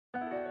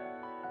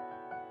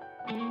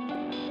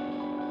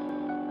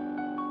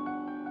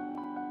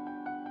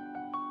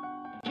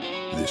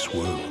this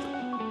world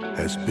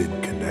has been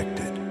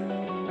connected.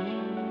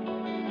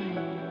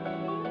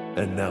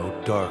 And now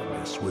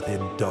darkness within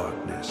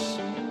darkness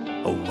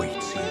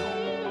awaits you.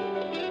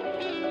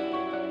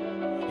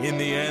 In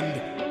the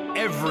end,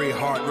 every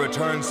heart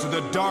returns to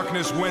the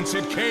darkness whence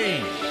it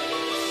came.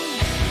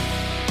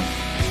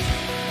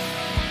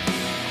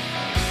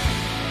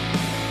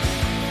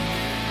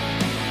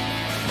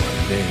 My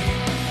name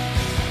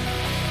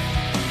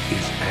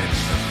is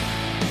Ansem.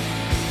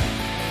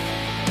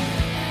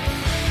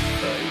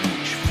 I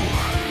reach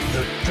for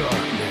the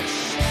darkness.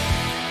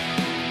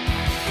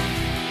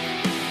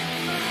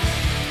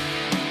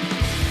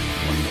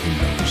 One who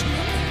knows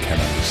nothing can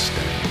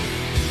understand.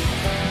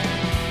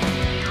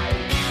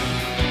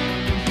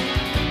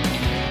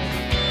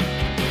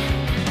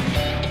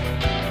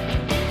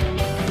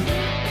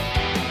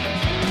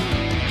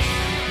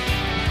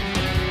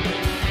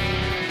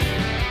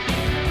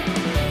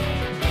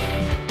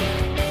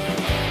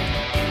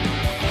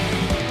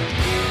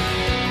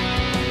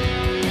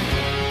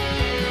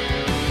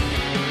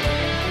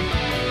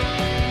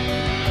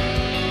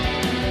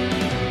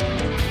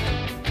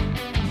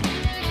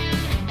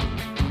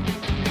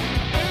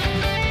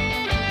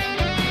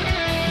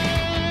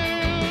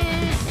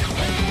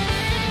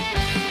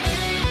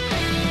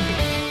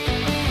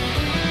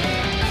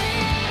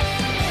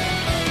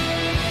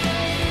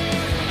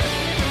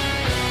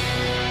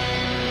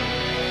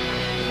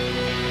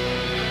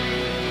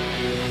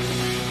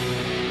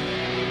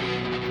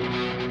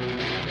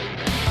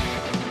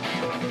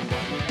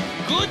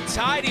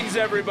 Tidings,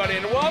 everybody,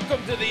 and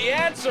welcome to the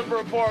Ansem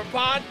Report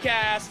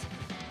podcast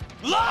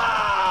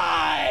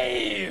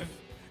live!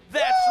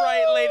 That's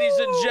right, ladies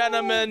and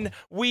gentlemen,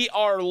 we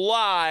are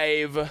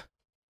live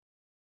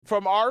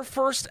from our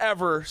first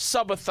ever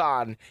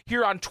subathon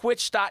here on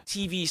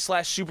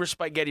twitch.tv/Super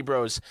Spaghetti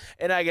Bros.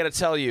 And I gotta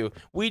tell you,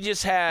 we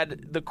just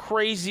had the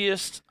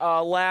craziest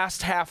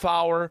last half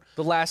hour.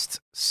 The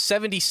last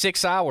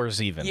 76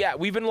 hours, even. Yeah,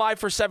 we've been live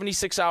for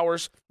 76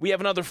 hours. We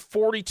have another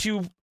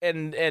 42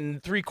 and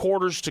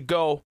 3/4 to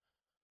go.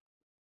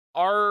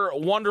 Our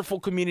wonderful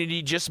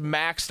community just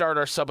maxed out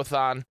our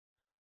subathon,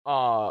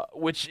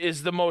 which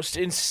is the most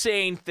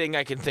insane thing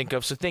I can think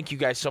of. So thank you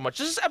guys so much.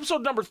 This is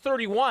episode number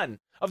 31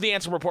 of the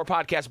Ansem Report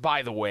podcast,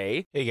 by the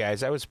way. Hey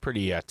guys, I was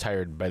pretty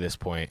tired by this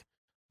point.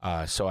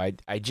 So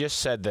I just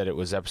said that it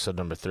was episode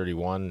number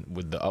 31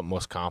 with the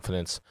utmost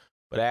confidence,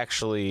 but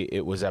actually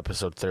it was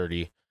episode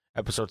 30.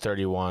 Episode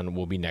 31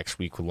 will be next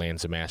week with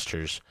Lands of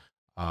Masters.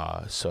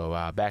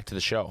 So back to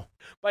the show.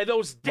 By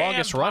those damn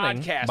Longest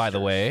running, podcasters. by the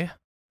way.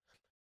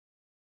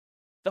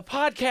 The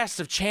podcast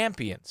of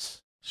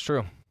champions. It's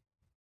true.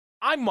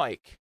 I'm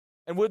Mike,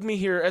 and with me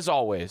here, as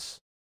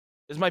always,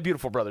 is my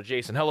beautiful brother,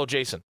 Jason. Hello,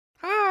 Jason.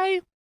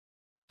 Hi.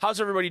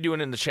 How's everybody doing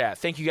in the chat?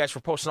 Thank you guys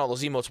for posting all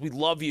those emotes. We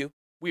love you.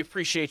 We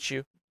appreciate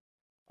you.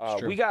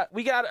 We got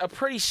a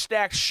pretty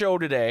stacked show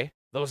today.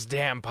 Those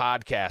damn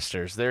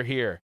podcasters, they're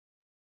here.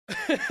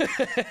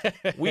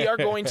 We are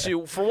going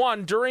to, for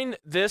one, during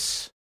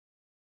this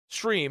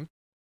stream,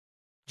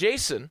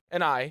 Jason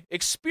and I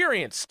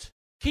experienced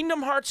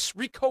Kingdom Hearts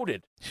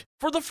Recoded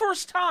for the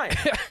first time.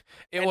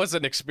 It was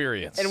an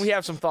experience. And we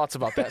have some thoughts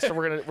about that, so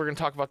we're gonna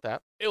talk about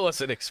that. It was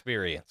an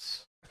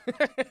experience.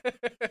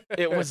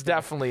 It was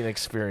definitely an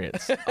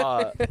experience. So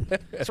we're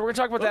gonna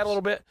talk about that a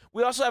little bit.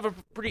 We also have a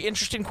pretty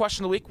interesting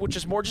question of the week, which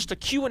is more just a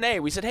Q&A.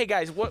 We said, hey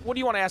guys, what do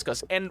you want to ask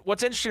us? And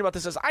what's interesting about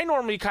this is I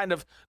normally kind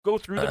of go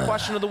through the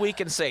question of the week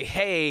and say,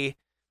 hey,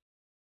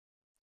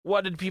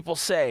 what did people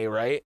say,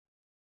 right?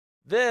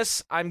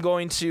 This, I'm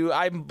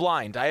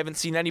blind. I haven't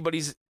seen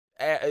anybody's.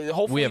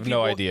 Hopefully we have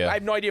no idea. I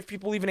have no idea if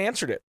people even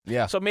answered it.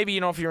 Yeah. So maybe,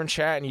 if you're in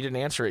chat and you didn't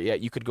answer it yet,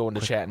 you could go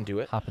into chat and do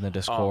it. Hop in the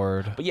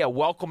Discord. But yeah,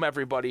 welcome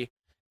everybody.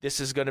 This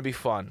is going to be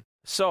fun.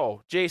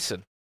 So,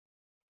 Jason,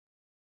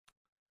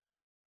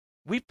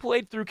 we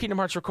played through Kingdom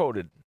Hearts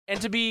Recoded.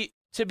 And to be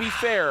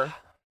fair,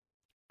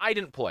 I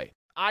didn't play.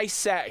 I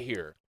sat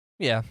here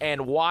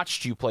and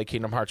watched you play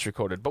Kingdom Hearts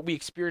Recoded. But we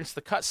experienced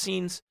the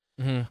cutscenes.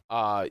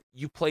 Mm-hmm.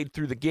 You played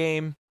through the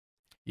game.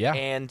 Yeah.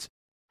 And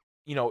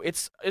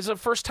it's the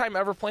first time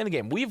ever playing the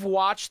game. We've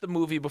watched the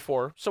movie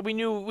before, so we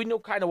knew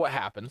kind of what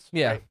happens.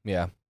 Yeah, right?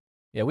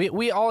 yeah.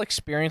 We all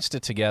experienced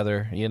it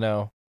together.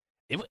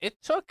 It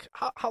took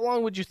how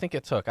long would you think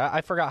it took?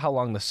 I forgot how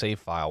long the save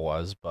file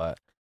was, but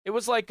it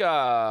was like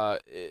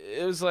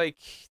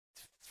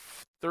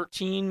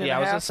 13. Yeah,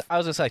 I was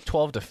gonna say like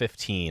 12 to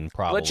 15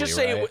 probably. Let's just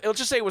say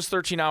it was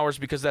 13 hours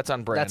because that's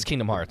on brand. That's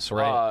Kingdom Hearts,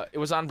 right? It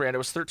was on brand. It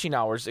was 13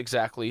 hours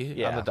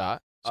exactly on the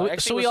dot.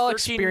 So we all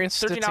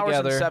experienced it 13 together.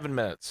 13 hours and 7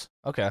 minutes.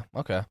 Okay.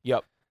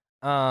 Yep.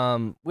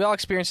 We all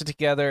experienced it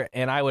together,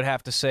 and I would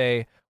have to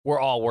say we're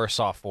all worse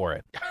off for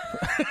it.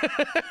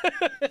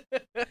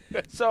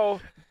 So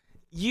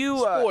you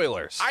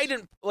spoilers. I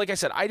didn't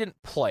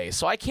play,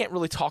 so I can't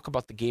really talk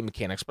about the game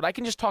mechanics, but I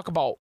can just talk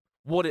about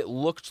what it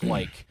looked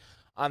like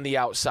on the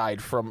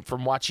outside from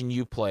watching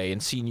you play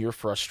and seeing your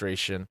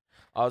frustration.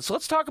 So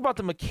let's talk about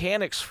the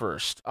mechanics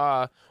first.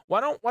 Why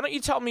don't you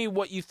tell me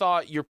what you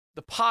thought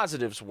the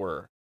positives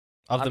were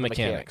of the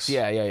mechanics?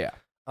 Yeah.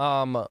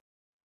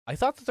 I I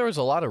thought that there was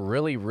a lot of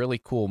really,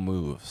 really cool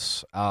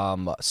moves.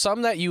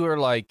 Some that you were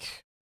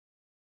like,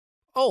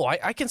 oh,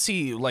 I can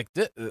see like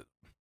this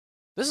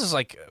is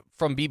like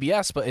from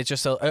BBS, but it's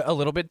just a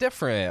little bit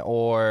different,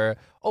 or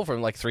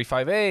from like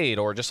 358,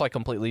 or just like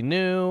completely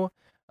new.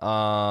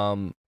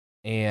 And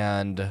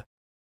I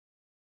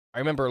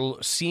remember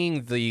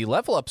seeing the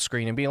level up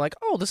screen and being like,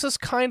 oh, this is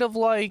kind of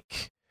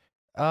like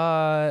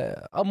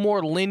a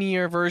more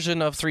linear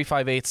version of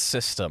 358's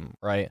system,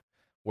 right?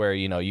 Where,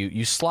 you know,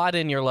 you slot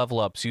in your level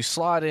ups, you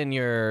slot in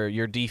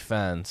your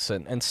defense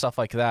and stuff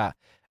like that.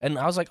 And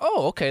I was like,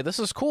 oh, okay, this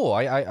is cool.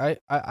 I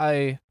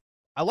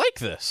like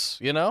this,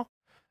 you know?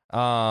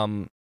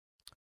 I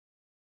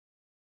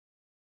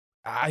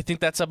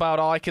think that's about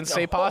all I can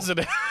say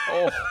positive.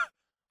 No.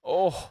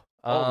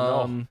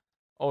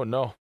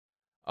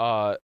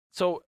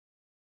 So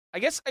I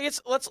guess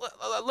let's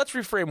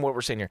reframe what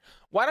we're saying here.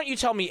 Why don't you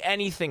tell me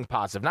anything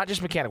positive, not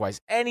just mechanic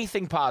wise,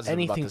 anything positive?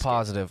 Anything about this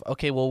positive. game?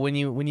 Okay, well when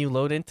you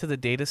load into the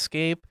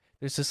datascape,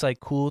 there's this like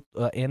cool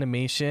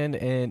animation,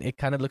 and it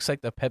kind of looks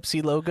like the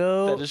Pepsi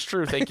logo. That is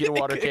true. Thank you to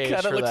Water Cage It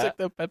kind for of looks that. like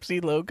the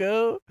Pepsi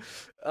logo.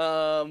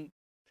 But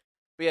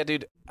yeah,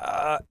 dude.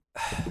 I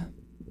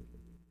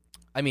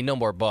mean, no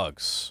more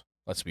bugs.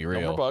 Let's be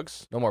real. No more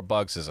bugs. No more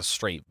bugs is a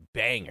straight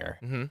banger.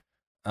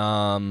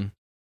 Mm-hmm.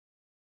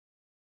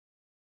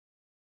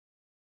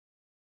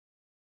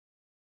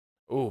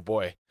 Oh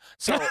boy.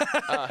 So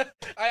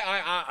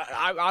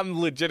I'm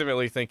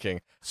legitimately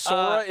thinking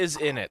Sora is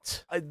in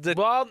it.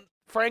 Well,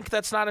 Frank,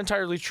 that's not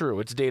entirely true.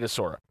 It's Data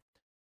Sora.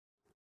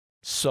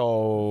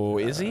 So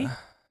is he?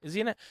 Is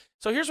he in it?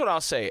 So here's what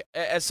I'll say,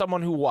 as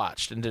someone who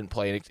watched and didn't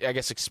play it, I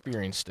guess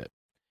experienced it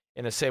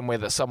in the same way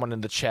that someone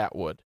in the chat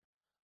would.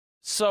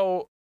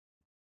 So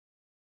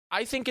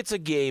I think it's a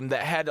game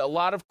that had a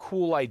lot of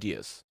cool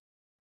ideas.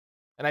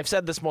 And I've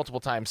said this multiple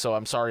times, so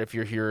I'm sorry if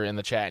you're here in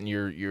the chat and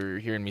you're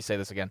hearing me say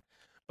this again.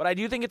 But I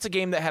do think it's a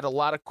game that had a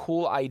lot of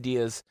cool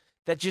ideas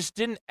that just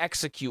didn't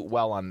execute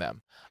well on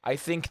them. I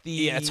think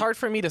Yeah, it's hard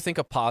for me to think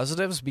of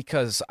positives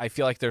because I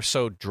feel like they're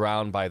so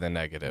drowned by the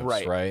negatives,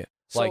 right?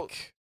 So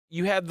Like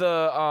you had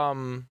the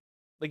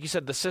like you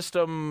said, the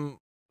system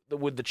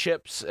with the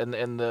chips and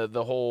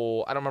the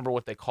whole, I don't remember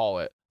what they call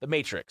it, the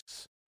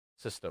Matrix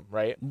system,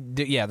 right?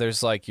 yeah,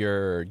 there's like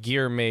your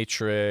gear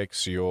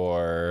matrix,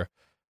 your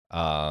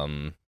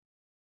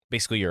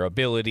basically your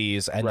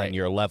abilities, and Right. then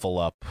your level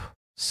up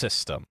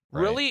system.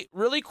 Right? Really,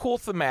 really cool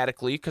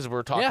thematically, because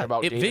we're talking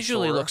about it Data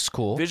visually Sora. looks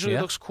cool. Visually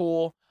yeah. looks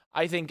cool.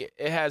 I think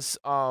it has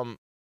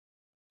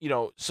you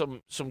know,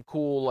 some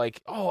cool like,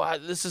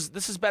 this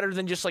is better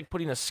than just like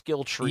putting a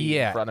skill tree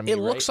in front of me. It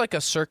looks like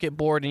a circuit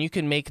board, and you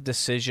can make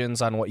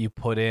decisions on what you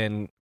put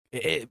in.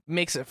 It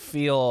makes it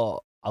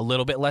feel a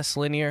little bit less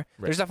linear.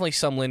 Right. There's definitely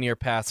some linear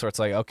paths where it's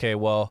like, okay,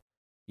 well,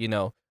 you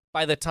know,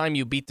 by the time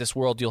you beat this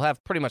world, you'll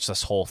have pretty much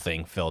this whole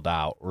thing filled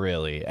out,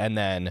 really. And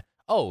then,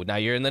 now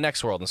you're in the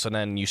next world, and so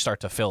then you start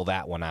to fill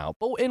that one out.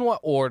 But in what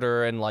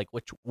order and like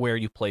where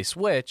you place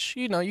which,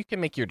 you know, you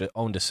can make your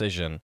own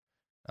decision.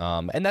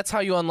 And that's how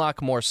you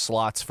unlock more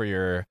slots for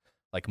your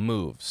like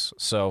moves.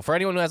 So for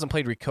anyone who hasn't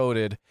played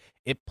Recoded,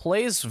 it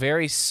plays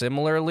very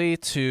similarly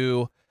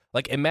to,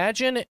 like,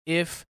 imagine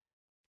if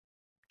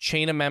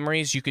Chain of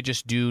Memories, you could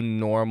just do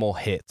normal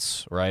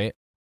hits, right?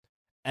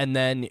 And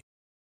then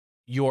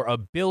your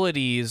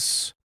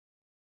abilities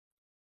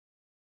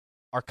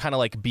are kind of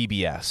like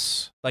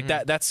BBS. Like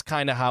that's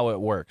kind of how it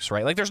works,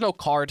 right? Like there's no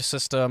card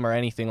system or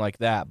anything like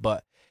that,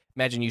 but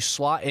imagine you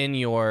slot in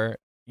your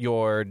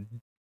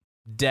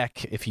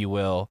deck, if you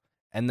will,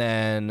 and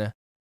then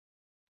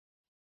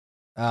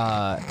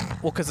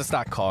because it's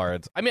not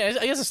cards. I mean,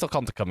 I guess it's still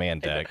called the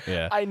command deck.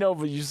 Yeah. I know,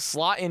 but you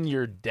slot in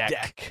your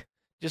deck.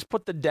 Just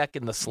put the deck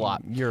in the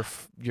slot. Your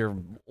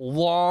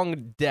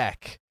long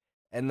deck,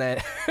 and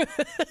then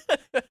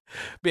but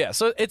yeah.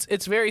 So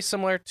it's very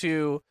similar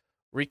to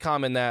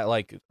Recom in that,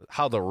 like,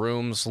 how the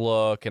rooms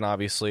look, and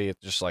obviously it's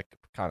just like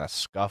kind of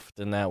scuffed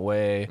in that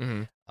way.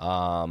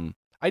 Mm-hmm.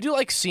 I do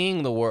like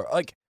seeing the world.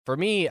 Like for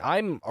me,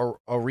 I'm a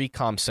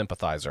Recom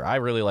sympathizer. I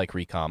really like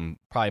Recom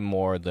probably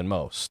more than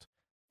most,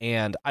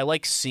 and I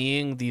like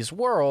seeing these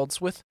worlds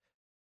with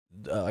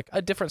like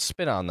a different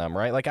spin on them.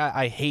 Right? Like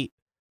I hate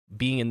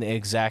being in the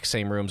exact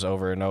same rooms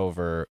over and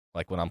over,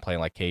 like when I'm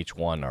playing like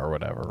KH1 or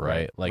whatever,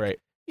 right? Like, right.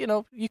 you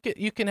know, you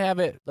can have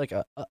it like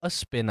a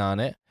spin on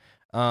it.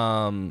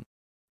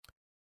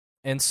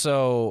 And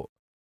so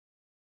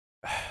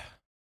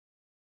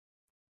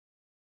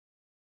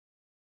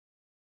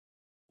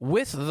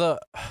with the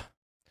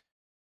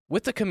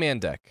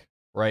command deck,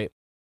 right?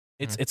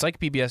 It's like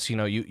BBS, you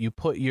know, you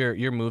put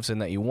your moves in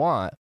that you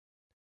want.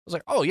 I was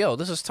like, oh, yo,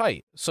 this is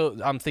tight. So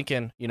I'm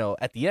thinking, you know,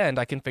 at the end,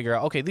 I can figure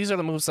out, okay, these are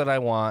the moves that I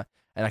want,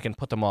 and I can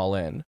put them all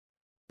in.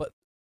 But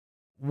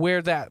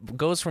where that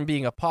goes from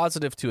being a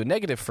positive to a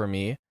negative for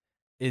me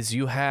is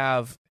you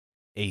have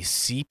a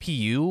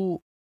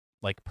CPU,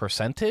 like,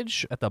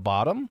 percentage at the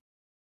bottom,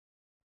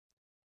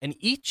 and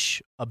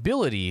each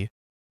ability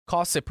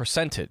costs a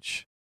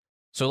percentage.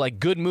 So, like,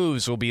 good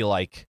moves will be,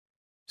 like,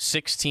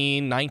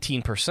 16,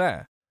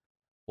 19%.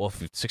 well,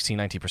 if it's 16,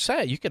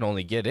 19%, you can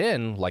only get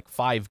in like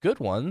 5 good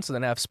ones and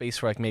then have space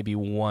for like maybe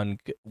one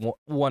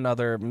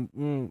other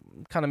kind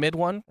of mid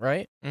one,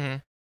 right? Mm-hmm.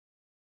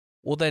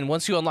 Well, then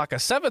once you unlock a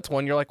 7th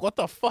one, you're like, what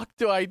the fuck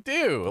do I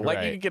do? Like,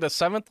 you Right. can get a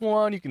 7th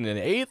one, you can get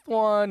an 8th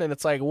one, and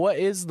it's like, what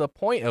is the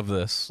point of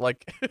this?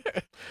 Like,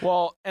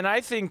 Well, and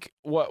I think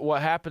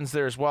what happens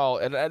there as well,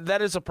 and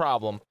that is a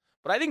problem.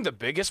 But I think the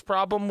biggest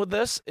problem with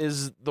this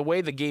is the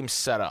way the game's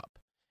set up,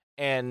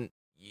 and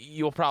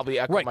you'll probably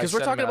echo right, my because we're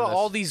talking sentiment on about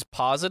all this. these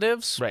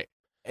positives, Right.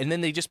 and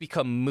then they just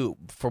become moot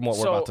from what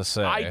we're So about to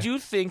say. I do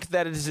think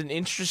that it is an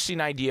interesting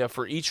idea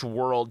for each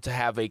world to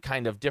have a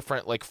kind of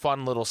different, like,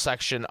 fun little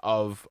section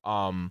of,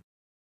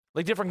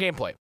 like, different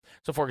gameplay.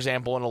 So, for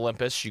example, in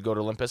Olympus, you go to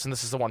Olympus, and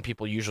this is the one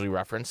people usually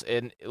reference.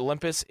 And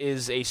Olympus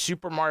is a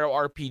Super Mario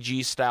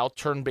RPG style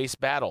turn-based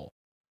battle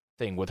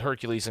thing with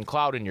Hercules and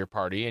Cloud in your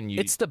party, and you.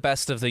 It's the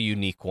best of the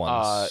unique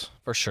ones,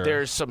 for sure.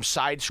 There's some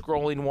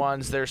side-scrolling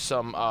ones. There's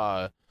some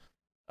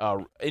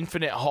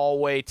infinite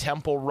hallway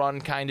temple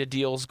run kind of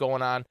deals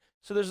going on.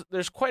 So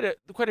there's quite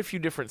a few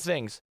different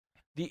things.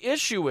 The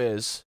issue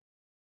is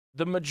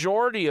the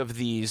majority of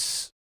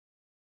these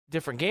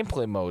different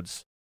gameplay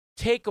modes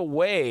take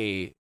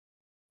away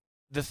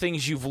the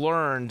things you've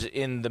learned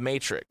in the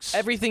Matrix.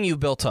 Everything you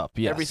built up,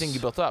 yes. Everything you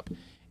built up.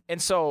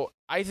 And so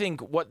I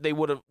think what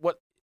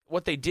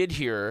they did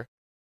here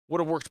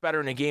would have worked better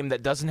in a game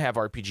that doesn't have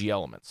RPG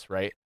elements,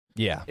 right?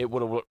 Yeah. It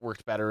would have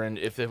worked better, and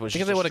if it was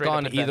Because just they a would have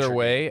straight-up gone either adventure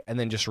way and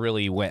then just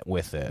really went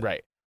with it. game.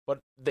 Right. But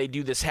they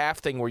do this half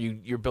thing where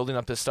you're building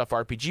up this stuff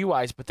RPG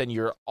wise, but then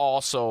you're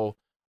also,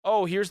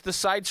 here's the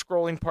side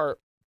scrolling part,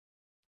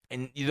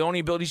 and the only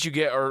abilities you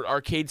get are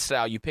arcade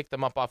style. You pick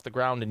them up off the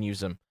ground and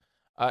use them.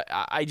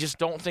 I just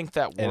don't think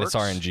that works. And it's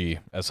RNG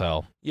as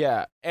hell.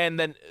 Yeah, and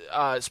then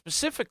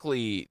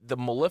specifically the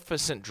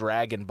Maleficent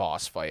Dragon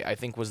boss fight, I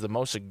think, was the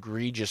most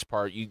egregious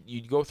part.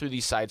 You go through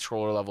these side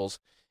scroller levels,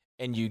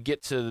 and you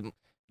get to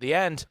the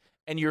end,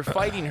 and you're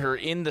fighting her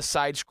in the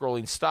side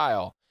scrolling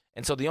style,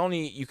 and so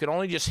you can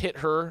only just hit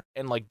her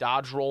and like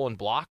dodge, roll, and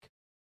block.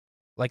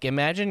 Like,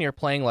 imagine you're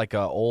playing like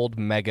a old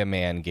Mega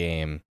Man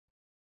game,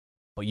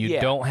 but you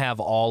Yeah. don't have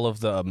all of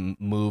the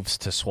moves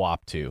to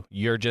swap to.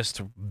 You're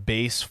just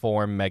base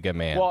form Mega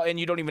Man. Well, and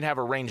you don't even have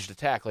a ranged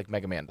attack like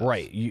Mega Man does.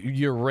 Right,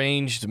 you're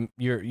ranged.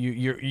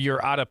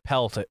 You're out of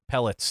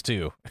pellets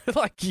too.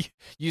 Like you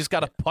just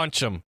got to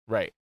punch them.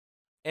 Right.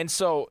 And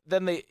so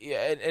then and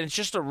it's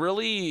just a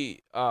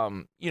really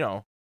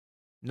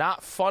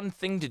not fun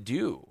thing to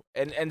do.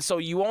 And so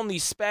you only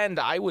spend,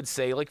 I would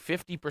say, like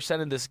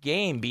 50% of this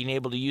game being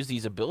able to use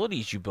these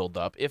abilities you build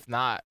up, if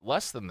not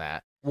less than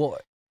that. Well,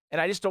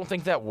 And I just don't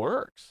think that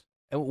works.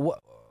 and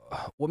what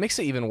makes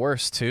it even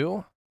worse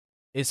too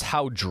is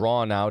how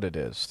drawn out it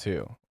is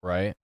too.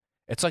 Right?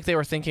 It's like they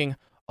were thinking,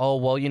 oh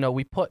well,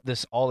 we put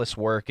all this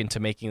work into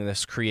making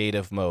this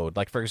creative mode.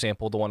 Like, for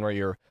example, the one where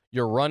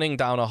you're running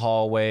down a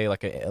hallway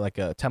like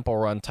a temple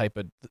run type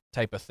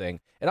of thing.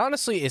 It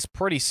honestly is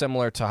pretty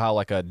similar to how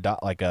like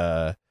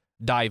a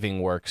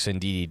diving works in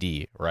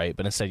DDD, right?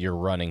 But instead you're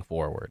running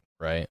forward,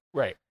 right?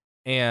 Right.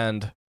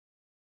 And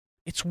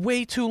it's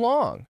way too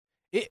long.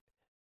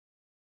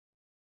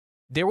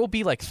 There will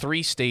be like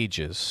 3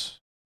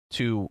 stages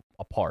to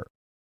a part,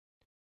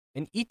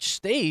 and each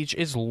stage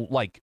is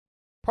like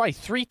probably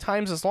 3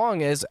 times as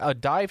long as a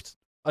dive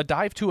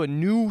to a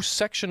new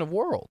section of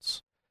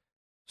worlds.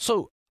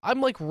 So I'm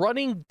like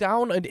running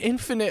down an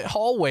infinite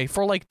hallway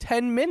for like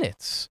 10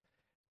 minutes,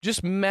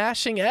 just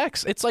mashing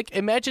X. It's like,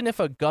 imagine if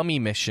a gummy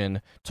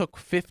mission took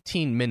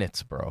 15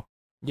 minutes, bro.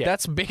 Yeah.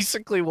 That's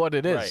basically what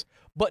it is. Right.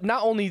 But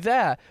not only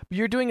that, but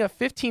you're doing a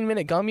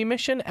 15-minute gummy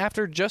mission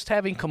after just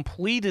having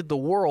completed the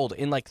world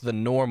in like the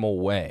normal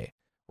way,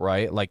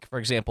 right? Like, for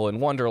example, in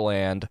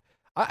Wonderland,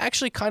 I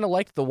actually kind of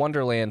liked the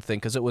Wonderland thing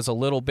because it was a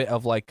little bit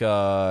of like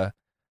a,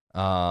 it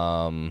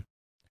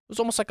was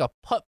almost like a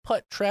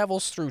putt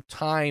travels through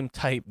time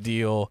type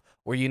deal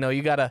where you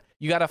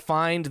gotta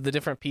find the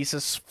different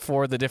pieces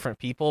for the different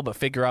people, but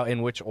figure out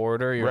in which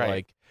order. You're Right.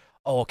 like,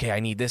 oh, okay, I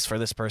need this for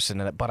this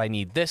person, but I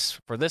need this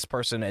for this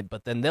person,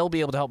 but then they'll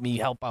be able to help me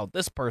help out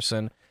this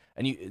person,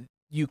 and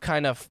you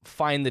kind of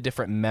find the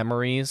different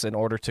memories in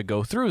order to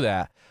go through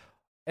that.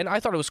 And I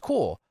thought it was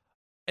cool.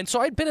 And so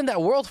I'd been in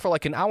that world for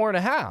like an hour and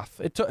a half.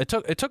 It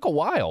took a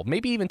while,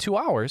 maybe even 2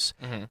 hours.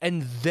 Mhm.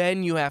 And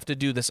then you have to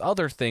do this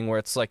other thing where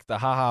it's like the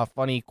haha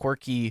funny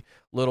quirky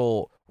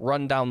little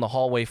run down the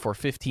hallway for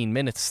 15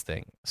 minutes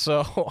thing.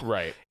 So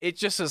Right. it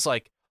just is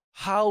like,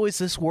 how is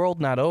this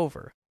world not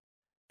over?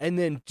 And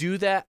then do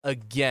that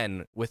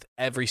again with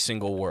every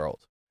single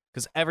world,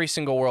 because every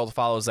single world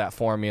follows that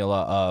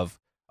formula of,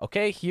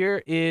 okay,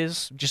 here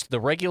is just the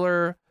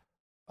regular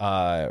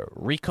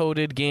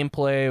recoded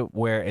gameplay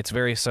where it's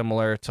very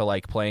similar to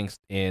like playing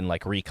in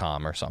like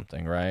Recom or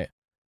something, right?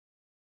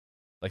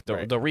 Like the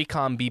Right. the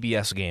Recom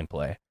BBS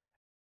gameplay.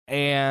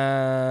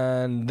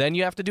 And then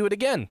you have to do it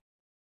again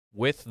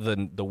with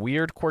the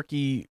weird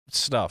quirky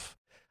stuff.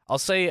 I'll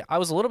say I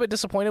was a little bit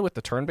disappointed with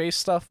the turn-based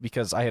stuff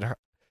because I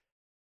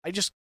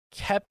just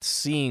kept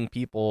seeing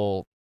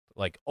people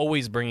like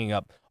always bringing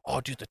up,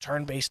 oh, dude, the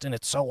turn-based and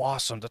it's so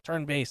awesome, the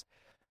turn-based.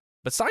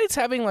 Besides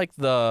having like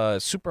the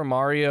Super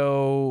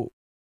Mario,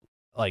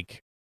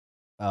 like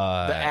the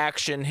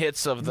action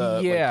hits of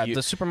the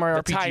the Super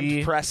Mario the RPG,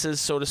 timed presses,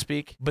 so to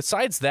speak.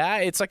 besides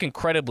that, it's like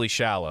incredibly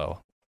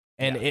shallow,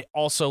 and it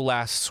also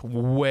lasts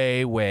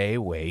way, way,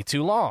 way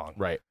too long.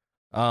 Right.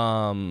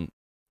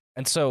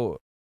 And so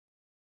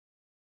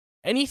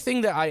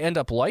anything that I end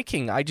up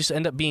liking, I just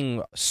end up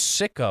being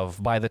sick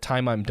of by the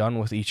time I'm done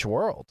with each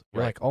world.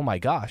 You're Right. like, oh my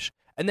gosh.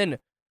 And then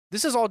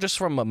this is all just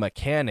from a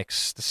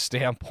mechanics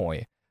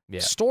standpoint. Yeah.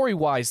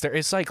 Story-wise, there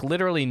is like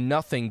literally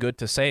nothing good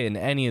to say in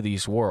any of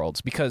these worlds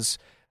because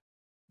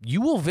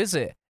you will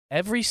visit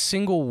every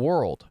single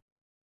world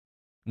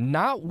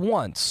not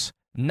once,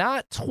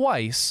 not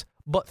twice,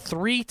 but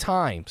 3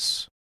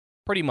 times.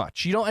 Pretty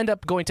much. You don't end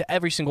up going to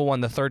every single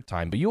one the 3rd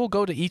time, but you will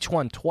go to each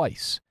one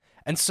twice.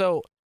 And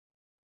so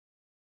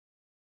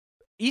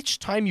each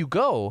time you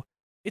go,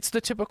 it's the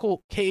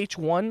typical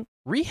KH1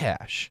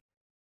 rehash.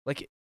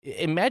 Like,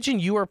 imagine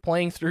you are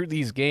playing through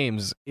these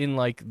games in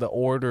like the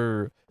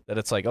order that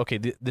it's like, okay,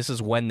 this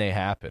is when they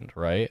happened,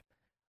 right?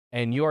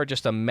 And you are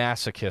just a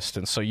masochist,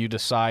 and so you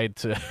decide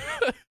to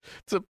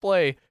to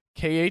play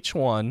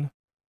KH1,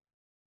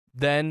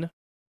 then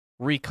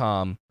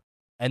Recom,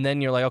 and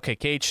then you're like, okay,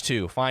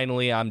 KH2,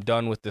 finally I'm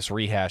done with this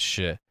rehash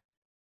shit.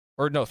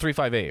 Or no,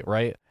 358,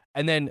 right?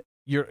 And then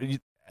you're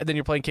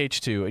playing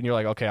KH2, and you're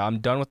like, okay, I'm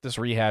done with this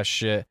rehash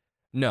shit.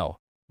 No.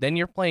 Then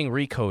you're playing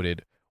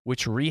Recoded,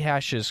 which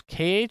rehashes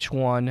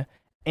KH1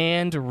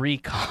 and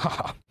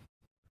Recom.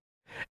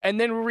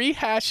 And then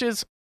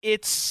rehashes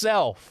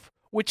itself,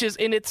 which is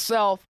in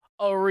itself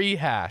a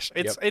rehash.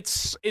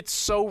 It's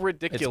so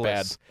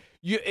ridiculous.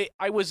 It's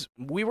bad.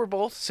 We were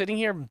both sitting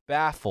here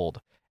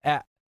baffled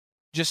at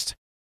just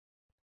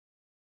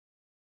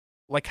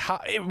like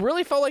how it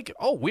really felt like,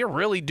 oh, we're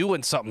really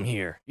doing something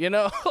here, you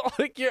know?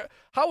 Like,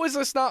 how is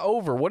this not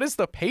over? What is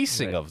the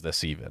pacing of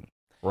this even?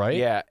 Right?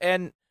 Yeah,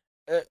 and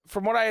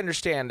from what I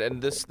understand,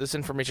 and this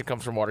information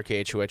comes from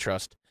WaterKH, who I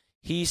trust,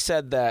 he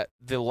said that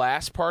the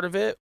last part of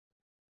it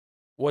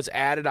was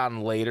added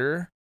on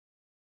later.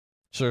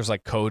 So there's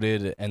like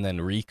coded and then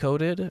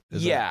recoded?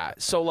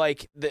 So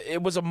like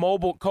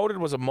Coded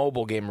was a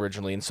mobile game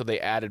originally, and so they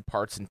added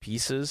parts and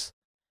pieces.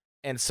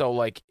 And so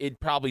like it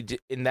probably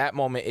in that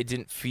moment it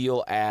didn't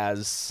feel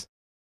as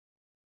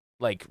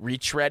like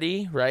reach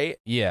ready, right?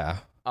 Yeah.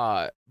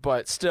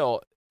 But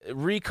still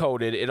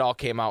Recoded, it all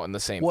came out in the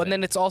same Well, thing. and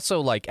then it's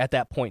also like at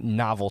that point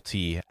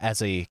novelty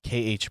as a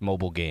KH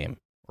mobile game,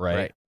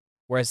 right?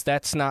 Whereas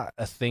that's not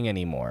a thing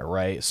anymore,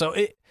 right? So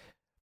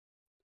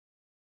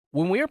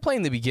when we were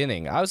playing the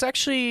beginning, I was like,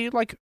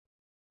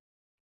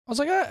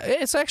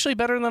 it's actually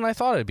better than I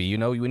thought it'd be. You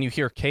know, when you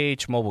hear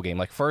KH mobile game,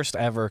 like first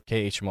ever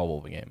KH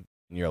mobile game,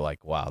 and you're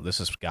like, wow, this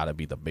has got to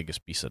be the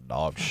biggest piece of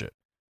dog shit,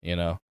 you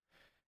know?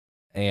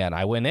 And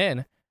I went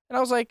in, and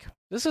I was like,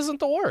 this isn't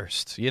the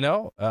worst, you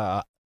know?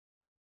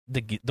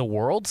 The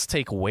worlds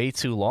take way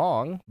too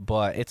long,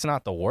 but it's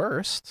not the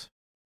worst.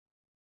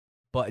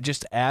 But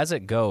just as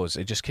it goes,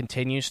 it just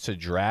continues to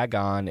drag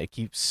on. It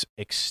keeps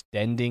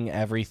extending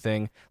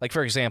everything. Like,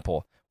 for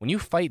example, when you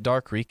fight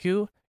Dark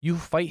Riku, you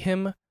fight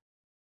him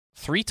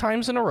 3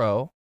 times in a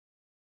row,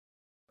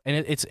 and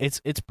it's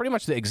pretty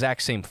much the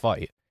exact same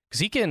fight because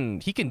he can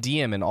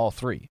DM in all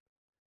 3.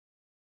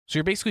 So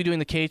you're basically doing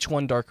the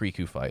KH1 Dark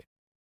Riku fight,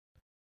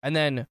 and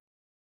then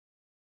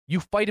you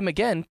fight him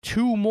again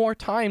 2 more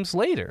times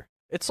later.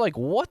 It's like,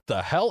 what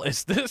the hell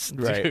is this,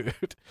 dude?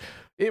 Right.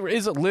 It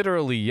is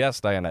literally, yes,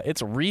 Diana.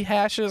 It's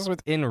rehashes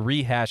within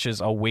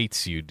rehashes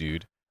awaits you,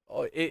 dude.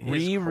 Oh, it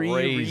is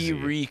crazy.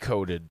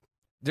 Recoded.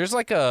 There's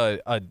like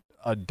a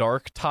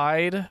dark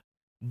tide,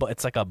 but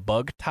it's like a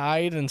bug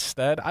tide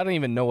instead. I don't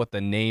even know what the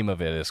name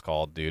of it is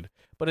called, dude.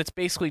 But it's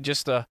basically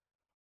just a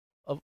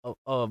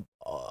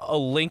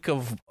link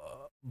of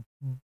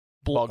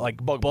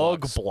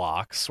bug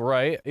blocks,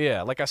 right?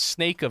 Yeah, like a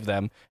snake of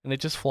them, and it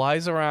just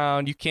flies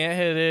around. You can't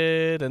hit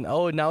it, and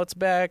oh, now it's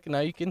back.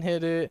 Now you can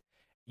hit it.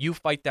 You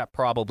fight that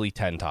probably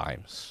 10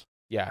 times.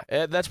 Yeah,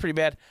 that's pretty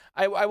bad.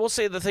 I will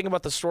say the thing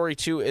about the story,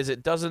 too, is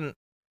it doesn't,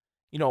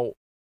 you know,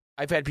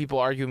 I've had people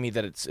argue with me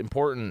that it's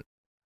important.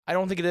 I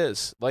don't think it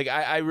is. Like,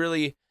 I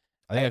think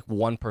like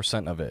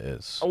 1% of it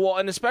is. Well,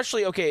 and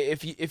especially, okay,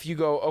 if you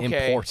go,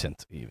 okay.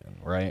 Important, even,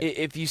 right?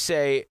 If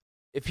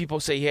people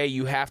say, hey,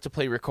 you have to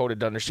play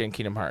Recoded to understand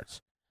Kingdom Hearts.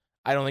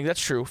 I don't think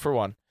that's true, for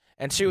one.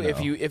 And 2,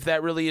 if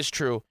that really is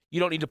true, you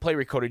don't need to play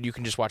Recoded. You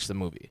can just watch the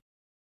movie.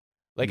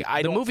 Like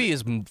the movie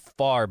is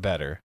far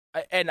better.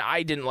 And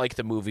I didn't like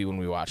the movie when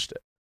we watched it.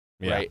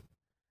 Yeah. Right?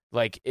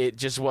 Like, it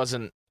just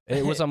wasn't.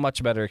 It was a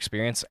much better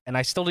experience, and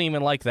I still didn't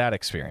even like that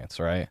experience,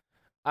 right?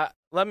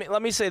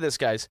 Let me say this,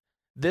 guys.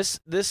 This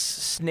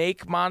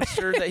snake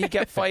monster that he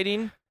kept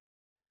fighting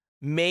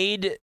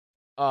made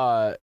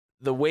the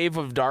Wave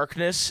of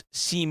Darkness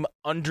seem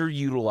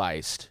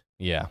underutilized.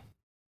 Yeah.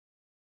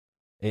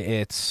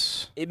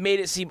 It made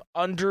it seem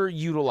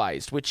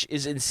underutilized, which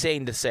is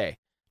insane to say,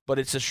 but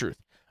it's the truth.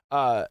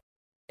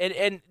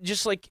 And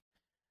just like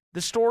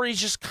the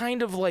story's just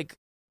kind of like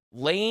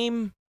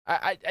lame.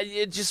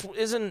 It just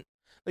isn't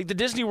like the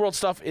Disney World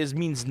stuff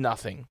means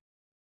nothing.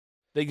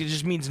 Like it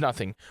just means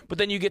nothing. But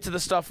then you get to the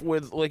stuff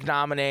with like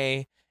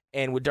Naminé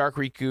and with Dark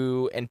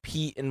Riku and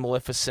Pete and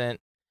Maleficent,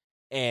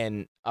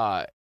 and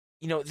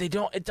they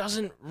don't. It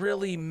doesn't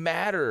really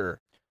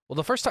matter. Well,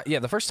 the first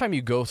time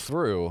you go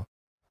through,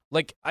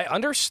 like, I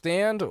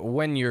understand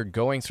when you're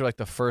going through like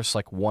the first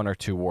like one or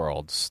two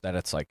worlds that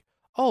it's like,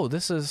 oh,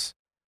 this is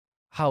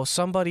how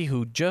somebody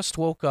who just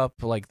woke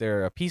up, like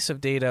they're a piece of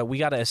data. We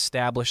got to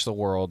establish the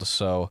world,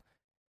 so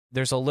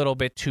there's a little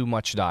bit too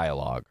much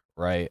dialogue,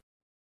 right?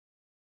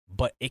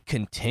 But it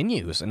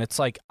continues, and it's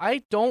like,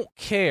 I don't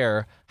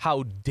care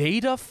how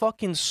Data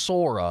fucking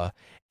Sora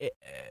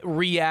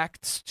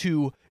reacts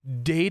to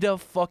Data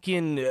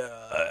fucking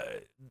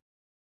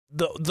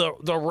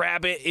the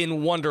rabbit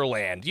in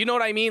Wonderland. You know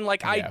what I mean?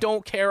 Like, I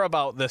don't care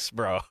about this,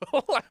 bro.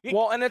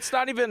 Well, and it's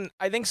not even.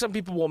 I think some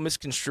people will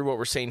misconstrue what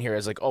we're saying here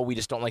as like, oh, we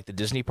just don't like the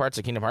Disney parts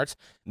of Kingdom Hearts.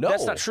 No,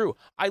 that's not true.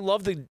 I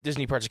love the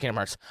Disney parts of Kingdom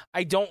Hearts.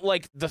 I don't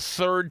like the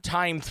third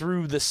time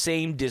through the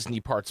same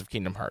Disney parts of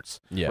Kingdom Hearts.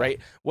 Yeah. Right.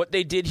 What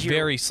they did here,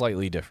 very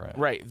slightly different.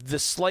 Right.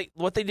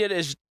 What they did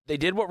is they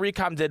did what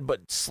Recom did,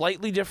 but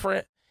slightly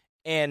different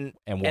and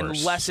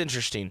worse. less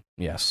interesting.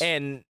 Yes.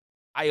 And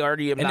I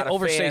already am not it a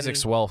overstays fan.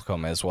 its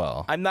welcome as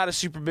well. I'm not a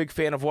super big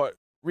fan of what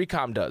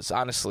Recom does,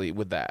 honestly,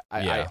 with that.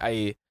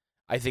 I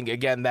think,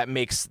 again, that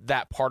makes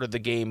that part of the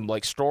game,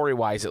 like,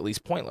 story-wise, at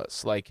least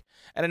pointless. Like,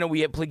 and I know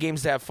we play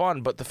games to have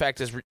fun, but the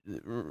fact is,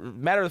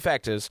 matter of the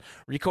fact is,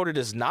 Recoded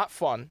is not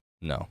fun.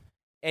 No.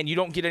 And you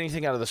don't get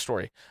anything out of the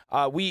story.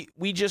 We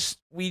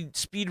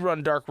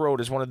speedrun Dark Road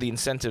as one of the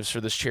incentives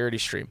for this charity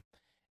stream.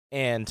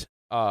 And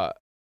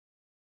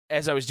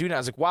as I was doing it, I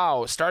was like,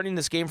 wow, starting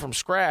this game from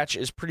scratch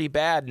is pretty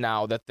bad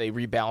now that they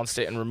rebalanced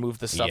it and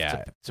removed the stuff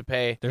to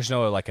pay. There's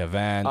no, like,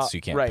 events. You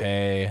can't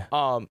pay.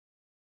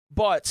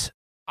 But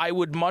I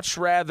would much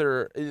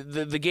rather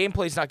the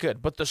gameplay's not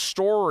good, but the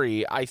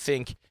story, I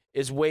think,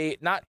 is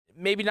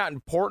maybe not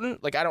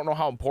important. Like, I don't know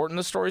how important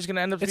the story is going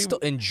to end up. It's still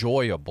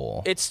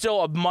enjoyable. It's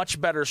still a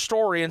much better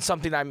story and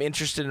something I'm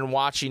interested in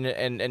watching.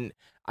 And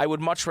I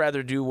would much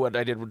rather do what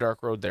I did with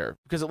Dark Road there,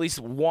 because at least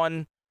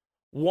one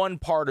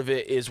part of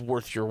it is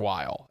worth your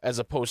while, as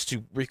opposed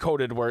to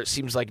Recoded, where it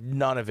seems like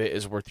none of it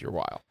is worth your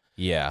while.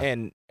 Yeah.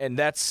 And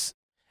that's.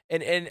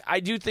 And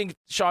I do think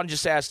Sean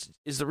just asked,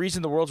 is the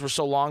reason the worlds were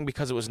so long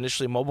because it was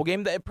initially a mobile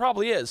game? That it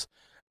probably is,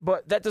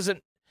 but that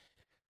doesn't.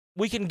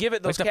 We can give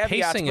it those like the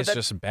caveats. Pacing is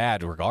just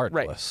bad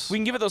regardless. Right. We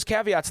can give it those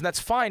caveats, and that's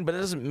fine, but it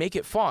doesn't make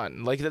it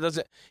fun. Like, that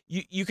doesn't.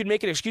 You can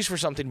make an excuse for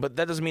something, but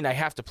that doesn't mean I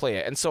have to play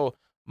it. And so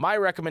my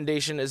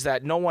recommendation is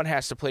that no one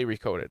has to play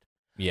Recoded.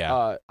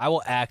 Yeah. I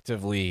will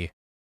actively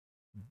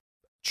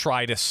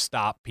try to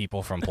stop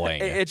people from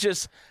playing it. It's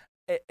just.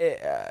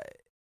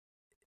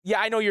 Yeah,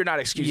 I know you're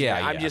not excusing it.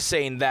 I'm just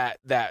saying that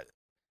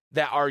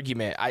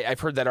argument. I've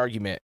heard that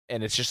argument,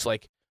 and it's just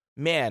like,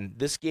 man,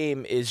 this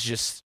game is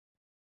just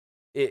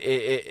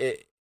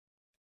it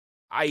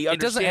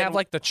doesn't have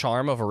like the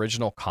charm of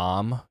original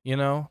COM, you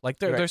know? Like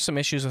there's some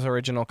issues with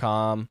original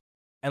COM,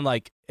 and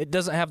like it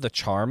doesn't have the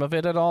charm of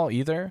it at all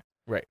either.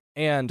 Right.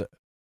 And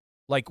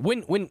like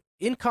when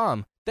in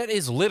COM, that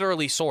is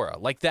literally Sora.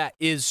 Like that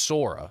is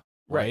Sora,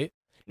 right?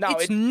 Now,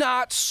 it's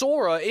not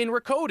Sora in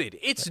Recoded.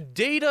 It's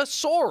Data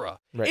Sora.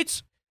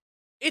 Right.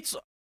 It's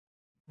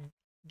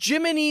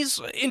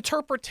Jiminy's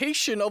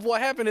interpretation of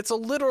what happened. It's a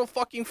literal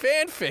fucking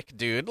fanfic,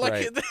 dude.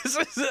 Like, this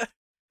is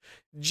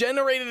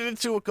generated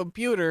into a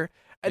computer,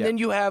 and then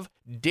you have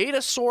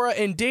Data Sora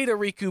and Data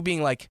Riku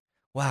being like,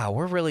 wow,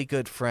 we're really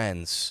good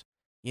friends.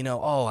 You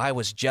know, oh, I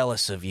was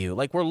jealous of you.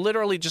 Like, we're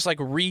literally just, like,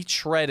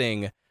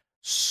 retreading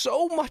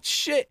so much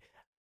shit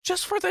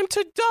just for them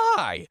to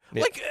die.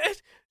 Yeah. Like,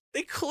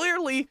 they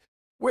clearly,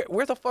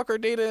 where the fuck are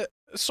Data,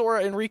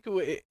 Sora, and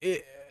Riku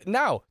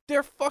now?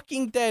 They're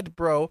fucking dead,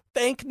 bro.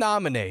 Thank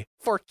Naminé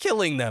for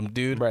killing them,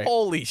 dude. Right.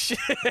 Holy shit.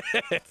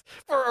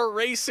 For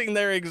erasing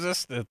their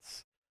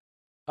existence.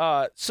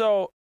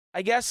 So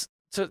I guess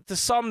to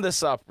sum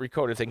this up,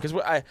 Recoded thing,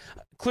 because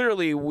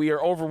clearly we are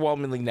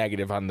overwhelmingly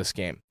negative on this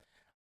game.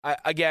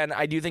 I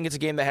do think it's a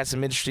game that has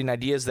some interesting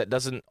ideas that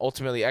doesn't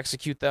ultimately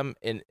execute them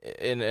in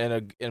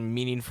a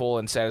meaningful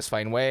and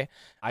satisfying way.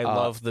 I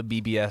love the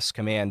BBS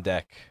command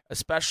deck,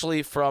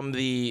 especially from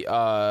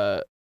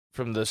the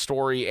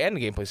story and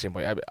the gameplay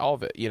standpoint. All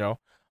of it, you know.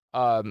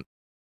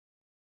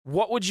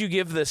 What would you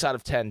give this out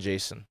of 10,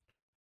 Jason?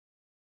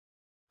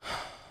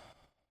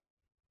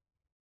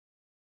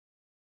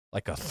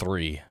 Like a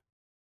 3.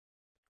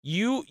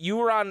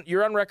 You're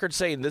on record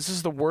saying this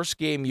is the worst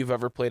game you've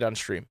ever played on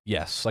stream.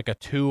 Yes, like a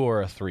 2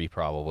 or a 3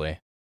 probably.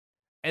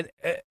 And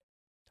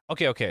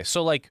okay.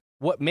 So like,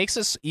 what makes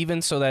this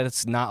even so that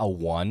it's not a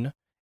 1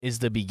 is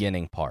the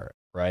beginning part,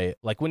 right?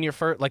 Like when you're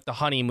first, like the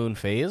honeymoon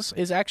phase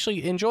is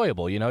actually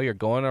enjoyable. You know, you're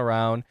going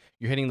around,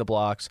 you're hitting the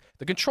blocks.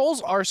 The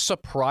controls are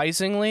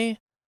surprisingly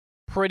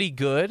pretty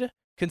good,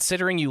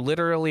 considering you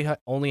literally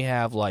only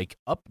have like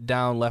up,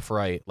 down, left,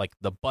 right, like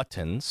the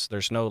buttons.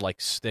 There's no like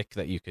stick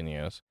that you can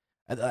use.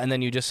 And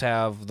then you just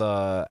have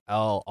the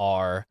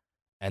LR,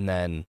 and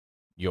then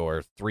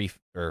your three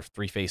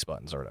face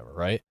buttons or whatever,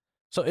 right?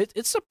 So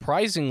it's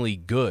surprisingly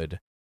good.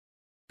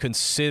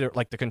 Consider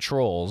like the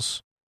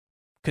controls,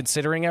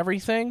 considering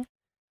everything.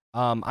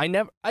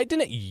 I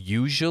didn't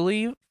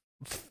usually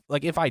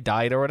like if I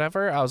died or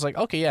whatever, I was like,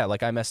 okay, yeah,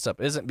 like I messed up.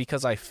 Isn't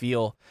because I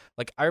feel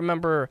like I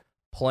remember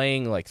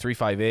playing like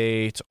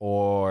 358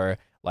 or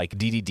like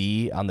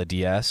DDD on the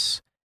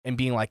DS and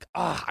being like,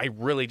 I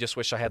really just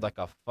wish I had like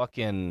a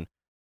fucking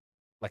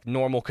like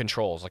normal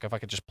controls. Like if I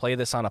could just play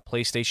this on a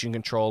PlayStation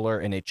controller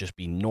and it just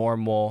be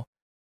normal,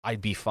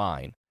 I'd be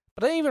fine.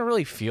 But I didn't even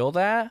really feel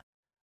that.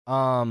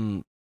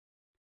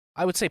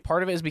 I would say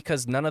part of it is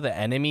because none of the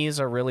enemies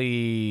are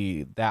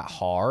really that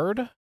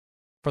hard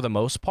for the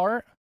most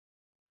part.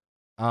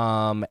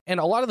 And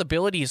a lot of the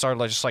abilities are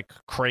just like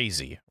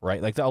crazy,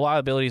 right? Like a lot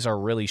of abilities are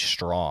really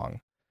strong.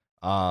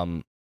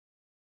 Or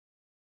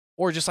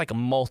just like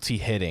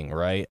multi-hitting,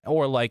 right?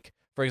 Or like,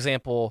 for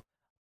example,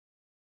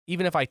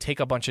 even if I take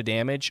a bunch of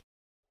damage,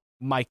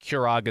 my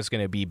Curaga is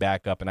going to be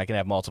back up and I can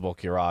have multiple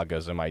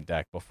Curagas in my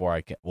deck before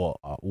I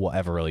will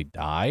ever really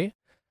die.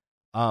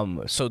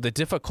 So the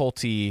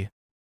difficulty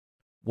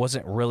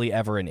wasn't really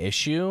ever an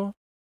issue.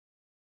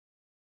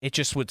 It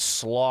just would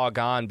slog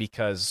on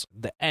because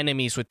the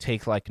enemies would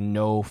take like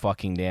no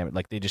fucking damage.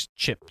 Like they just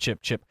chip.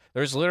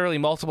 There's literally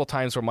multiple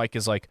times where Mike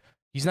is like,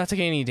 he's not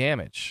taking any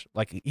damage.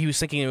 Like he was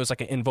thinking it was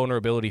like an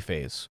invulnerability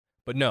phase.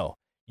 But no,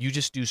 you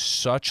just do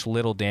such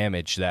little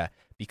damage that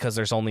because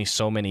there's only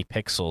so many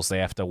pixels, they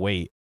have to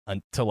wait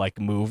to like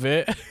move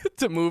it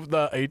to move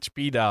the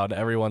HP down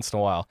every once in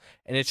a while.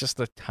 And it's just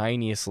the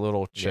tiniest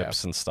little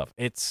chips and stuff.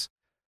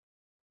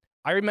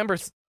 I remember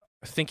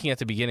thinking at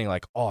the beginning,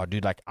 like, oh,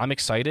 dude, like, I'm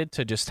excited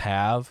to just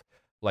have,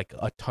 like,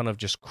 a ton of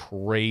just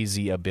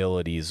crazy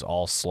abilities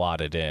all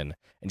slotted in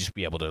and just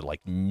be able to,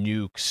 like,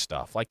 nuke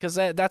stuff. Like, because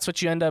that's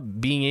what you end up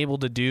being able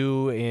to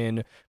do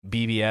in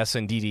BBS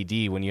and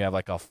DDD when you have,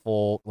 like, a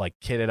full, like,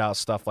 kitted out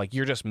stuff. Like,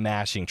 you're just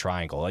mashing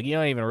triangle. Like, you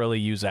don't even really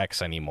use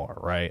X anymore,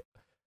 right?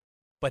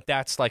 But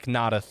that's, like,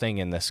 not a thing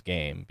in this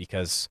game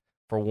because,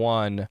 for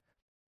one,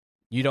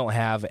 you don't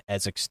have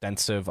as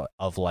extensive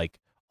of, like,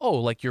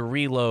 like your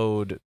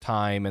reload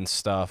time and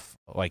stuff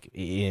like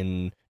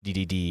in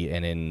DDD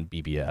and in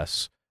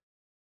BBS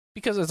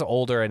because it's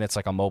older and it's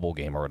like a mobile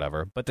game or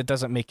whatever, but that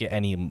doesn't make it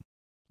any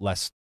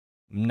less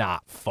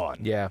not fun.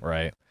 Yeah.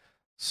 Right.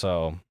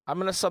 So I'm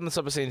gonna sum this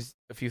up by saying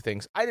a few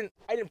things. I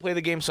didn't play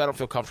the game, so I don't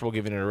feel comfortable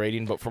giving it a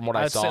rating. But from what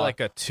I I'd saw, say like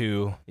a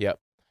 2. Yep.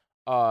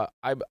 I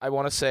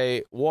want to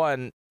say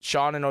one.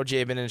 Sean and OJ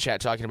have been in the chat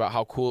talking about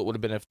how cool it would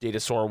have been if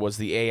Datasora was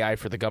the AI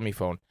for the Gummy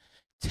Phone.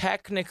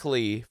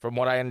 Technically, from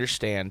what I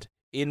understand,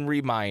 in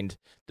Remind,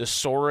 the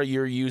Sora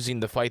you're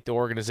using to fight the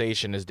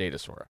organization is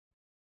Datasora,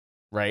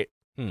 right?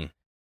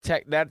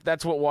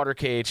 That's what Water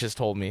KH has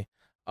told me.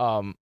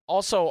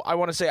 Also, I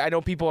want to say I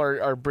know people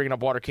are bringing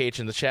up Water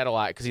KH in the chat a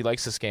lot because he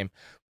likes this game,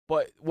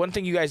 but one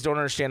thing you guys don't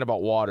understand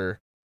about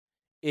Water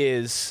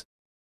is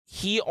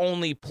he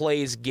only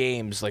plays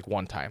games like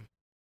one time.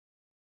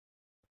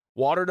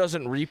 Water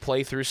doesn't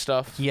replay through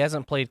stuff. He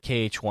hasn't played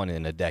KH1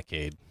 in a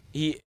decade.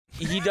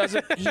 He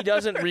doesn't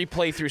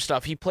replay through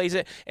stuff. He plays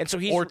it, and so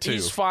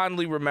he's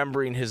fondly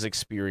remembering his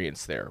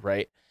experience there,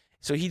 right?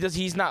 So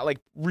he's not like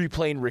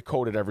replaying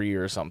Recoded every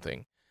year or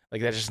something.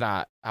 Like that's just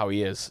not how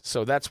he is.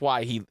 So that's why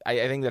I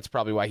think that's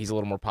probably why he's a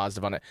little more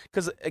positive on it.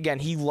 Because again,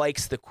 he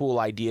likes the cool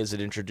ideas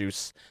it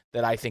introduced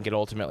that I think it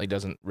ultimately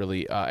doesn't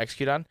really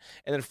execute on.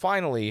 And then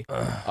finally,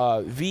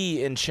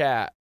 V in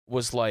chat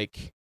was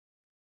like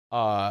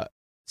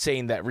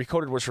saying that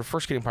Recoded was her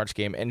first Kingdom Hearts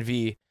game, and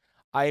V,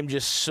 I am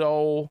just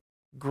so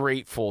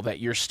grateful that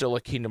you're still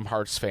a Kingdom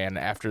Hearts fan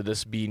after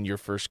this being your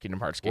first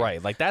Kingdom Hearts game.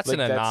 Right, like that's an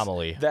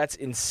anomaly. That's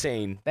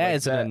insane. That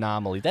is an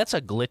anomaly. That's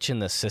a glitch in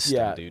the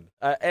system, dude.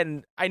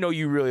 And I know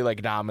you really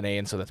like Naminé,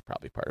 and so that's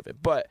probably part of it.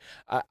 But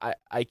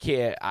I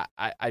can't.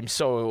 I'm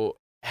so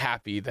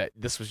happy that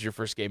this was your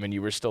first game and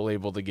you were still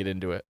able to get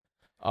into it.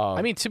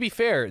 I mean, to be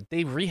fair,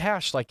 they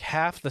rehashed like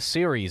half the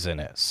series in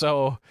it,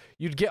 so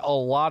you'd get a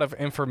lot of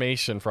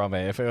information from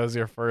it if it was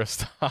your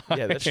first time.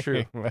 Yeah, that's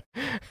true.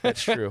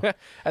 That's true.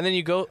 And then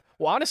you go,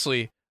 well,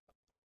 honestly,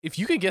 if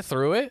you can get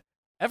through it,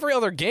 every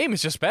other game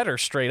is just better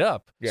straight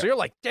up. Yeah. So you're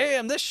like,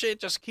 damn, this shit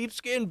just keeps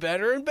getting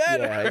better and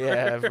better.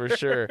 Yeah, for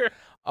sure.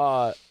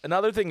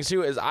 Another thing,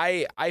 too, is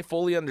I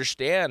fully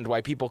understand why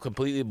people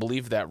completely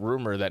believe that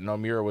rumor that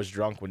Nomura was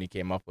drunk when he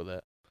came up with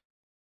it.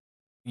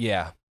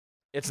 Yeah.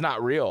 It's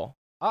not real.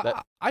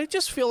 I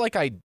just feel like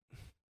I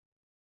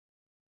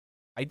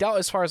doubt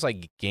as far as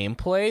like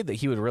gameplay that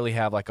he would really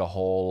have like a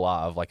whole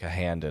lot of like a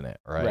hand in it,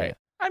 right?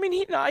 I mean,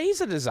 he's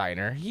a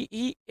designer.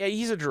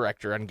 He's a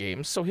director on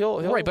games, so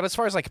he'll right. But as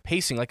far as like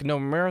pacing, like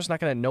Nomura's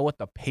not gonna know what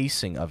the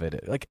pacing of it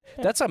is. Like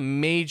that's a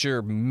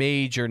major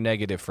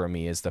negative for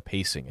me is the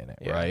pacing in it,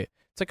 right?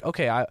 It's like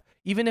okay,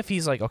 even if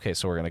he's like okay,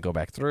 so we're gonna go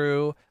back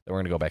through, then we're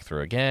gonna go back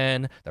through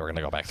again, then we're gonna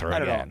go back through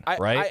again,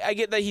 right? I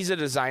get that he's a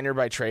designer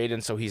by trade,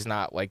 and so he's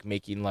not like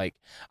making like.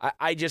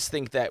 I just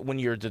think that when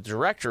you're the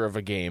director of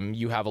a game,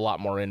 you have a lot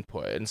more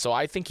input, and so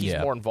I think he's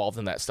more involved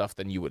in that stuff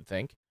than you would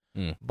think.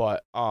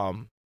 But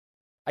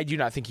I do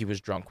not think he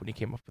was drunk when he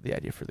came up with the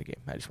idea for the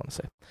game. I just want to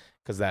say,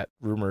 because that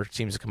rumor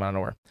seems to come out of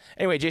nowhere.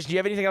 Anyway, Jason, do you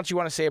have anything else you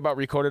want to say about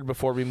Recoded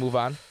before we move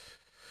on?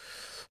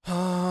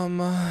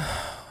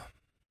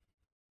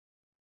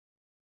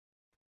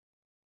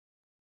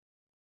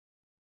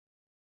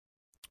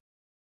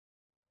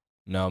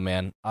 No,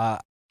 man.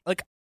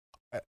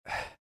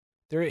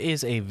 There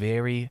is a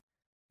very,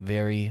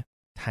 very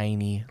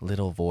tiny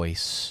little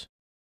voice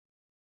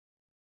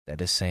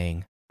that is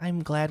saying,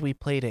 I'm glad we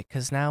played it,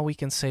 because now we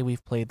can say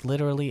we've played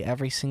literally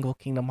every single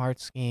Kingdom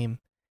Hearts game,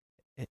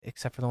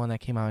 except for the one that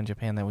came out in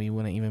Japan that we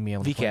wouldn't even be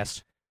able to play.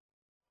 VCast.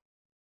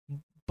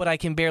 But I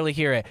can barely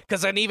hear it,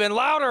 because an even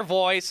louder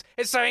voice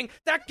is saying,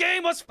 that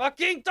game was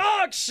fucking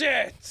dog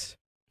shit!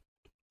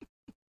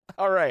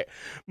 All right,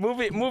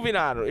 moving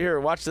on. Here,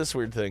 watch this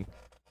weird thing.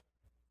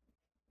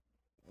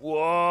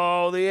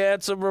 Whoa, the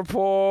Ansem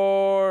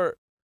report.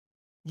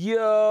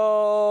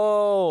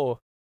 Yo.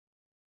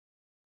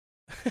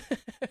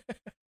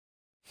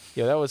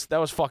 Yeah, that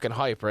was fucking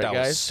hype, right, That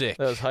guys? was sick.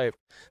 That was hype.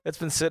 That's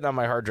been sitting on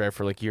my hard drive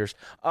for like years.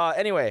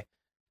 Anyway,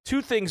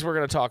 two things we're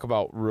gonna talk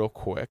about real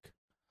quick.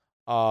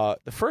 The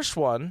first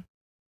one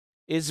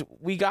is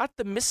we got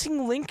the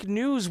missing link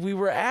news we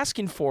were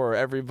asking for,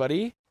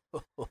 everybody.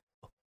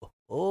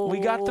 We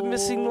got the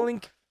missing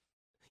link.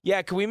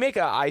 Yeah, can we make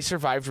a I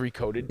Survived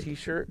Recoded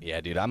t-shirt?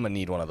 Yeah, dude, I'm gonna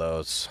need one of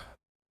those.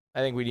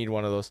 I think we need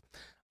one of those.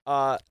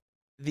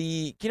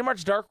 The Kingdom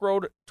Hearts Dark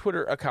Road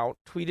Twitter account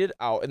tweeted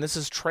out, and this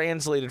is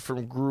translated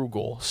from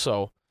Google,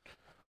 so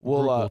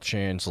we'll Google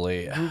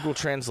Translate. Google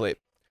Translate.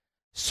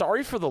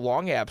 Sorry for the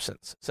long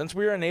absence. Since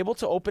we are unable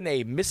to open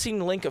a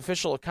missing link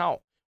official account,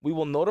 we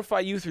will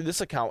notify you through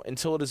this account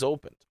until it is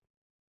opened.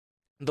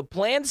 The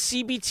planned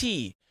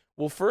CBT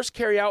will first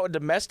carry out a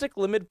domestic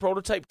limited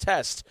prototype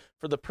test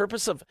for the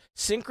purpose of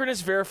synchronous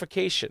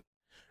verification.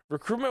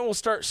 Recruitment will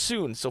start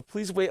soon, so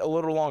please wait a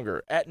little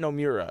longer. At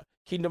Nomura,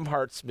 Kingdom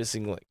Hearts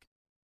Missing Link.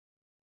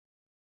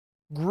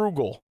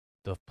 Google.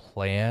 The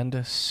planned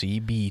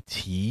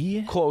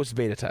CBT? Closed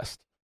beta test.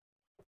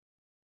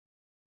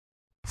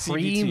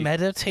 CBT.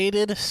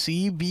 Premeditated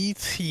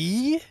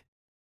CBT?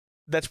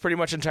 That's pretty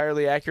much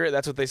entirely accurate.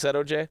 That's what they said,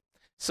 OJ.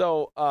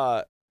 So,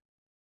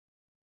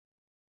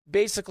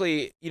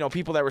 basically,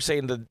 people that were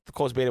saying the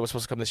closed beta was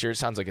supposed to come this year, it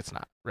sounds like it's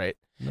not, right?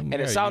 And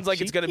it sounds like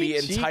it's going to be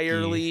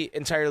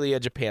entirely a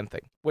Japan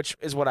thing, which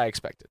is what I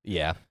expected.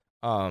 Yeah.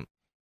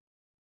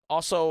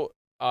 Also,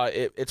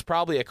 it's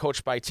probably a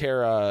Coach by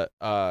Terra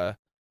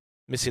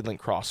Missing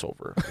Link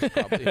crossover.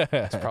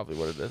 That's probably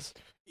what it is.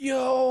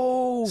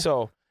 Yo!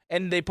 So,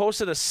 and they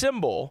posted a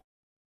symbol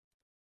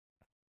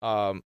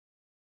of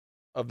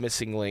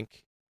Missing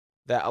Link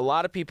that a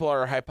lot of people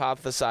are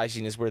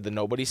hypothesizing is where the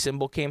nobody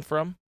symbol came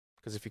from.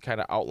 Because if you kind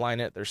of outline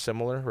it, they're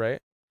similar, right?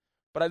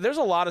 But there's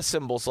a lot of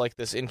symbols like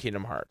this in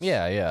Kingdom Hearts.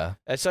 Yeah, yeah.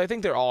 And so I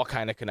think they're all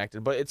kind of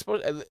connected. But it's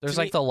supposed. There's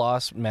like the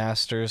Lost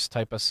Masters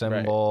type of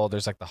symbol. Right.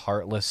 There's like the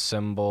Heartless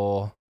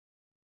symbol.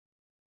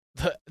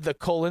 The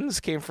colons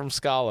came from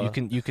Scala.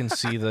 You can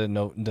see the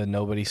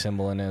nobody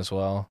symbol in it as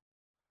well.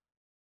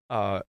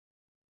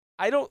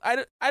 I don't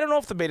know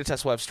if the beta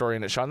test will have story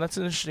in it, Sean. That's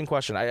an interesting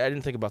question. I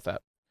didn't think about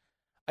that.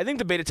 I think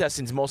the beta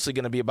testing is mostly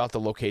going to be about the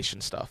location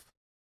stuff,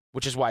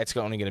 which is why it's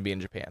only going to be in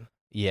Japan.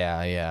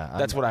 Yeah, yeah.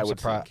 That's what I would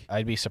think.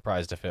 I'd be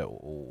surprised if it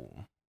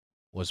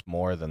was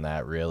more than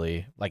that,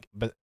 really. Like,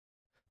 but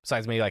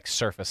besides maybe like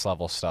surface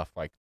level stuff,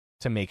 like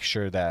to make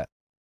sure that,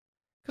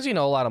 because a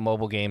lot of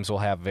mobile games will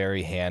have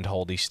very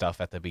hand-holdy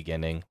stuff at the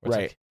beginning. Where it's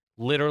right. Like,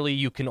 literally,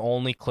 you can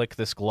only click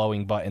this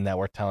glowing button that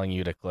we're telling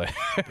you to click.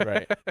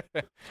 Right.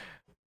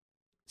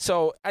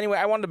 So anyway,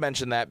 I wanted to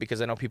mention that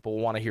because I know people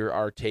want to hear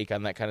our take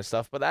on that kind of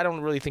stuff, but I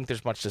don't really think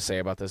there's much to say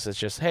about this. It's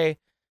just, hey,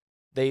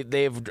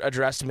 they've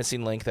addressed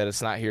Missing Link that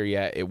it's not here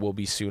yet. It will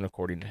be soon,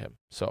 according to him.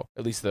 So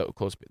at least the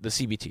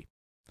CBT,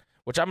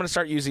 which I'm going to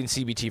start using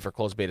CBT for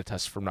closed beta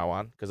tests from now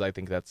on because I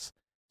think that's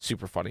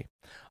super funny.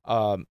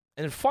 And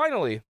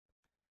finally,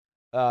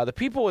 the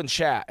people in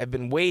chat have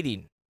been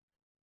waiting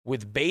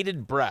with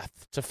bated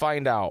breath to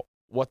find out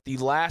what the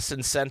last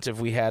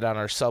incentive we had on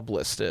our sub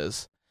list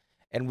is.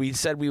 And we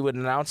said we would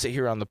announce it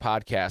here on the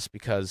podcast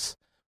because,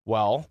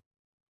 well,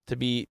 to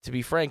be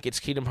frank, it's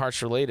Kingdom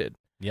Hearts related.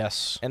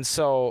 Yes. And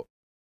so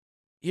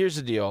here's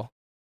the deal.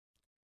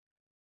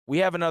 We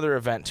have another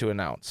event to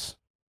announce.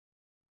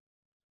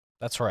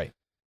 That's right.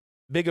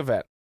 Big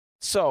event.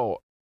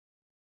 So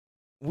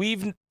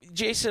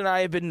Jason and I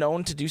have been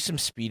known to do some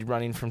speed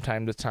running from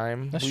time to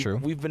time. That's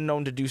true. We've been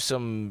known to do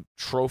some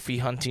trophy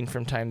hunting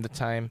from time to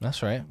time.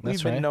 That's right.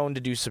 We've been known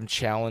to do some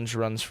challenge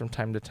runs from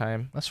time to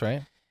time. That's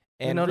right.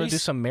 And to do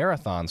some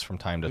marathons from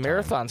time to time.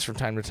 Marathons from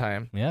time to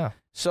time. Yeah.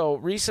 So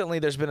recently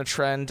there's been a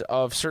trend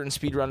of certain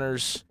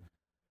speedrunners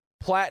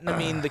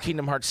platinuming the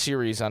Kingdom Hearts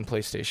series on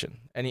PlayStation.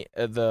 The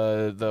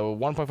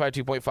 1.5,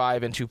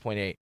 2.5, and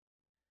 2.8.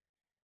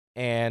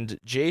 And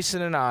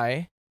Jason and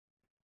I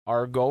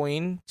are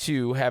going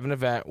to have an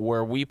event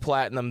where we do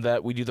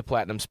the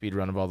platinum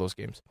speedrun of all those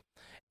games.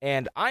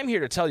 And I'm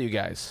here to tell you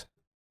guys,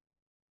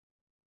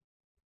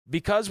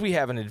 because we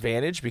have an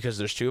advantage, because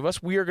there's two of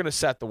us, we are going to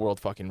set the world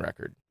fucking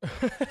record.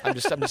 I'm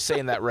just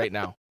saying that right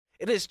now.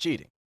 It is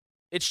cheating.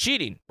 It's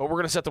cheating, but we're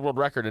going to set the world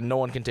record, and no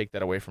one can take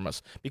that away from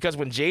us. Because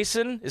when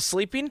Jason is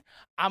sleeping,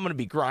 I'm going to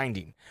be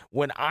grinding.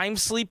 When I'm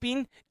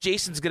sleeping,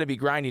 Jason's going to be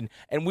grinding,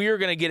 and we are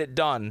going to get it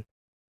done.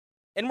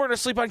 And we're going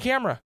to sleep on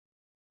camera.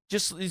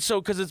 Just so,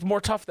 because it's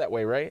more tough that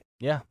way, right?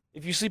 Yeah.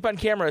 If you sleep on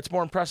camera, it's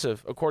more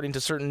impressive, according to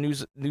certain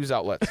news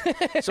outlets.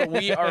 So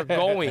we are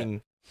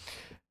going.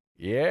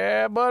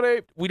 Yeah,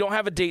 buddy. We don't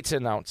have a date to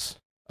announce,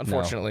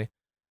 unfortunately.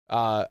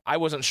 No. I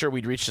wasn't sure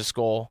we'd reach this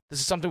goal. This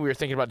is something we were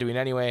thinking about doing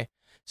anyway.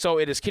 So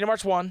it is Kingdom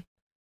Hearts 1.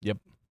 Yep.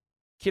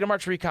 Kingdom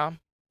Hearts Recom.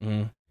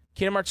 Mm-hmm.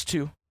 Kingdom Hearts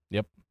 2.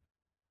 Yep.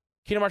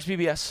 Kingdom Hearts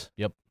BBS.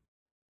 Yep.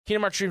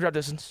 Kingdom Hearts Dream Drop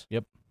Distance.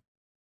 Yep.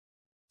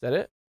 Is that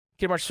it?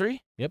 Kingdom Hearts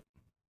 3? Yep.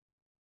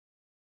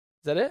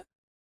 Is that it?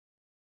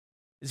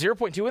 Is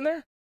 0.2 in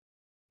there?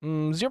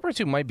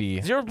 0.2 might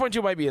be.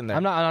 0.2 might be in there.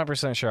 I'm not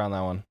 100% sure on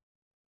that one.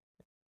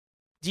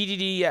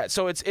 DDD, yeah.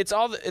 So it's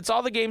all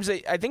the games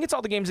that I think it's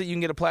all the games that you can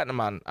get a platinum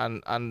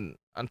on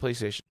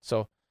PlayStation.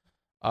 So,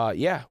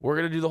 yeah, we're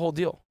gonna do the whole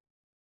deal.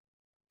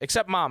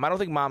 Except Mom. I don't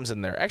think Mom's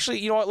in there. Actually,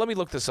 you know what? Let me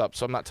look this up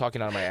so I'm not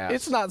talking out of my ass.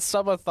 It's not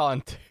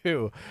Subathon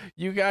 2.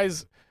 You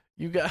guys.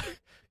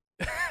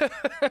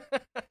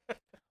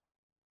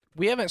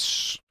 We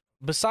haven't,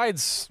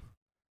 besides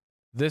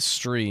this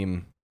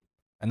stream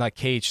and like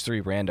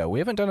KH3 Rando, we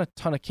haven't done a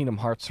ton of Kingdom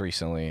Hearts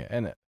recently.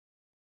 And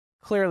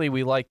clearly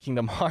we like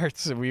Kingdom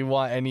Hearts and we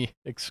want any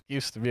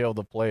excuse to be able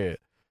to play it.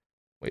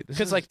 Wait,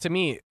 because like to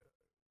me,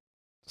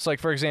 it's like,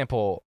 for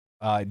example,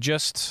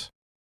 just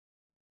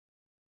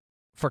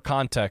for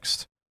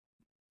context,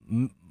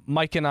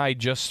 Mike and I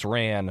just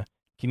ran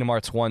Kingdom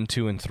Hearts 1,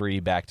 2, and 3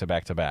 back to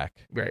back to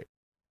back. Right.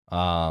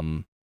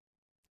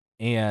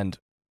 And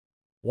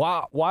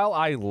while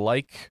I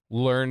like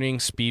learning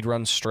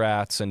speedrun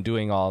strats and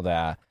doing all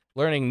that,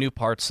 learning new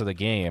parts of the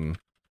game,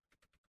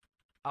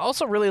 I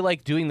also really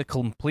like doing the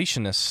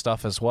completionist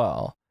stuff as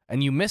well.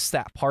 And you miss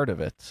that part of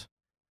it,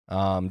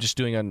 just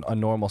doing a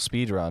normal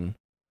speedrun.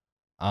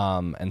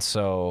 And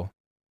so,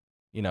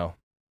 you know,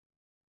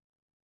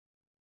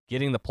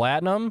 getting the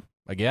platinum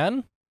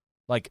again,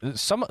 like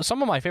some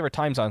of my favorite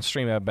times on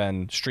stream have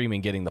been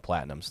streaming getting the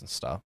platinums and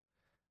stuff.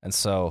 And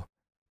so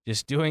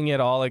just doing it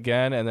all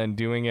again and then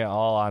doing it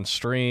all on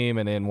stream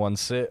and in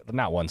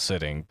not one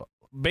sitting, but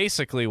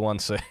basically one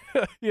sit,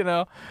 you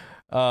know?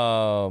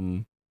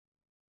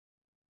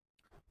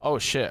 Oh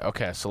shit.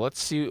 Okay, so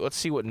let's see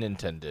what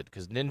Nintendo did,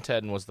 because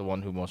Nintendo was the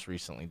one who most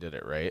recently did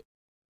it, right?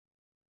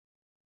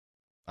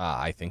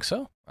 I think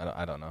so.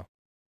 I don't know.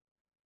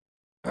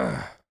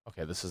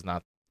 Okay, this is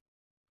not.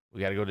 We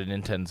got to go to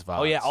Nintendo's VODs.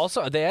 Oh yeah.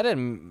 Also, they added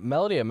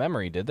Melody of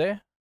Memory, did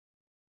they?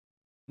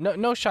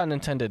 No shot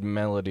Nintendo did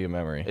Melody of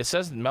Memory. It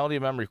says Melody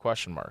of Memory ?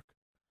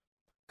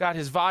 God,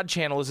 his VOD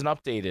channel isn't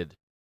updated.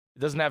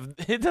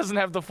 It doesn't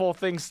have the full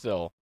thing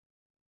still.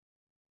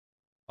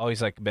 Oh,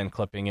 he's like been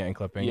clipping it and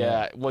clipping it.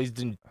 Yeah, well, he's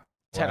doing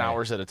 10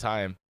 hours at a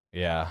time.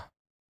 Yeah.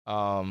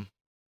 Hold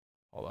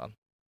on.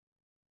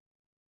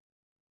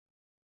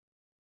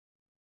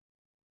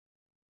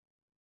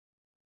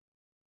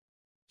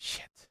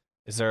 Shit.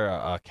 Is there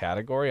a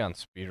category on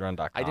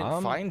speedrun.com? I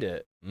didn't find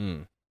it.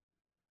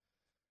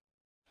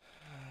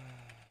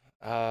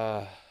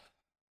 I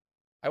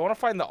want to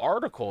find the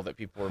article that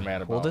people were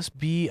mad about. Will this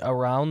be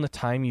around the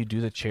time you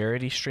do the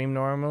charity stream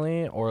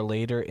normally, or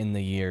later in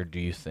the year, do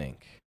you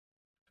think?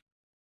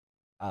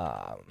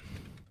 I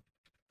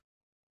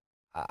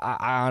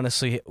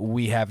honestly,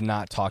 we have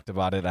not talked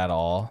about it at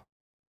all.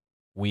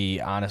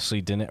 We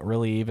honestly didn't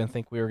really even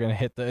think we were going to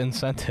hit the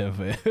incentive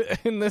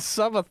in this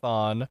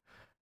subathon.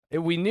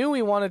 We knew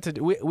we wanted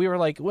to. We were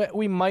like,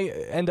 we might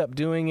end up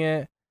doing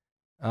it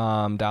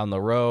down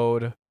the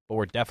road, but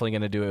we're definitely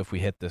going to do it if we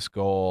hit this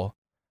goal.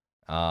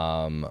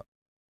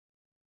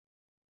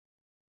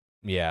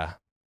 Yeah.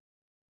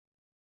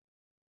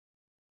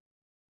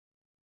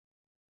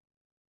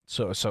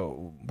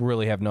 So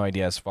really have no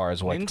idea as far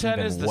as what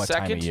Nintendo is the what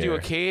time second of to do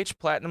a year. KH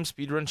Platinum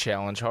Speedrun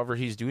Challenge. However,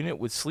 he's doing it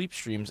with sleep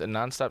streams and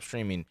nonstop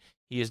streaming.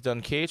 He has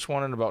done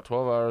KH1 in about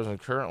 12 hours and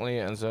currently,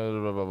 and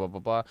so blah, blah, blah, blah,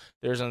 blah.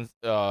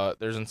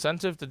 There's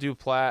incentive to do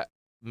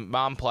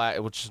Mom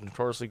Plat, which is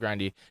notoriously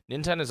grindy.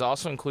 Nintendo is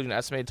also including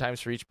estimated times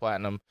for each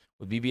Platinum,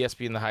 with BBS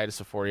being the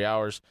highest of 40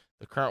 hours.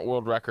 The current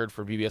world record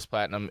for BBS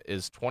Platinum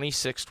is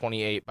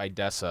 26:28 by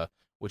Dessa,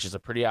 which is a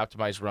pretty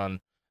optimized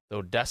run,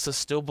 though Dessa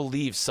still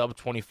believes sub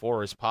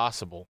 24 is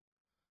possible.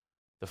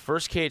 The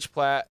first KH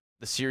Plat,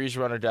 the series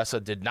runner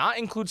Dessa, did not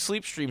include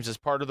sleep streams as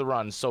part of the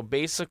run, so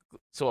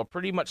a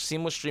pretty much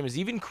seamless stream is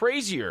even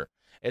crazier,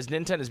 as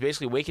Nintendo is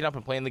basically waking up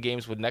and playing the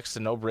games with next to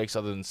no breaks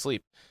other than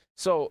sleep.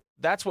 So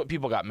that's what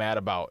people got mad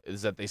about,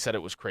 is that they said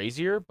it was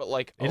crazier, but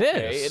like,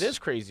 okay, it is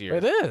crazier.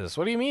 It is.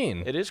 What do you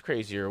mean? It is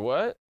crazier.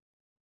 What?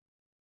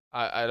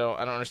 I don't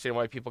understand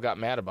why people got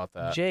mad about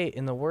that. Jay,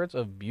 in the words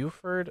of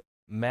Buford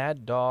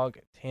Mad Dog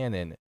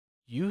Tannen,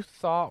 you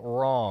thought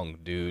wrong,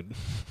 dude.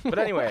 But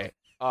anyway,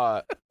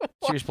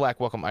 Sirius Black,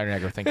 welcome, Iron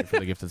Agro. Thank you for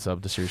the gifted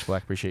sub to Sirius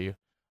Black. Appreciate you.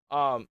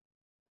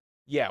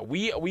 yeah,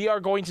 we are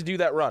going to do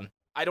that run.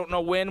 I don't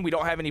know when. We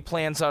don't have any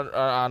plans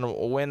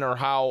on when or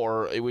how,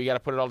 or we got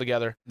to put it all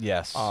together.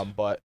 Yes.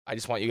 But I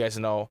just want you guys to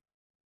know,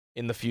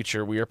 in the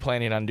future, we are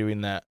planning on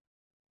doing that.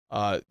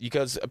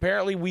 Because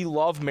apparently we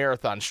love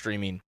marathon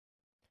streaming.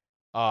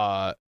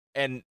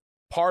 And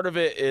part of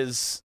it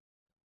is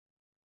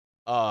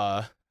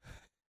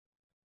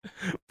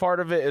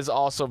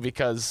also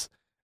because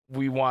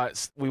we want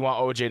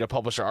OJ to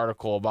publish an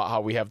article about how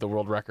we have the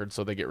world record,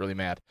 so they get really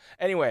mad.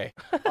 Anyway,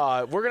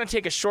 we're gonna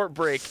take a short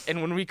break,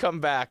 and when we come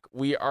back,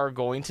 we are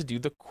going to do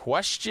the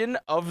question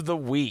of the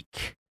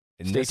week.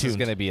 And Stay this is tuned.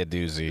 going to be a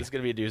doozy. It's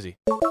gonna be a doozy.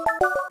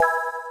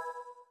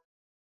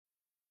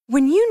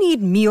 When you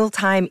need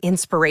mealtime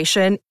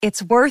inspiration,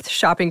 it's worth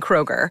shopping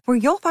Kroger, where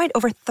you'll find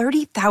over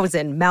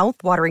 30,000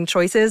 mouth-watering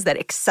choices that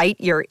excite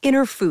your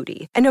inner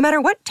foodie. And no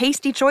matter what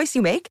tasty choice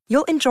you make,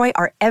 you'll enjoy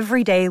our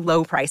everyday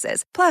low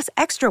prices, plus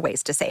extra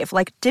ways to save,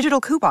 like digital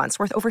coupons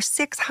worth over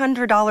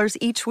 $600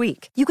 each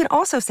week. You can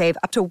also save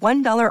up to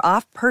 $1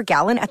 off per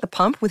gallon at the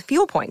pump with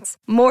fuel points.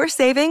 More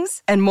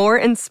savings and more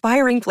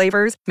inspiring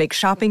flavors make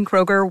shopping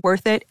Kroger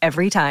worth it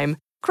every time.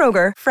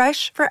 Kroger,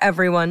 fresh for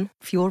everyone.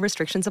 Fuel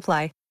restrictions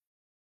apply.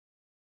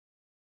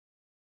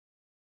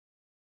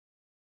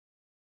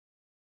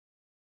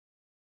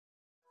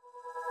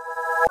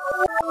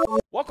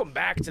 Welcome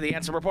back to the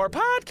Ansem Report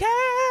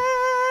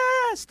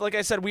podcast. Like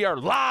I said, we are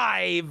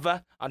live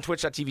on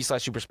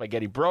twitch.tv/Super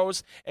Spaghetti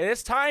Bros. And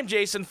it's time,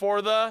 Jason,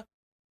 for the...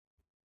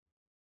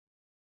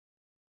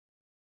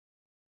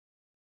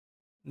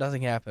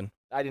 Nothing happened.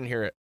 I didn't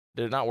hear it.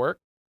 Did it not work?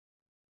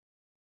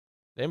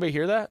 Did anybody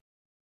hear that?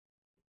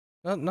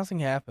 No, nothing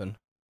happened.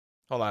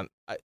 Hold on.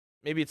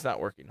 Maybe it's not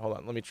working. Hold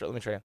on. Let me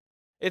try.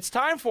 It's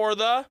time for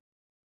the...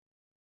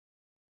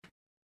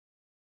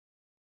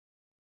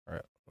 All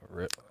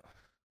right.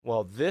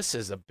 Well, this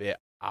is a bit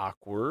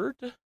awkward.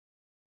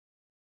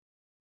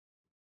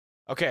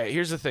 Okay,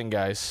 here's the thing,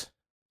 guys.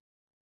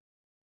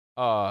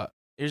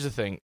 Here's the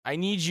thing. I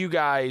need you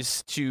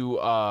guys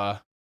to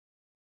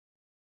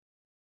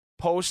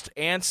post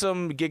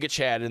Ansem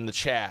GigaChat in the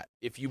chat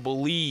if you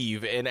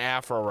believe in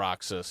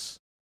Afro-Roxas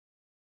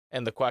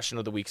and the question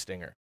of the week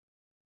stinger.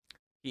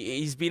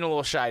 He's being a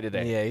little shy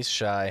today. Yeah, he's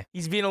shy.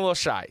 He's being a little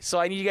shy. So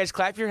I need you guys to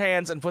clap your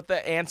hands and put the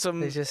Ansem.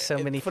 There's just so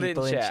many put it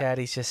people in chat.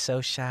 He's just so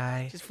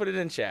shy. Just put it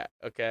in chat,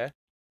 okay?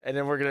 And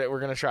then we're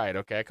gonna try it,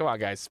 okay? Come on,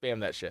 guys,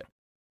 spam that shit.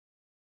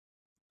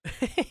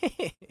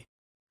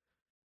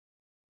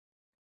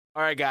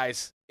 All right,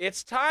 guys,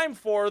 it's time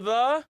for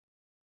the...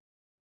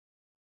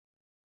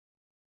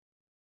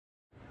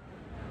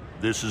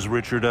 This is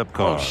Richard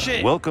Epcar. Oh,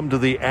 shit. Welcome to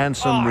the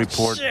Ansem Oh,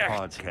 Report shit.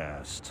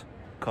 podcast.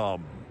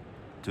 Come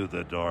to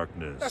the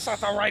darkness. That's not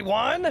the right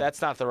one.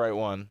 That's not the right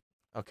one.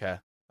 Okay.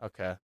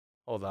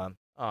 Hold on.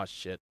 Oh,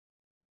 shit.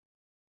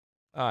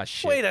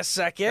 Wait a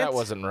second. That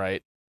wasn't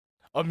right.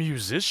 A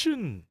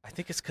musician. I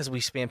think it's because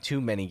we spammed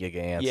too many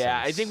Giga Ansems.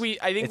 Yeah, I think we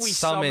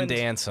summoned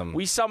Ansem.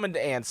 We summoned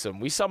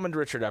Ansem. We summoned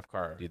Richard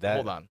Epcar. Dude, that,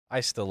 Hold on.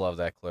 I still love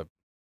that clip.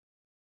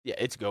 Yeah,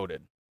 it's goated.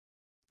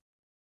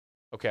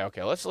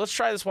 Okay. Let's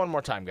try this one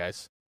more time,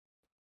 guys.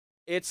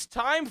 It's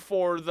time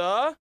for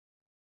the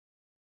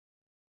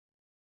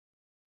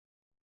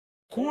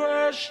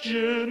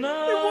question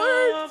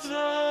of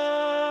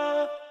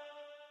the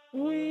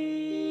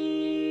week.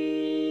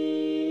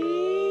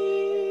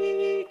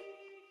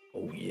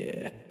 Oh,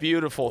 yeah.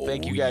 Beautiful.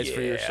 Thank you guys for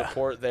your yeah.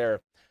 support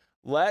there.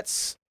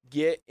 Let's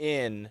get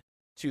in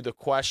to the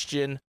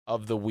question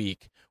of the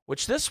week,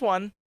 which this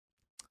one,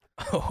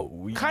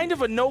 Oh, yeah. kind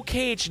of a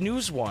no-cage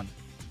news one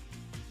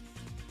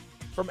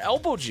from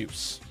Elbow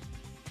Juice.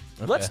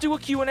 Okay. Let's do a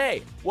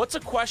Q&A. What's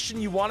a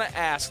question you want to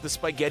ask the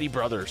Spaghetti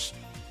Brothers?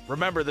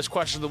 Remember, this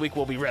question of the week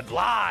will be read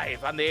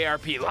live on the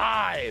ARP,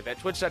 live at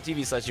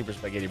twitch.tv/Super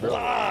Spaghetti Brothers.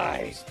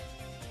 Live.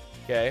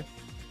 Okay.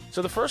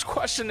 So the first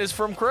question is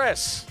from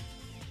Chris,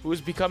 who has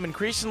become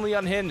increasingly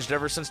unhinged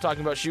ever since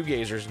talking about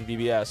shoegazers and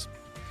BBS.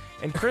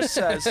 And Chris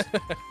says,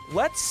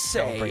 let's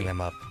say, Don't bring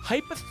them up.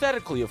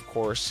 hypothetically, of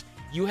course,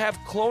 you have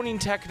cloning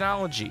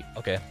technology.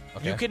 Okay.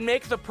 You can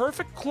make the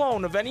perfect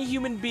clone of any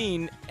human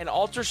being and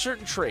alter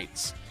certain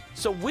traits.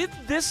 So with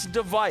this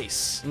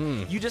device,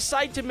 you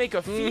decide to make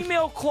a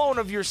female clone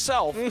of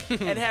yourself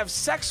and have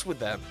sex with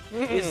them.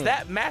 Is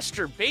that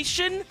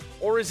masturbation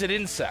or is it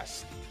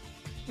incest?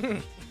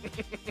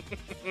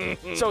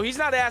 So he's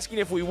not asking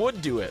if we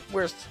would do it.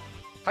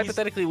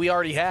 Hypothetically, we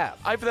already have.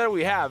 Hypothetically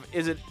we have.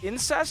 Is it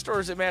incest or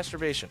is it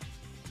masturbation?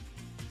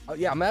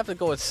 Yeah, I'm going to have to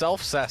go with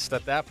self-cessed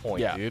at that point,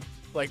 Yeah. dude.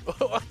 Like,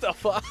 what the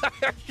fuck?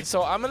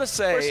 So I'm going to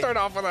say... We're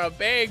starting off with a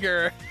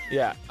banger.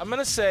 Yeah, I'm going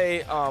to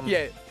say...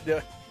 Yeah.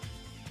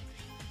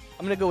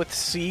 I'm going to go with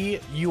C,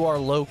 you are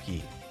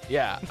Loki.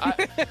 Yeah,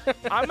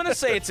 I'm going to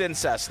say it's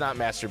incest, not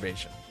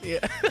masturbation. Yeah.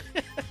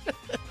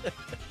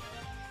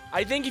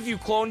 I think if you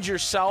cloned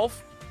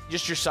yourself,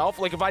 just yourself,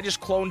 like if I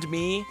just cloned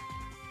me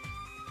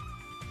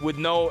with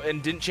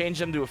and didn't change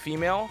them to a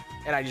female,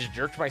 and I just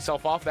jerked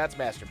myself off, that's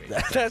masturbation.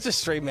 That's just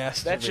straight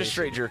masturbation. That's just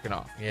straight jerking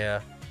off. Yeah.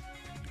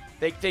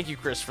 Thank you,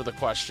 Chris, for the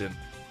question.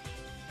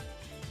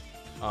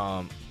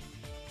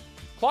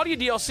 Claudia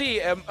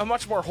DLC, a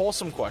much more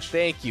wholesome question.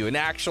 Thank you. An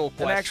actual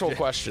question. An actual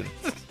question.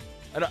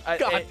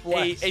 God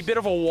bless. A bit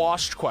of a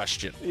washed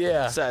question.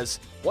 Yeah.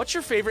 Says, what's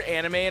your favorite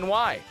anime and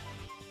why?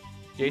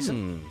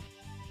 Jason?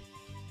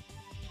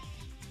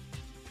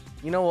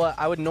 You know what?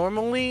 I'd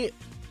normally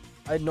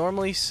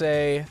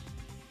say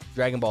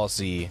Dragon Ball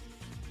Z.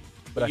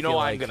 But You know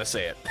I'm going to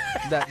say it.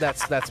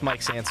 that's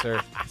Mike's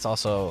answer. It's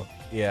also,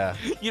 yeah.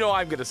 You know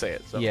I'm going to say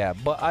it. So. Yeah,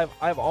 but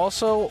I've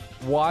also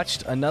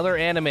watched another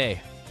anime.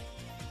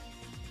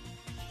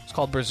 It's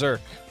called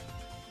Berserk.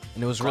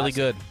 And it was really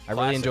good. I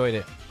really enjoyed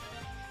it.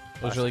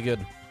 It was really good.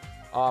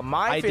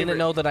 I didn't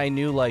know that I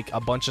knew like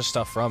a bunch of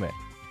stuff from it.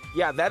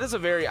 Yeah, that is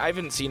I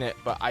haven't seen it,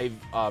 but I've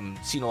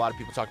seen a lot of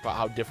people talk about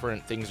how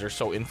different things are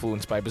so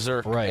influenced by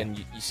Berserk. Right. And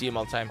you see them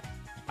all the time.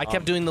 I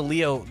kept doing the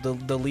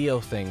Leo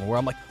thing where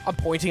I'm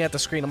pointing at the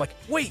screen. I'm like,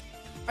 wait,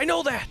 I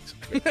know that.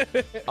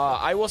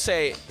 I will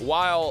say,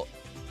 while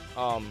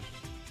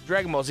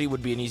Dragon Ball Z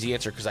would be an easy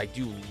answer because I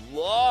do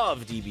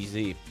love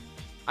DBZ,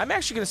 I'm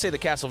actually going to say the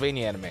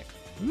Castlevania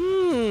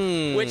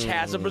anime, which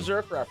has a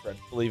Berserk reference,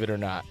 believe it or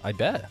not. I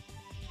bet.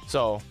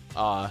 So,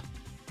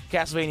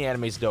 Castlevania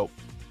anime is dope.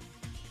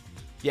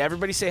 Yeah,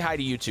 everybody say hi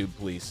to YouTube,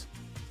 please.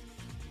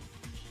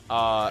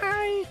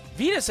 Hi.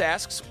 Venus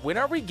asks, when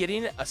are we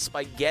getting a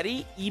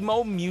spaghetti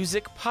emo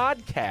music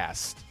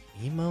podcast?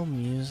 Emo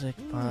music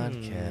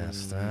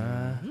podcast.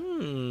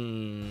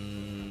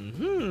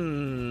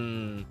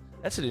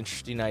 That's an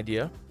interesting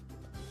idea.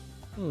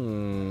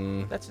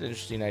 That's an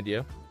interesting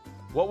idea.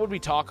 What would we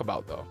talk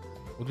about, though?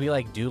 Would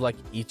we do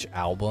each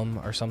album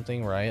or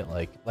something, right?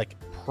 Like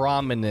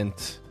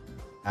prominent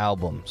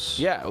albums.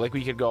 Yeah,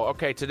 we could go,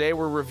 okay, today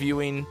we're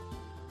reviewing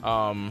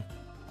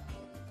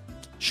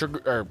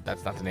Sugar, or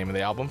that's not the name of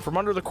the album, From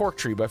Under the Cork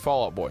Tree by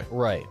Fall Out Boy.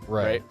 Right.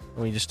 Right.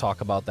 And we just talk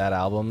about that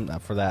album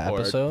for that Or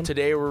episode.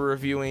 today we're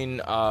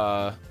reviewing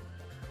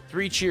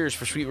 3 Cheers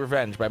for Sweet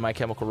Revenge by My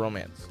Chemical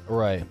Romance.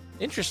 Right.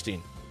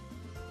 Interesting.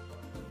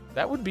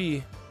 That would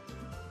be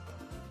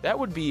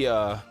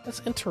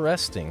That's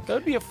interesting. that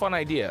would be a fun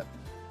idea.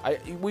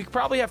 We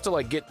probably have to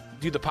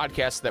do the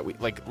podcast that we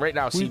right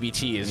now.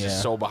 CBT is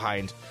just so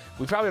behind.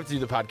 We probably have to do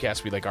the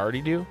podcast we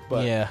already do.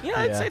 But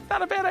it's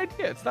not a bad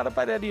idea. It's not a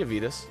bad idea,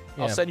 Vitas.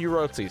 I'll send you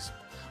royalties.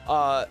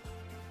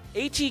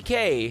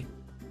 ATK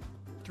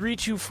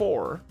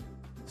 324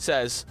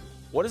 says,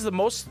 "What is the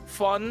most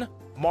fun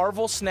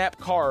Marvel Snap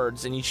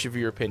cards in each of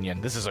your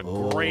opinion?" This is a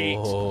great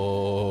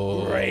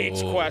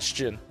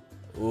question.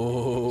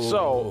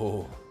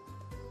 So,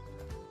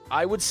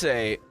 I would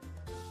say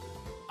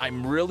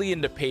I'm really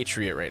into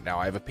Patriot right now.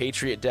 I have a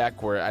Patriot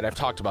deck and I've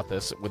talked about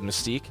this with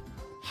Mystique.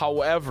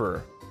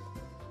 However,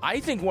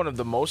 I think one of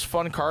the most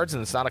fun cards,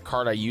 and it's not a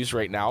card I use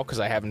right now because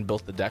I haven't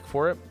built the deck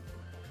for it,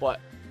 but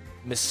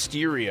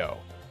Mysterio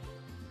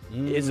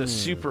is a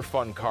super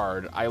fun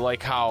card. I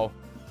like how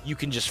you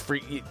can just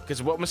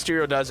because what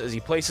Mysterio does is he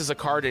places a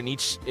card in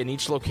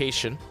each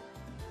location,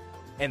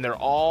 and they're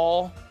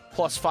all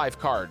 +5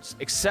 cards,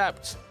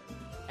 except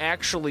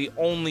actually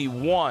only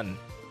one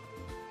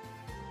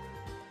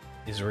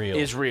Is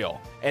real.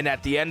 And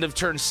at the end of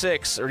turn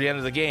 6 or the end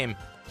of the game,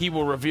 he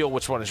will reveal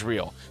which one is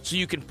real. So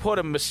you can put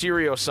a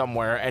Mysterio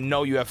somewhere and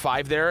know you have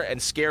 5 there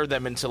and scare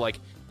them into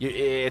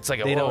it's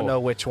like They don't know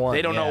which one.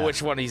 They don't know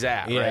which one he's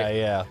at, Yeah, right?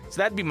 yeah. So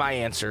that'd be my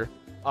answer.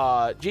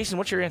 Jason,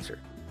 what's your answer?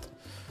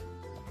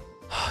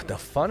 The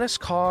funnest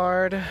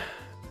card.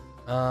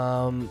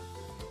 I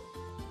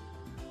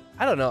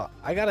don't know.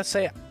 I gotta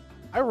say,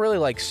 I really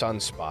like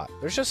Sunspot.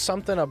 There's just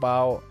something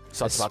about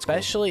Sunspot's cool.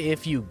 especially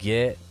if you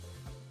get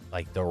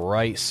the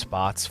right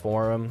spots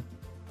for him.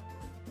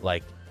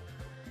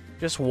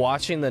 Just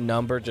watching the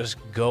number just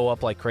go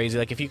up like crazy.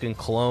 If you can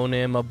clone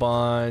him a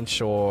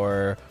bunch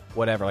or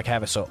whatever,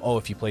 have it so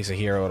if you place a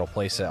hero, it'll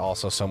place it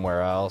also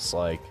somewhere else.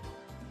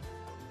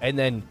 And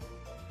then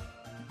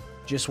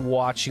just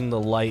watching the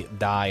light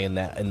die in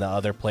the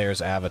other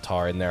player's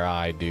avatar in their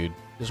eye, dude.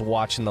 Just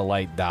watching the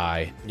light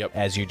die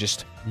as you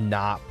just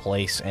not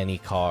place any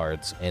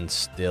cards and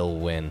still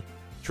win.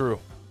 True.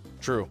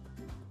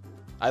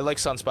 I like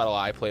Sunspot a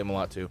lot. I play him a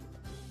lot too.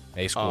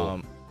 Ace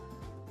cool.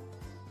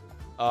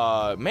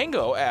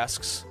 Mango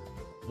asks,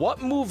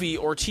 what movie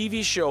or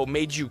TV show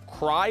made you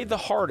cry the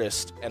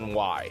hardest and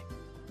why?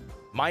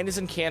 Mine is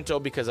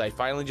Encanto because I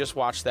finally just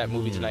watched that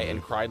movie tonight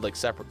and cried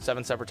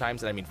 7 separate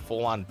times, and I mean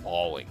full on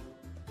bawling.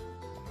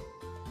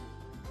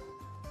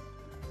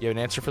 You have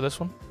an answer for this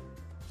one?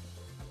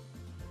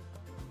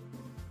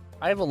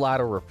 I have a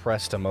lot of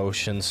repressed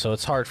emotions, so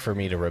it's hard for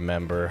me to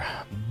remember.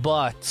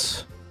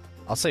 But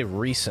I'll say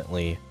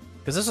recently,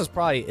 because this is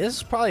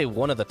probably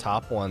one of the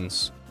top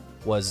ones,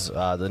 was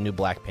the new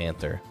Black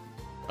Panther.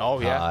 Oh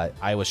yeah.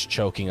 I was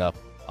choking up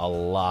a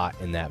lot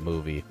in that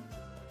movie,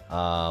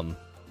 and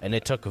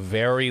it took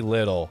very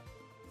little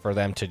for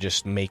them to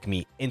just make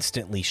me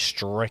instantly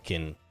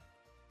stricken.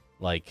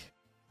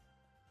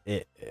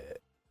 It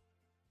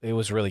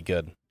was really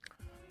good.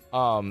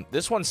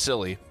 This one's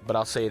silly, but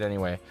I'll say it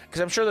anyway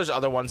because I'm sure there's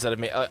other ones that have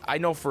made. I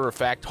know for a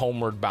fact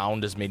Homeward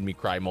Bound has made me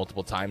cry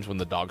multiple times when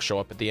the dogs show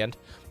up at the end.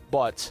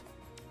 But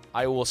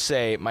I will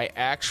say my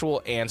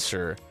actual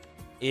answer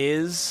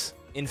is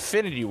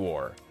Infinity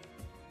War.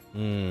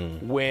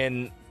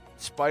 When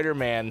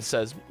Spider-Man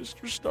says,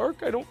 "Mr.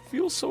 Stark, I don't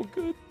feel so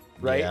good,"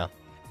 right? Yeah.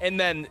 And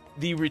then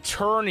the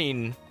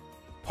returning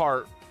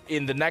part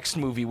in the next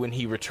movie when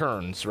he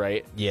returns,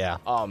 right? Yeah.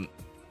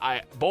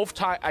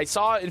 I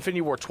saw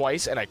Infinity War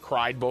twice, and I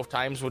cried both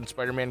times when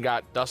Spider-Man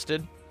got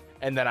dusted.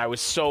 And then I was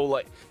so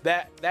like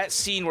that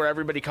scene where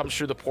everybody comes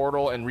through the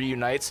portal and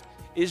reunites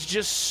is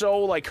just so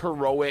like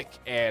heroic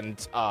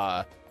and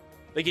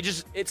like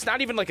it's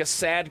not even like a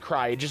sad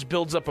cry. It just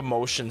builds up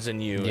emotions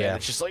in you. Yeah. And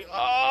it's just like,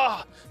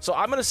 ah. So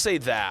I'm gonna say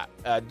that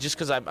just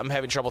because I'm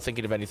having trouble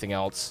thinking of anything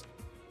else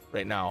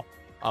right now.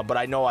 But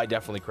I know I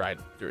definitely cried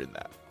during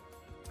that.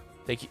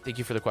 Thank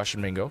you for the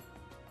question, Mingo.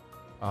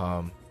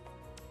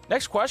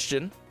 Next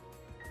question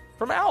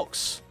from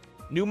Alex.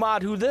 New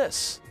mod, who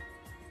this?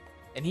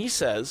 And he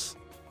says,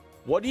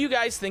 what do you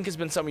guys think has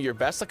been some of your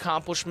best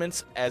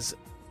accomplishments as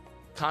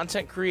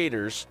content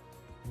creators?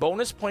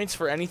 Bonus points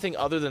for anything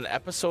other than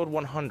episode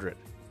 100.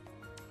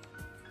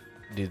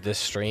 Dude, this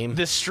stream,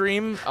 This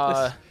stream,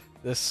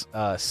 this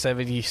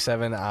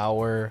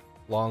 77-hour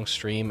long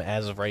stream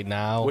as of right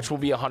now, which will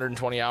be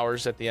 120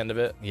 hours at the end of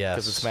it. Yes.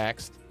 Because it's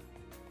maxed.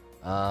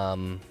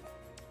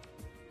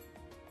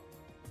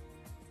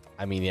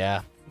 I mean,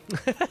 yeah.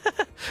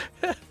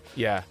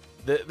 Yeah.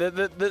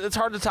 It's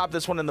hard to top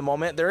this one in the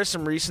moment. There is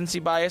some recency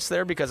bias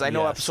there because I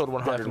know Yes, episode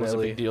 100 was a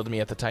definitely. big deal to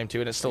me at the time too,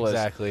 and it still is.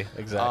 Exactly.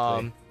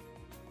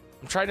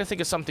 I'm trying to think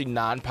of something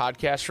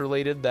non-podcast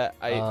related that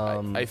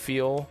I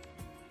feel.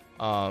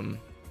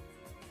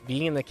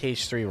 Being in the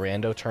Cage 3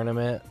 Rando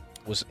tournament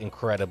was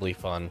incredibly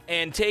fun.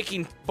 And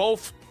taking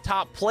both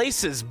top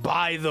places,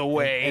 by the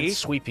way. And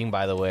sweeping,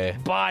 by the way.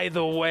 By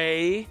the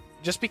way.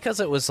 Just because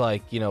it was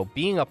like,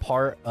 being a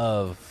part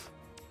of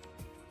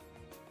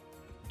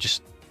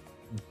just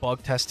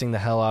bug testing the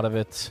hell out of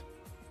it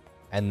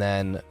and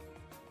then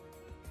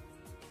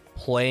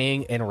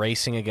playing and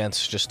racing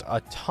against just a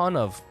ton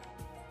of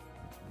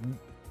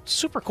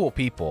super cool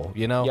people,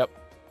 Yep.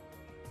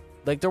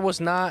 Like, there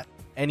was not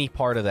any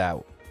part of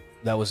that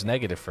was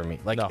negative for me.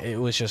 Like, No. It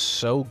was just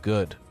so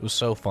good. It was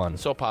so fun.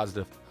 So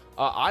positive.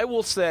 I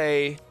will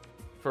say,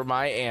 for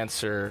my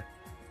answer,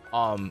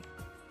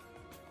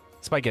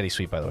 Spaghetti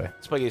Sweet, by the way.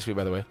 Spaghetti Sweet,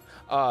 by the way.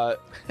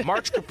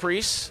 March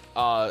Caprice.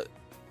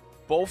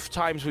 Both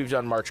times we've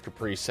done March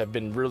Caprice have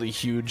been really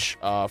huge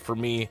for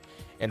me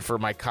and for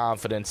my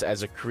confidence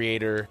as a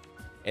creator,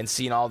 and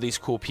seeing all these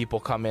cool people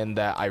come in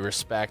that I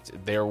respect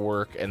their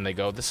work and they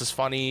go, this is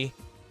funny,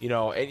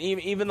 and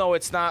even though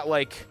it's not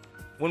like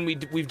when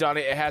we've done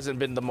it, it hasn't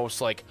been the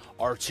most like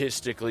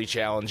artistically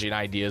challenging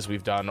ideas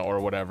we've done or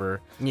whatever.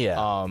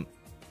 Yeah.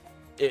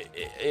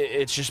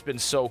 It's just been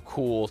so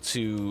cool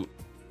to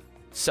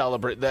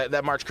celebrate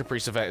that March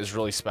Caprice event is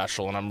really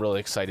special, and I'm really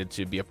excited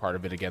to be a part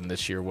of it again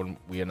this year when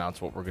we announce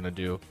what we're gonna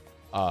do.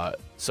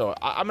 So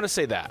I'm gonna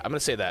say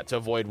that to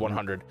avoid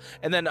 100.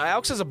 And then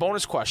Alex has a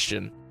bonus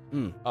question.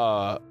 In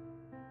a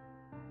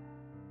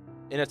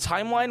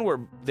timeline where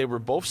they were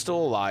both still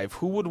alive,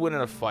 who would win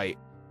in a fight,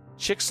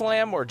 Chick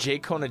Slam or J.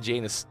 Jonah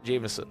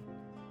Jameson?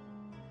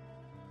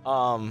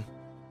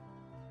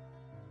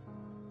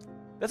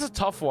 That's a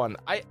tough one.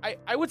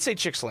 I would say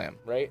Chick Slam,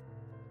 right?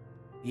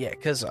 Yeah,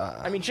 because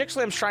I mean, Chick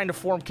Slam's trying to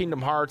form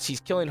Kingdom Hearts. He's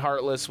killing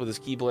Heartless with his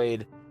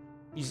Keyblade.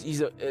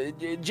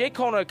 J.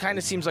 Jonah kind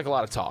of seems like a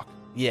lot of talk.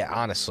 yeah,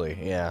 honestly,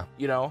 yeah.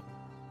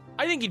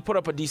 I think he'd put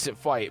up a decent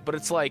fight, but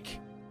it's like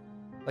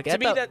Like To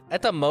me,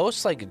 at the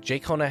most, like J.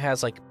 Jonah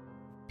has like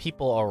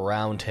people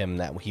around him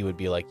that he would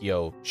be like,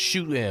 "Yo,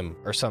 shoot him"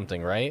 or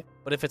something, right?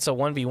 But if it's a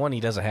 1v1, he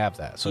doesn't have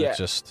that, so Yeah.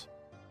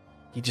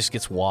 he just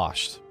gets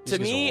washed. He to just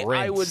gets me,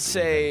 rinsed I would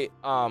say,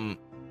 even.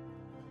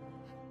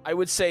 I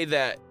would say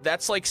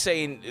that's like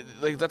saying,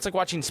 like that's like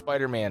watching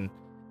Spider-Man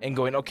and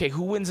going, okay,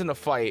 who wins in a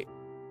fight,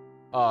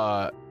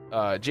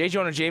 J.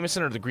 Jonah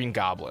Jameson or the Green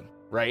Goblin,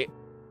 right?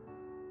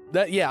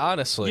 That, yeah,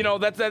 honestly,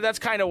 That's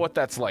kind of what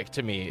that's like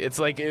to me. It's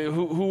like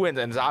who wins,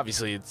 and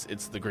obviously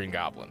it's the Green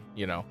Goblin.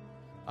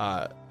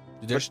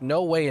 there's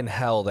no way in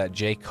hell that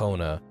J.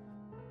 Jonah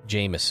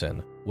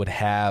Jameson would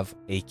have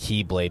a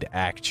Keyblade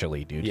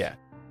actually, dude. Yeah,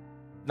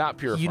 not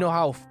pure. You know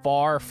how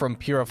far from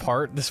pure of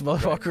heart this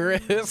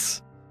motherfucker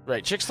is?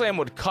 Right, Chick Slam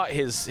would cut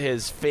his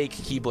fake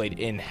Keyblade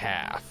in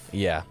half.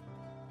 Yeah.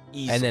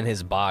 Easily. And then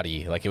his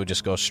body, like, it would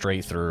just go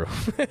straight through.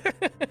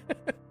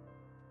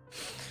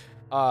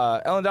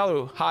 Ellen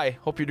Dalu, hi.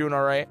 Hope you're doing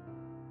all right.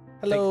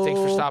 Hello. Thanks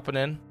for stopping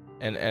in,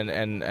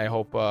 and I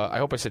hope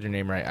I said your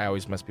name right. I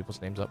always mess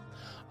people's names up.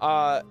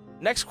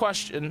 Next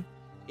question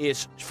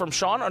is from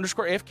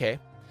Sean_AFK.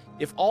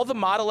 If all the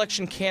mod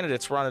election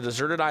candidates were on a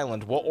deserted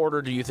island, what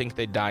order do you think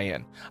they'd die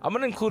in? I'm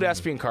going to include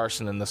Espy and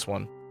Carson in this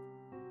one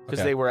because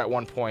Okay. they were at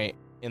one point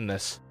in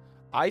this.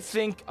 I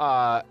think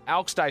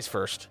Alex dies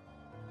first.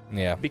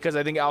 Yeah. Because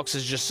I think Alex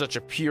is just such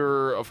a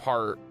pure of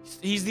heart.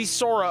 He's the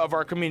Sora of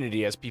our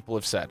community, as people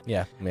have said.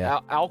 Yeah. Yeah.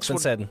 Alex Been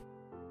said.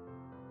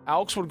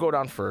 Alex would go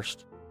down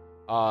first.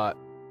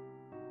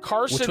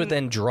 Carson, Which would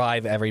then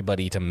drive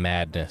everybody to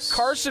madness.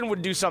 Carson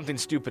would do something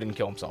stupid and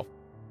kill himself.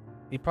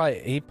 He'd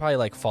probably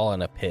like fall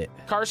in a pit.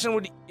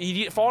 Carson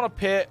he'd fall in a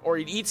pit, or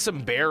he'd eat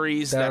some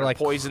berries that are like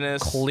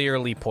poisonous.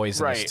 Clearly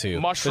poisonous Right. too.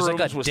 Mushrooms There's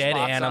like a with dead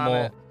spots on animal.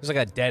 it. There's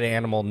like a dead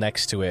animal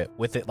next to it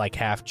with it like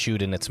half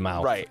chewed in its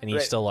mouth. Right. And he's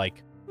Right. still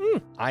like,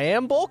 I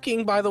am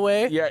bulking, by the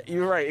way. Yeah,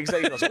 you're right.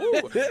 Exactly. He goes,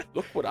 ooh,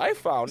 look what I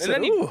found. And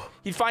then Ooh.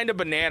 he'd find a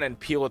banana and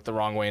peel it the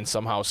wrong way and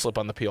somehow slip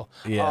on the peel.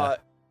 Yeah.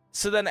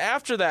 So then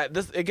after that,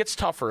 it gets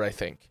tougher, I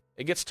think.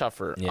 It gets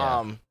tougher.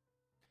 Yeah.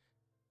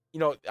 You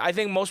know, I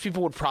think most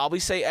people would probably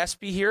say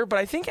Espy here, but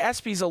I think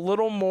Espy's a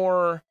little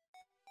more...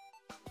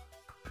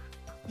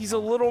 He's a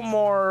little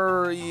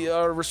more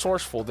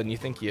resourceful than you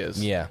think he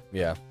is. Yeah.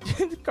 Yeah.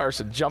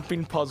 Carson,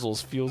 jumping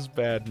puzzles feels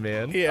bad,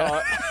 man.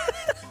 Yeah.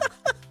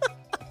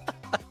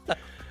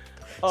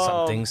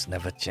 Some things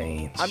never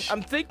change.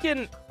 I'm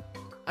thinking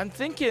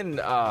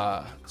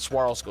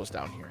Swirls goes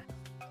down here.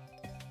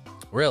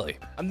 Really?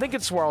 I'm thinking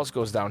Swirls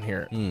goes down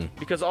here.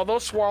 Because although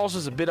Swirls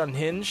is a bit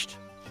unhinged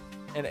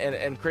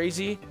and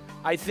crazy,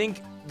 I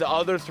think the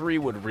other three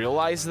would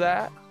realize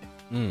that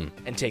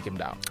and take him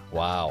down.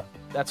 Wow.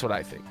 That's what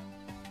I think.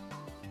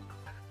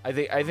 I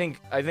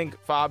think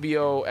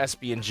Fabio,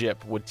 Espy, and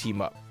Jip would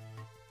team up.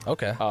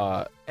 Okay.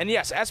 And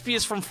yes, Espy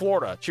is from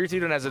Florida.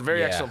 Cheertheater has a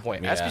very excellent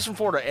point. Yeah. Espy's from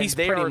Florida, and He's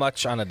pretty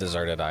much on a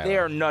deserted island. they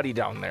are nutty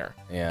down there.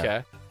 Yeah.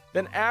 Okay.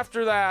 Then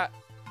after that,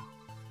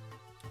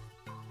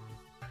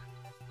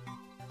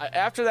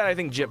 I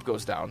think Jip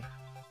goes down.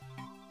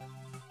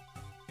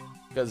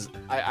 Because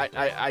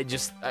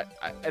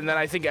and then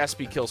I think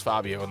Espy kills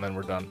Fabio, and then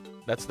we're done.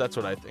 That's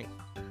what I think.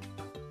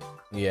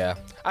 Yeah.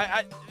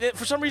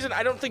 For some reason,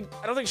 I don't think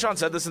Sean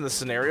said this in the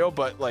scenario,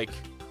 but like,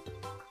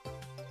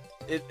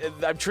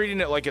 I'm treating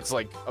it like it's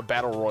like a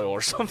battle royal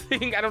or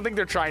something. I don't think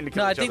they're trying to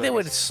kill No, I each think other. they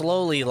would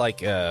slowly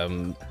like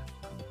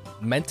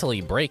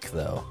mentally break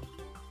though.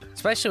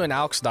 Especially when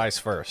Alex dies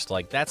first.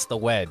 Like that's the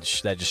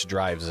wedge that just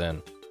drives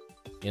in.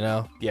 You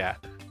know? Yeah,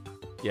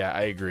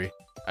 I agree.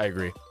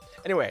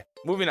 Anyway,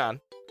 moving on.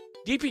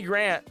 DP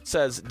Grant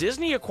says,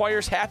 Disney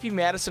acquires Happy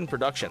Madison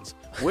Productions.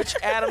 Which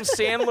Adam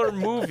Sandler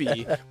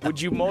movie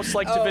would you most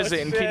like to visit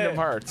in Kingdom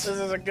Hearts? This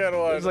is a good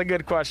one. This is a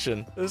good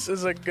question. This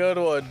is a good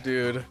one,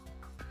 dude.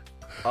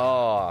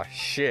 Oh,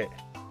 shit.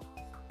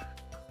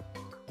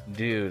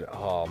 Dude,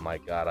 oh my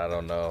god, I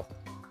don't know.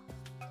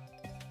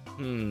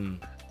 I'm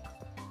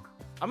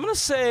gonna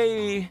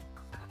say...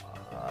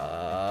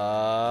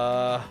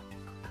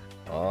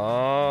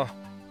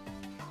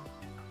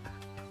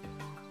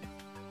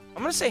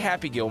 I'm gonna say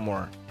Happy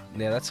Gilmore.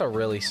 Yeah, that's a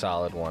really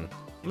solid one.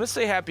 I'm gonna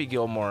say Happy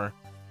Gilmore,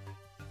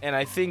 and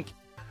I think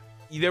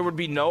there would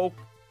be no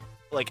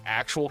like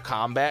actual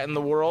combat in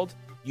the world.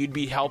 You'd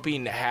be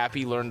helping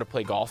Happy learn to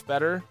play golf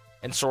better,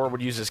 and Sora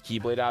would use his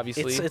Keyblade,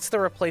 obviously. It's the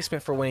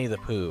replacement for Winnie the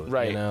Pooh,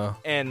 right. You know?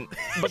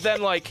 But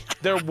then like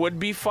there would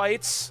be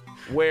fights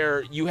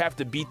where you have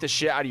to beat the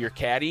shit out of your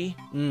caddy,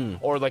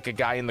 or like a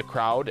guy in the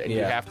crowd, and you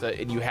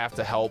have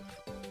to help.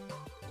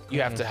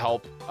 You have to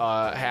help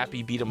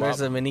Happy beat him up. There's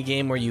a mini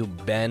game where you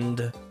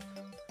bend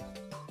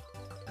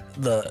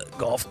the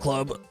golf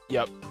club.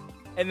 Yep.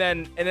 And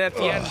then at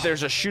the end,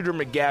 there's a Shooter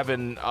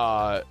McGavin.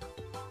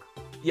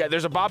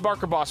 There's a Bob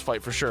Barker boss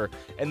fight for sure.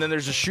 And then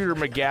there's a Shooter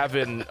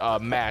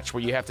McGavin match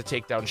where you have to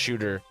take down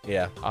Shooter.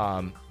 Yeah.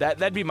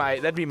 That'd be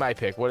my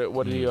pick.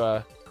 What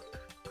do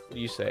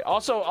you say?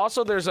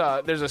 Also there's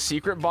a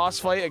secret boss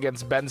fight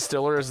against Ben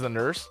Stiller as the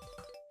nurse.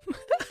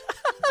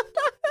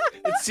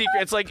 It's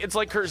secret. It's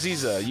like Kurt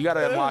Ziza. You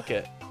gotta unlock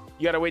it.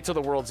 You gotta wait till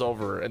the world's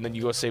over, and then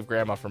you go save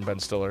Grandma from Ben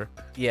Stiller.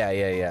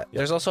 Yeah.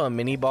 There's also a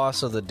mini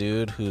boss of the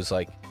dude who's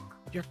like,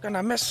 "You're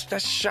gonna miss the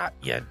shot,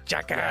 you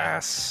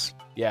jackass."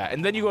 Yeah,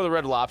 and then you go to the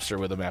Red Lobster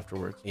with him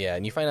afterwards. Yeah,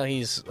 and you find out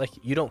he's like,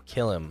 you don't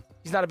kill him,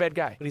 He's not a bad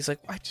guy. but he's like,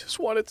 I just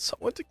wanted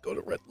someone to go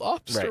to Red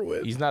Lobster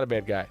with. He's not a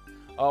bad guy.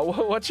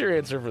 What's your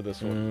answer for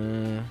this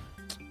one?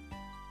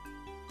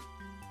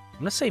 I'm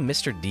gonna say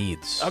Mr.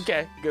 Deeds.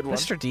 Okay, good one.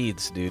 Mr.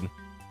 Deeds, dude.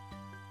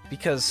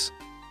 Because,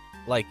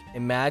 like,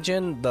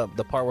 imagine the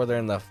part where they're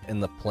in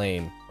the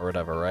plane or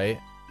whatever, right?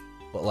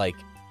 But like,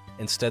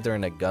 instead they're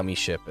in a gummy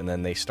ship, and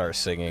then they start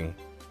singing,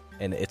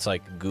 and it's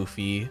like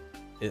Goofy.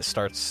 It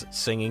starts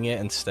singing it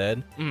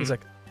instead. He's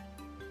like,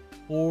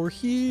 "For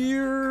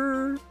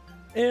here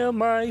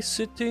am I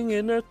sitting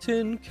in a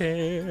tin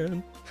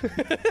can,"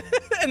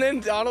 and then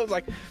Donald's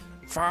like,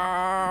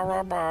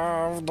 "Far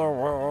above the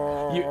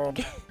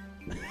world."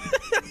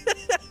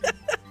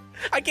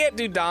 I can't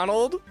do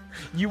Donald.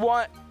 You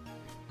want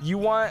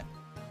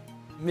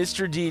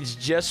Mr. Deeds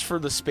just for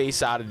the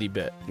Space Oddity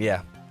bit.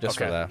 Yeah, just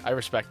for that. I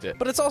respect it.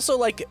 But it's also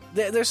like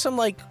there's some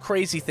like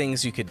crazy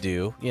things you could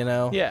do, you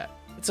know? Yeah.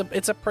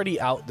 It's a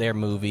pretty out there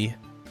movie.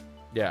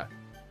 Yeah.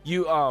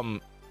 You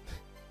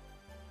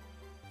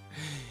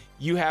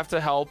have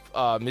to help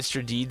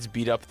Mr. Deeds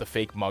beat up the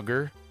fake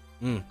mugger.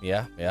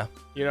 Yeah.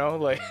 You know,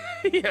 like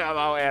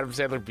how Adam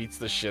Sandler beats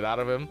the shit out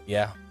of him.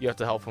 Yeah. You have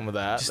to help him with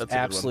that. Just That's a good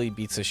one. absolutely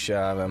beats the shit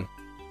out of him.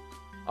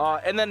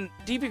 And then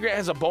DP Grant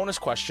has a bonus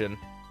question.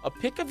 A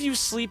pic of you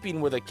sleeping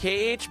with a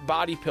KH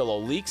body pillow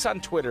leaks on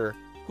Twitter.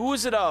 Who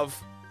is it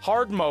of?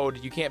 Hard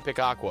mode, you can't pick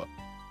Aqua.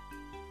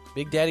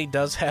 Big Daddy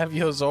does have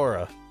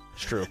Yozora.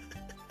 It's true.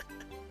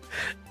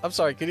 I'm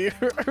sorry, can you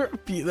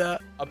repeat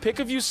that? A pic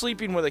of you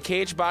sleeping with a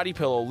KH body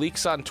pillow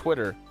leaks on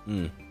Twitter.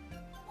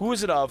 Who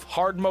is it of?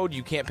 Hard mode,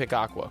 you can't pick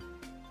Aqua.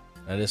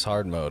 That is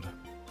hard mode.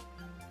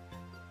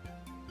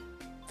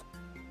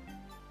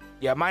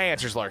 Yeah, my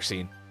answer's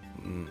Larxene.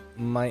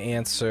 My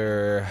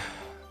answer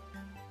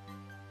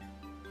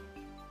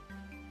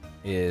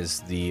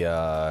is the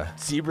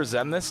Zebra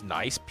Zeniths,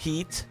 nice.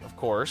 Pete, of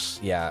course.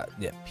 yeah.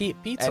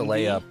 Pete's a Envy.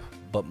 layup,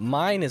 but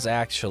mine is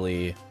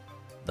actually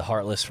the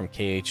Heartless from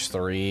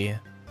KH3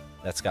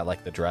 that's got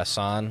like the dress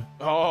on.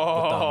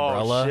 Oh,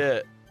 umbrella.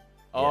 shit.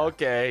 Yeah.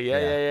 Okay,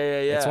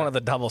 yeah. It's one of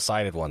the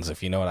double-sided ones,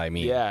 if you know what I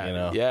mean. Yeah, you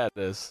know? yeah,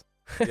 it is.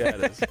 Yeah,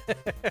 it is.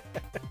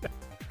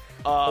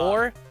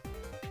 Or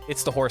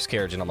it's the horse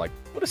carriage, and I'm like,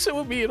 what is it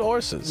with me and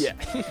horses? Yeah.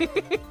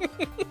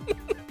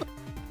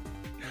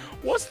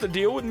 What's the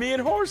deal with me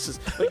and horses?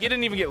 Like, it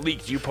didn't even get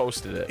leaked. You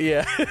posted it.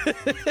 Yeah.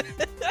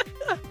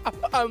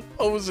 I'm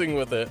posing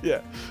with it.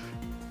 Yeah.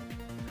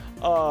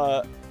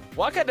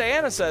 Waka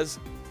Diana says,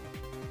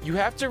 you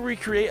have to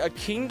recreate a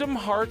Kingdom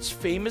Hearts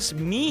famous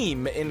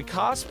meme in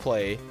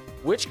cosplay.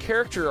 Which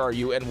character are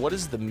you, and what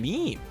is the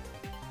meme?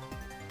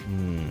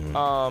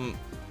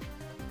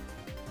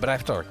 But I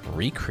have to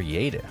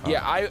recreate it, huh?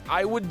 Yeah,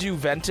 I would do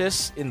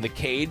Ventus in the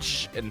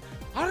cage, and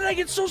how did I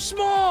get so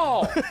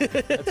small?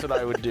 That's what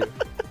I would do.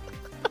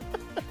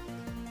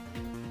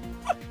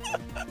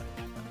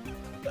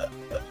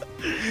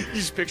 You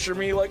just picture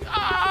me like,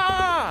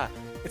 ah!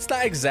 It's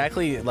not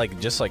exactly like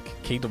just like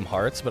Kingdom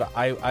Hearts, but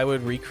I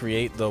would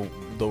recreate the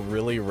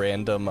really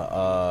random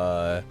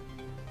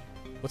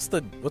what's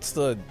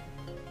the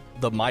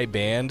My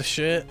Band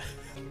shit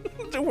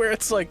where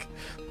it's like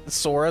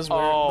Sora's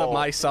wearing the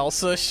My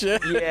Salsa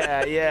shit.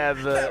 Yeah,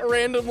 That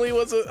randomly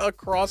was a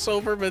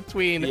crossover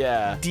between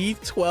Yeah.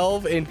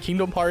 D12 and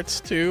Kingdom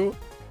Hearts 2.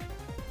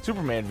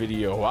 Superman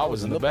video, I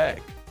was in the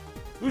back.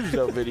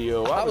 Uzo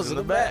video, I was in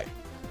the back.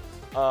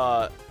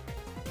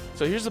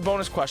 So here's the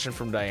bonus question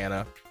from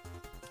Diana.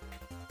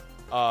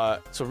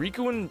 So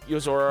Riku and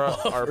Yozora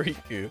are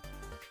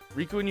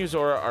Riku and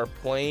Yozora are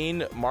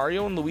playing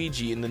Mario and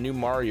Luigi in the new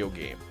Mario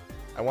game.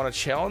 I want to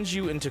challenge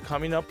you into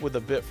coming up with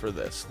a bit for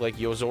this, like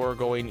Yozora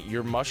going,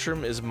 "Your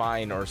mushroom is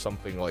mine," or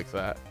something like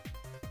that.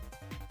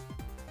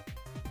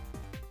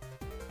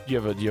 Do you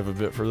have a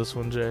bit for this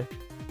one, Jay?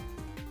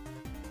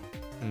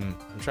 I'm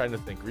trying to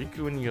think.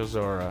 Riku and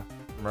Yozora,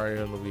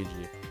 Mario and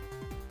Luigi.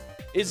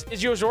 Is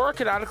Yozora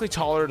canonically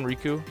taller than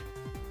Riku,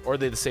 or are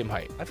they the same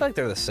height? I feel like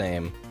they're the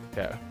same.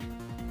 Yeah.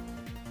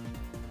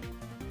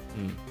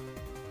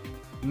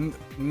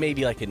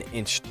 Maybe like an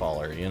inch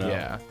taller, you know?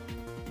 Yeah.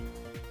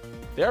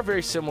 They are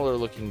very similar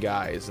looking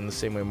guys in the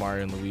same way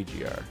Mario and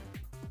Luigi are.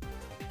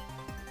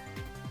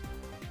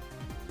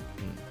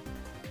 I'm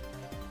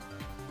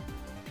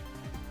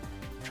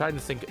trying to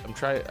think.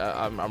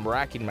 I'm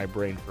racking my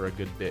brain for a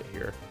good bit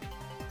here.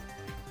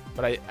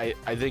 But I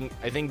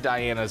think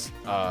Diana's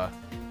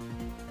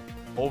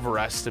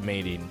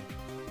overestimating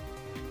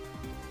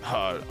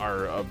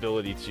our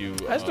ability to.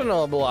 I just don't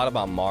know a lot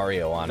about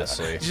Mario,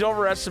 honestly. She's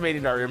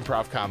overestimating our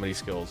improv comedy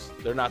skills.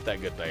 They're not that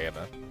good,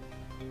 Diana.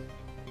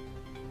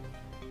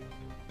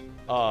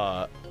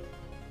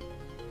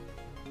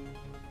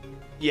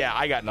 Yeah,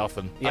 I got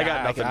nothing. I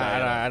got nothing.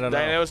 I don't know.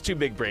 Diana, that was too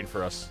big brain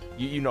for us.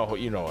 You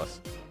know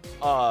us.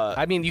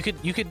 I mean, you could.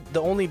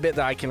 The only bit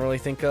that I can really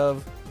think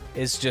of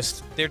is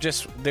just they're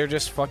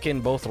just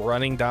fucking both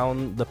running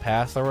down the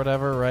path or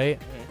whatever,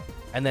 right?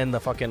 And then the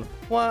fucking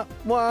what?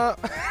 like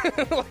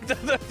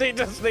they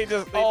just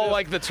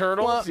like the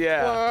turtles?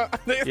 Yeah.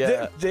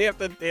 They have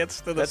to dance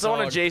to the That's song.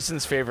 one of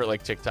Jason's favorite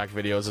like TikTok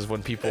videos is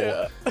when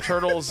people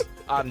turtles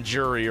on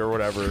Jury or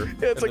whatever.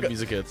 It's like the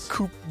music hits.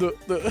 Coop the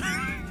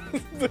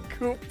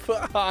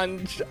coop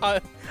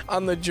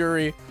on the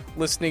jury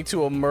listening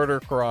to a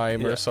murder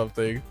crime or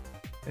something.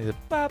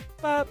 Bop,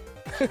 bop.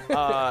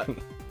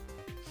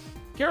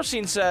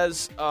 Kerosene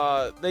says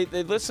they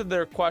listed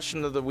their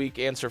question of the week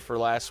answer for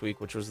last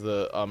week, which was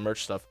the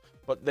merch stuff.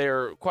 But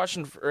their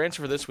question or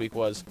answer for this week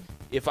was,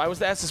 if I was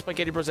to ask the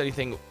Spaghetti Bros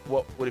anything,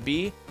 what would it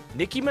be?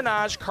 Nicki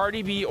Minaj,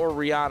 Cardi B, or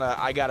Rihanna?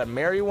 I gotta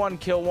marry one,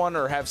 kill one,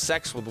 or have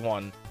sex with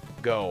one.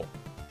 Go.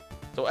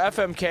 So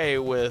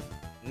FMK with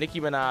Nicki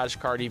Minaj,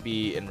 Cardi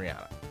B, and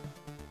Rihanna.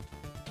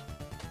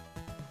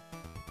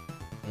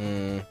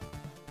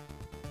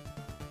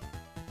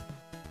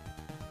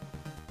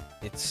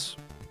 It's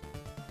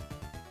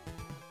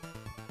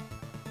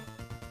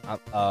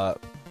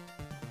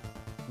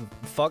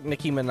fuck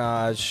Nicki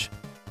Minaj,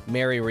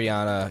 marry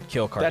Rihanna,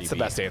 kill Cardi That's the B.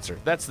 best answer.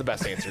 That's the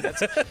best answer.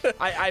 That's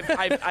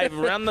I've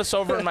run this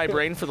over in my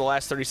brain for the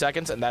last 30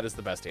 seconds, and that is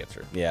the best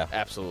answer. Yeah.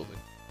 Absolutely.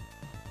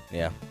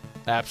 Yeah.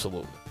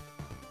 Absolutely.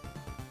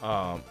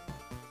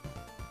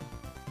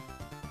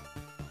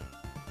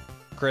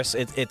 Chris,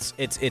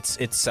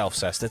 it's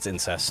self-cessed. It's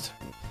incest.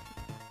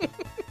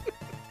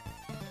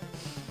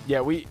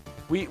 Yeah, we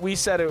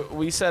said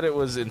it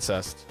was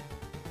incest.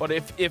 But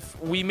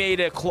if we made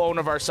a clone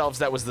of ourselves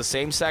that was the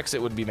same sex,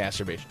 it would be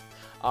masturbation.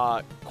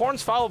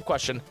 Corn's follow-up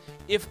question: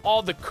 if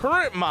all the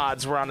current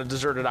mods were on a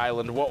deserted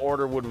island, what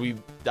order would we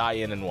die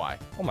in and why?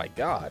 Oh my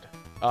god.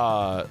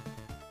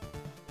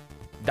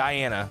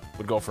 Diana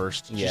would go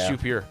first. She's Yeah. too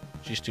pure.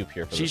 She's too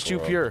pure for She's this too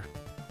world. pure.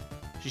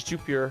 She's too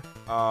pure.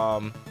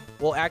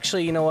 Well,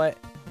 actually, you know what?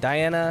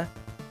 Diana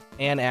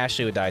and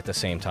Ashley would die at the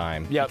same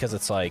time. Yep. Because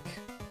it's like,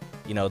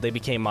 you know, they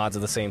became mods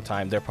at the same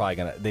time. They're probably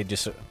gonna.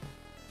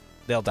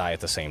 They'll die at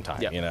the same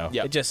time. Yep. You know.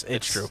 Yep.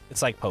 It's true.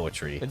 It's like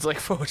poetry. It's like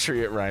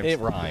poetry. It rhymes. It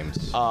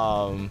rhymes.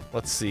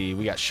 Let's see.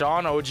 We got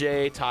Sean,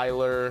 OJ,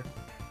 Tyler,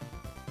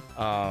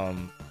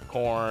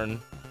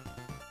 Corn.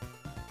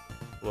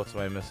 What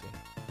am I missing?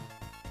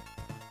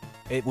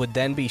 It would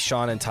then be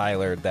Sean and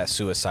Tyler that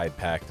suicide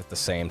pact at the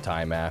same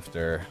time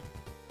after.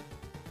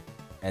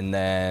 And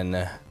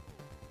then.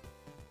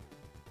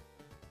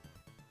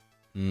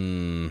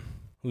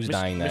 Who's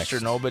dying next?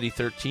 Mr. Nobody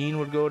 13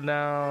 would go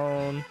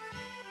down.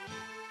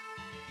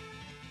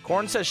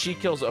 Corn says she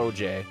kills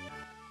OJ.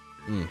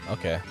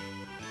 Okay.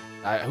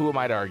 Who am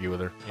I to argue with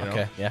her? You know?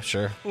 Okay. Yeah,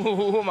 sure.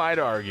 Who am I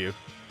to argue?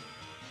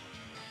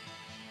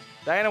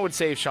 Diana would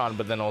save Sean,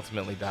 but then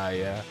ultimately die,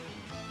 yeah.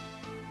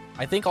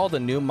 I think all the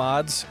new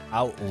mods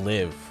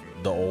outlive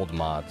the old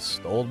mods.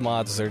 The old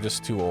mods, they're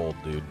just too old,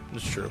 dude.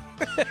 That's true.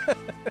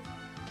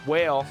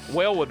 Whale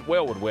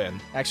would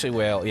win. Actually,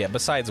 Whale, yeah,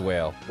 besides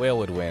Whale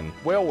would win.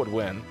 Whale would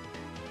win.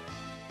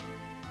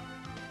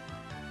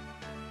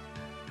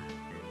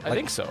 I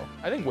think so.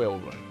 I think Whale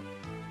would win.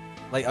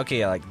 Like, okay,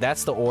 yeah, like,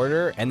 that's the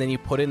order, and then you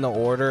put in the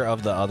order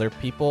of the other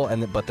people,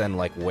 but then,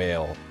 like,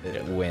 Whale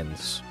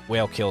wins.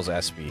 Whale kills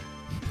Espy.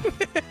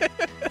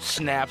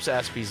 Snaps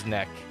Espy's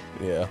neck.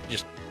 Yeah.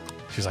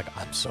 She's like,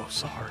 I'm so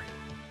sorry.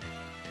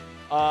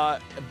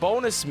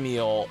 Bonus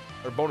meal.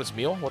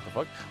 What the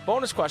fuck?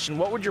 Bonus question.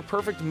 What would your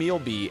perfect meal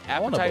be?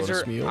 want a bonus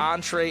Appetizer, meal.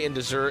 entree, and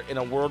dessert in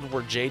a world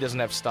where Jay doesn't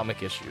have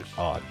stomach issues.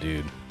 Oh,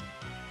 dude.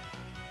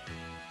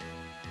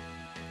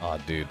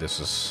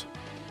 This is...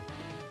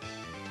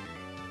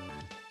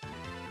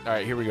 All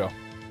right, here we go.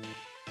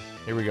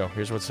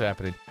 Here's what's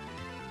happening.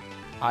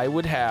 I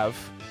would have,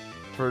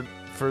 for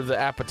the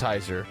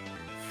appetizer,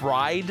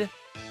 fried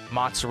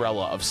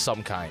mozzarella of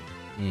some kind.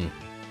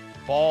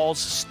 Balls,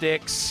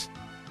 sticks,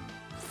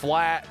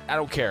 flat, I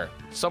don't care.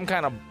 Some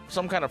kind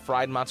of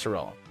fried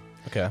mozzarella.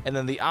 Okay. And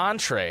then the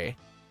entree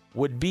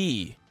would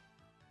be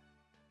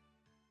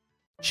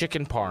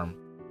chicken parm.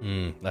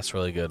 That's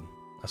really good.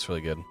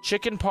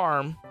 Chicken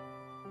parm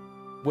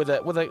with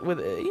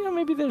you know,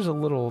 maybe there's a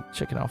little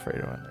chicken Alfredo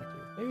in there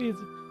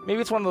too.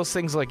 Maybe it's one of those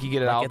things like you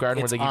get at Olive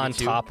Garden where they give on you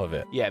two. top of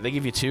it. Yeah, they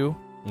give you two,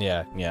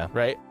 Yeah.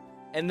 right?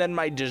 And then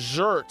my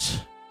dessert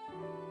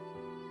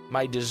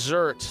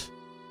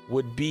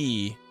would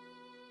be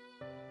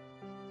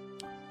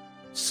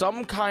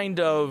some kind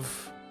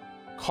of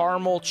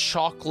caramel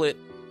chocolate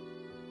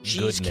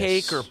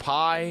cheesecake Goodness. or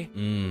pie.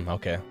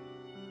 Okay.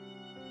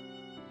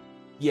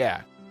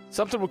 Yeah,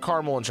 something with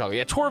caramel and chocolate.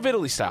 Yeah, Tour of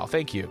Italy style.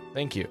 Thank you.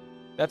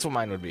 That's what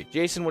mine would be.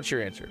 Jason, what's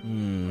your answer?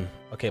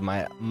 Okay,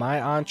 my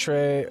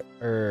entree,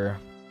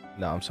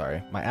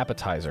 my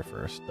appetizer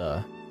first,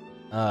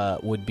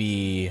 would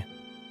be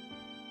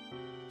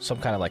some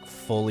kind of like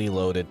fully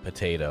loaded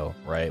potato,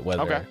 right?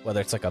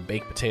 Whether it's like a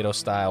baked potato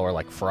style or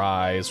like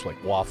fries,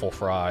 like waffle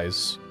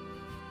fries.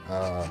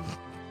 The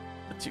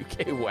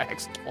 2K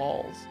waxed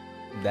balls.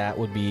 That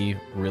would be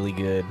really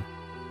good.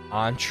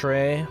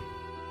 Entree.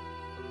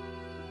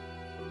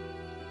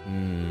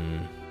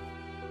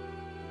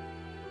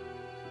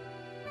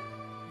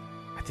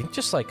 I think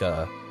just like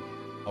a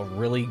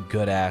really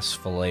good ass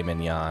filet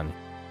mignon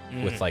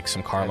with like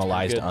some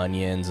caramelized good.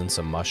 onions and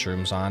some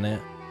mushrooms on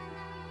it.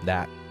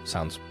 That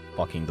sounds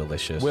fucking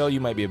delicious. Will, you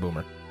might be a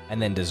boomer.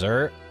 And then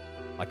dessert,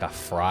 like a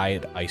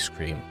fried ice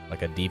cream,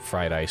 like a deep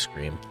fried ice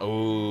cream.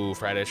 Oh,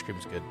 fried ice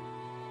cream's good.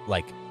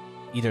 Like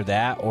either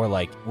that or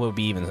like what would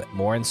be even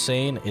more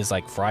insane is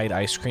like fried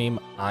ice cream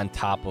on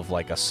top of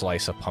like a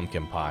slice of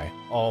pumpkin pie.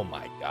 Oh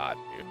my god,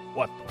 dude.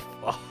 What the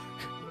fuck?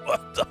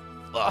 What the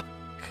fuck?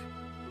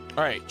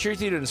 All right,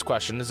 Truth Eaton's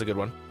question is a good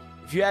one.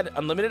 If you had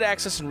unlimited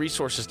access and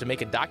resources to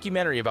make a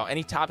documentary about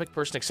any topic,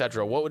 person,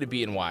 etc., what would it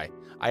be and why?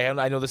 I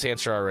know this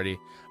answer already.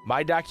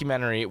 My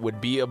documentary would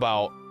be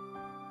about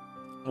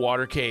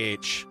Water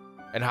KH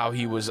and how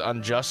he was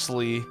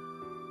unjustly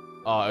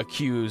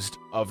accused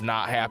of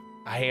not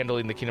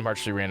handling the Kingdom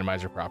Hearts 3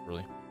 randomizer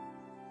properly.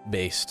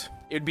 Based.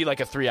 It would be like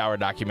a 3-hour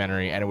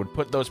documentary, and it would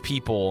put those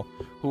people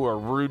who are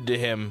rude to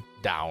him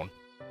down.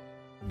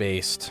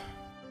 Based.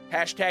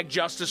 Hashtag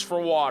justice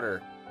for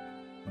water.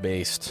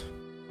 Based.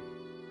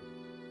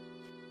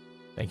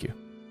 Thank you.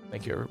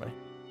 Thank you, everybody.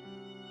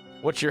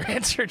 What's your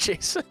answer,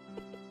 Jason?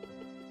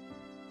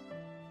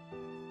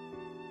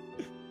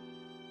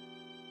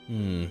 I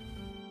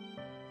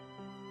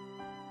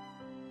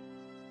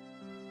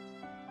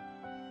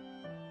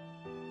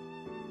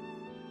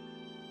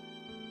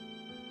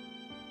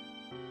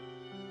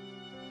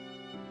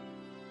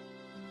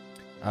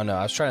don't know.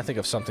 I was trying to think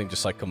of something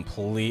just like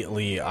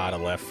completely out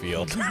of left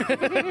field.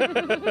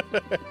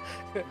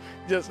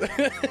 Just.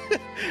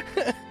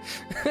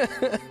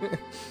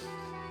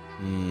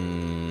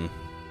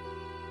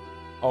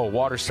 Oh,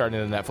 water's starting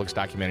in the Netflix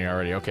documentary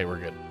already. Okay, we're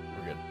good.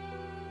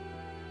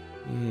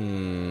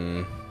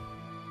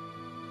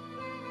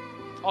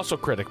 Also,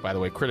 Critic, by the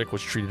way. Critic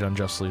was treated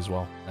unjustly as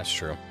well. That's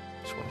true.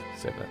 Just wanted to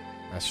say that.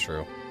 That's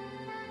true.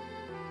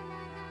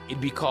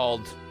 It'd be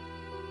called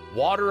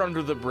Water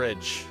Under the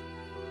Bridge.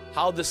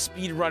 How the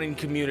speedrunning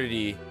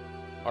community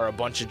are a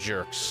bunch of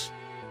jerks.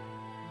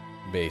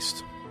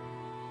 Based.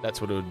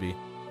 That's what it would be.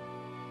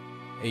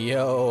 Hey,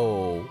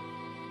 yo.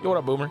 Yo, what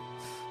up, Boomer?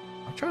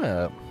 I'm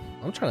trying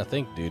to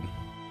think, dude.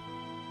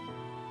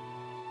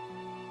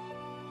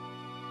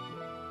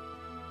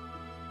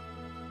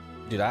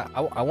 Dude,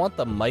 I want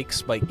the Mike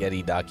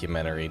Spaghetti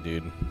documentary,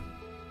 dude.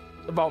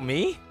 About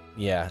me?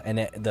 Yeah,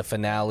 and the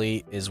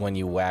finale is when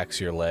you wax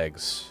your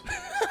legs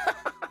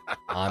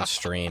on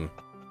stream.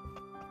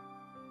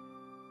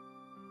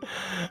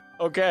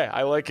 Okay,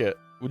 I like it.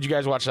 Would you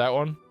guys watch that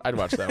one? I'd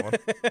watch that one.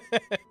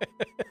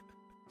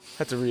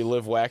 Have to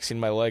relive waxing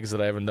my legs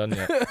that I haven't done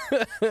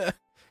yet.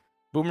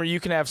 Boomer, you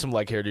can have some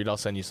leg hair, dude. I'll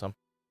send you some.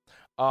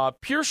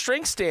 Pure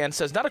Strength Stand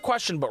says, not a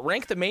question, but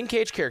rank the main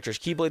cage characters,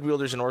 Keyblade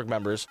wielders, and org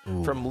members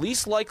from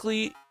least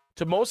likely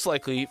to most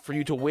likely for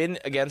you to win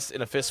against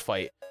in a fist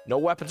fight. No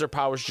weapons or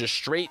powers, just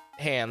straight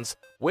hands.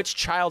 Which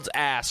child's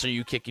ass are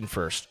you kicking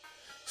first?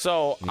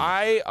 So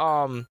I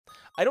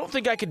don't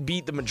think I could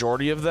beat the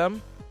majority of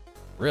them.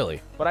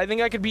 Really? But I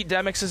think I could beat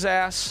Demix's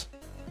ass.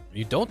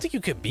 You don't think you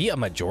could beat a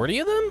majority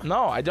of them?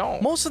 No, I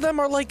don't. Most of them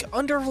are like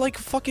under like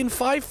fucking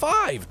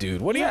 5'5",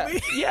 dude. What do you mean?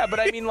 Yeah, but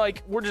I mean,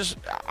 like,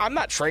 I'm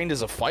not trained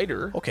as a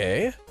fighter.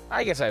 Okay.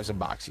 I guess I have some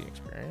boxing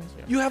experience.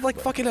 Yeah. You have like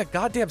fucking a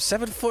goddamn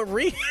 7-foot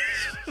reach.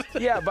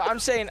 Yeah, but I'm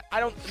saying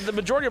the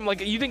majority of them,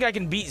 like, you think I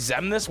can beat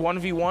Xemnas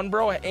 1v1,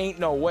 bro? Ain't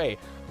no way.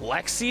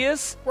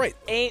 Lexaeus? Right.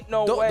 Ain't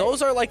no way.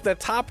 Those are like the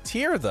top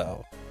tier,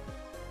 though.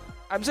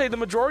 I'm saying the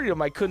majority of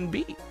them I couldn't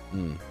beat.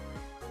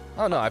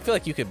 Oh no, I feel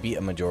like you could beat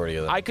a majority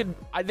of them.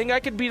 I think I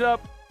could beat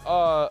up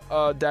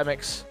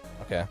Demix.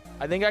 Okay.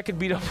 I think I could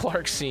beat up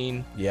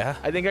Larxene. Yeah.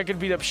 I think I could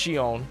beat up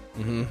Xion.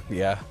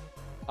 Yeah.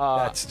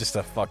 That's just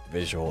a fucked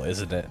visual,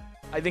 isn't it?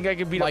 I think I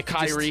could beat up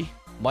Kyrie.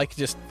 Mike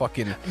just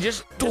fucking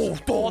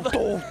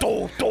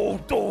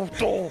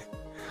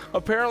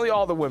Apparently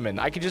all the women.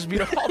 I could just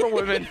beat up all the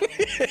women.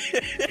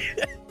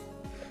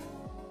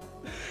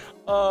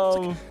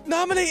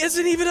 Nominate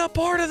isn't even a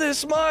part of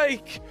this,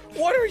 Mike.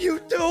 What are you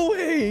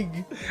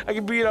doing? I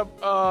could beat up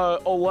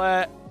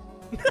Olette.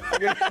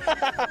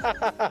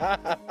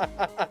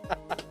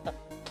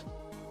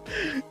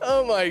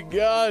 Oh my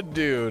god,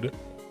 dude.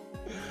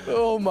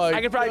 Oh my god.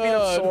 I could probably beat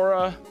up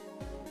Sora.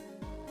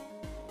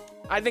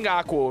 I think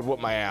Aqua would whoop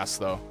my ass,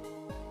 though.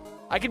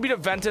 I could beat up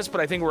Ventus, but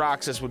I think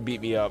Roxas would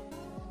beat me up.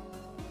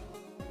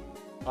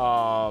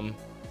 I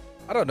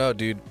don't know,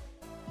 dude.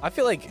 I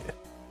feel like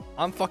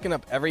I'm fucking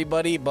up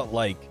everybody but,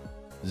 like,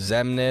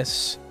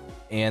 Xemnas,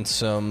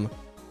 Ansem,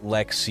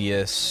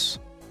 Lexaeus,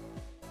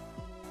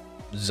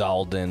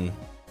 Zaldin.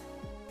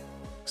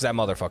 Because that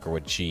motherfucker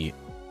would cheat.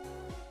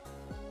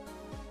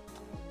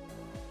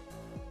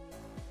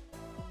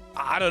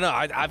 I don't know.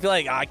 I feel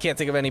like I can't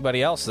think of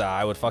anybody else that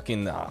I would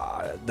fucking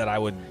that I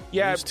would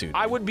lose to.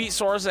 I would beat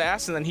Sora's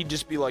ass, and then he'd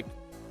just be like,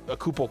 a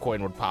Koopo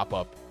coin would pop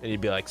up, and he'd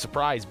be like,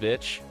 "Surprise,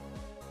 bitch."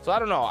 So I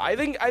don't know. I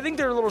think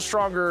they're a little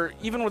stronger,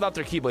 even without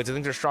their Keyblades. I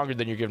think they're stronger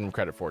than you're giving them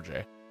credit for,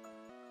 Jay.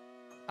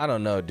 I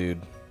don't know,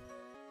 dude.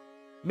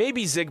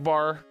 Maybe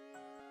Zigbar.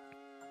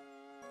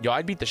 Yo,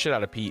 I'd beat the shit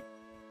out of Pete.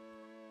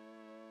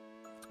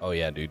 Oh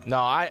yeah, dude. No,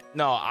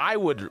 I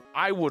would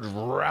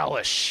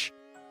relish.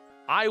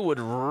 I would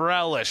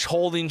relish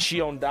holding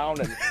Xion down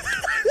and.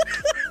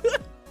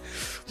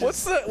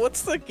 What's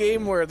the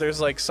game where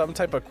there's like some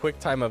type of quick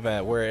time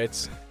event where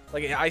it's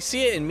like I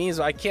see it in memes,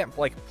 but I can't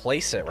like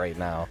place it right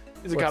now.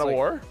 Is it God of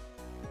War?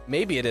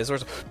 Maybe it is. Or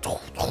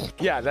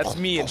yeah, that's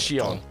me and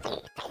Xion.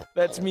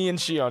 That's me and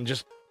Xion.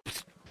 Just.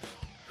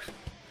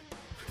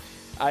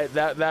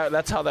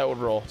 That's how that would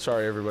roll.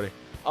 Sorry, everybody.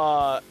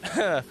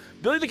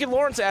 Billy the Kid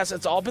Lawrence asks,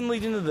 it's all been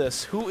leading to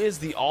this. Who is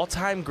the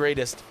all-time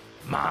greatest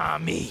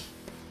mommy?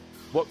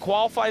 What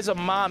qualifies a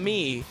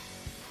mommy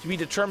to be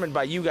determined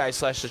by you guys /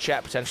 the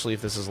chat potentially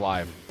if this is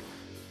live.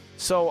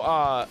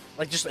 So,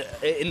 like just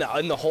in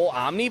the whole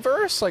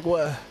Omniverse, like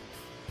what?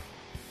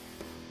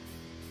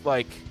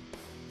 Like,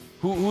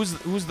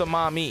 who's the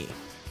mommy?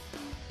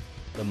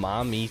 The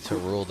mommy to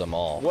rule them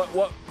all.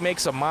 What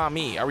makes a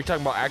mommy? Are we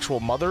talking about actual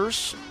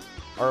mothers?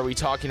 Or are we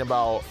talking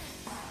about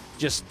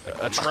just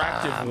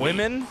attractive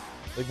women?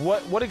 Like,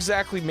 what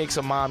exactly makes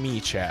a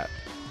mommy, chat?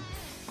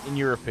 In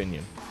your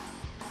opinion?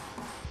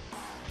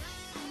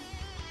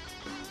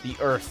 The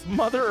Earth.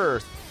 Mother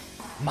Earth.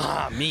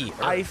 Mommy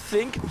Earth. I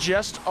think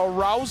just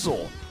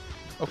arousal.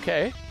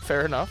 Okay,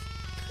 fair enough.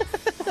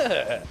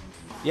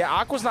 Yeah,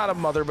 Aqua's not a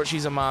mother, but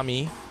she's a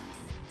mommy.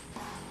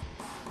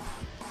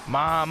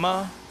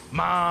 Mama.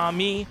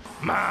 Mommy.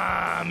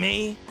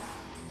 Mommy.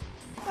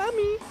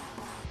 Mommy.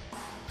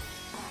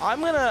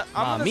 I'm gonna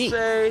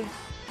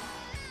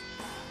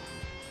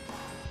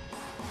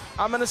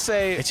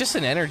say it's just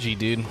an energy,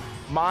 dude.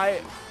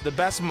 The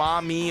best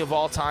mommy of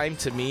all time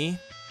to me.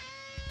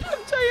 I'll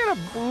tell you Diana,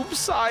 boob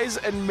size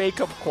and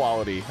makeup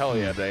quality. Hell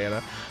yeah,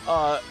 Diana.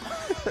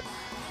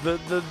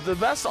 The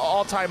best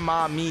all-time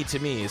mommy to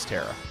me is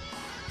Tara.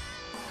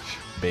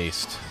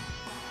 Based.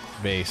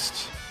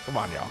 Come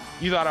on, y'all.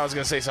 You thought I was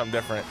going to say something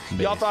different.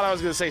 Y'all thought I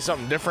was going to say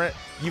something different.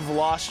 You've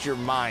lost your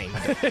mind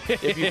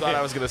if you thought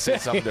I was going to say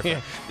something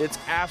different. It's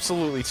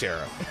absolutely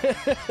Tara.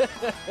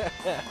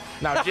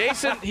 Now,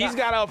 Jason, he's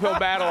got an uphill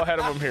battle ahead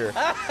of him here.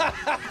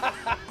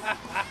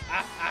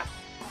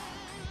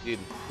 Dude,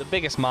 the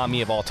biggest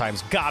mommy of all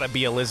time's gotta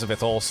be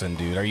Elizabeth Olsen,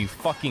 dude. Are you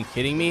fucking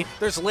kidding me?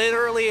 There's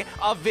literally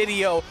a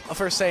video of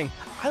her saying,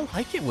 I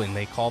like it when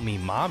they call me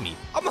mommy.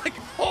 I'm like,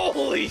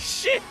 holy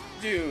shit,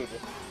 dude.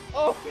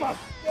 Oh my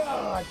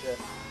god.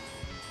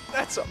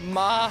 That's a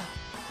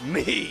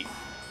mommy.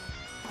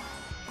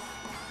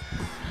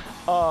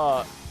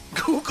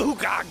 Goo goo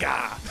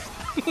gaga.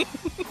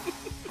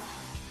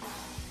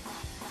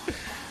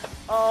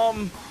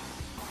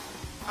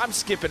 I'm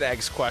skipping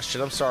Egg's question.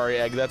 I'm sorry,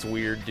 Egg. That's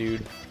weird,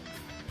 dude.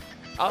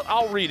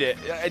 I'll read it,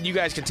 and you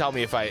guys can tell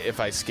me if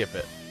I skip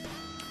it.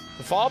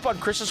 To follow up on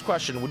Chris's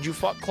question, would you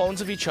fuck clones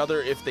of each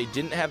other if they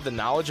didn't have the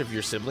knowledge of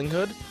your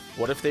siblinghood?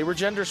 What if they were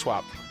gender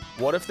swapped?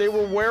 What if they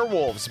were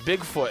werewolves,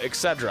 Bigfoot,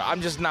 etc.?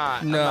 I'm just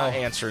not. No. I'm not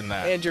answering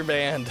that. And your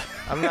band.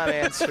 I'm not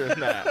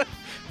answering that.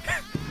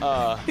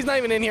 He's not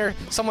even in here.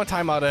 Someone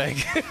time out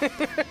Egg.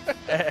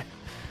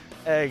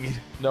 Egg,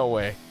 no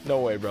way,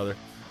 brother.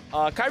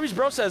 Kyrie's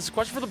bro says,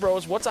 question for the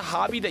bros, what's a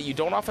hobby that you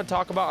don't often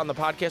talk about on the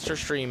podcast or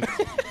stream?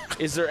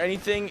 Is there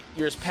anything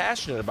you're as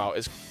passionate about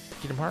as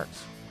Kingdom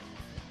Hearts?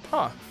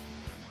 Huh.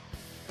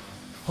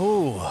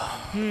 Ooh.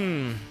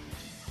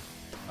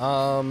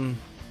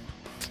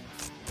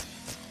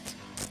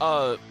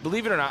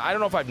 Believe it or not, I don't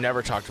know if I've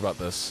never talked about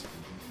this,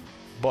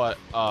 but,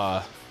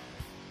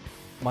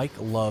 Mike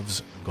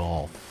loves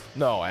golf.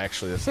 no,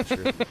 actually, that's not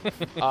true.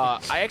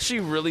 I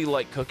actually really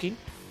like cooking.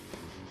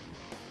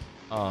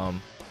 I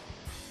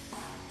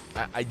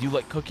do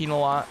like cooking a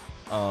lot.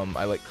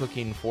 I like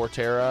cooking for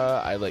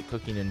Tara. I like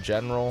cooking in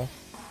general.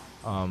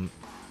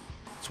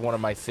 It's one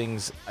of my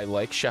things. I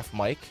like Chef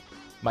Mike.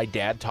 My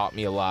dad taught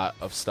me a lot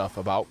of stuff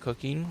about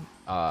cooking.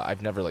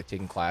 I've never like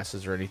taken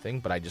classes or anything,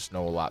 but I just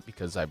know a lot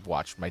because I've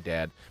watched my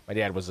dad. My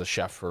dad was a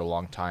chef for a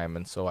long time,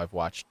 and so I've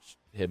watched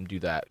him do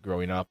that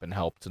growing up and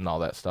helped and all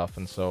that stuff.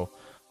 And so,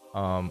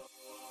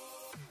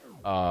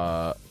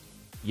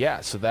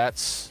 yeah. So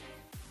that's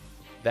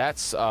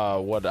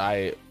what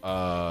I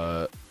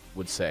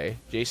would say.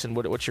 Jason,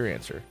 what's your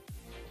answer?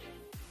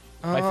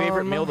 My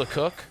favorite meal to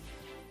cook?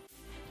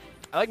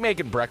 I like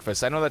making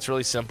breakfast. I know that's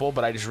really simple,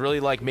 but I just really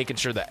like making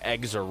sure the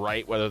eggs are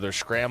right, whether they're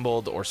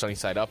scrambled or sunny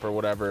side up or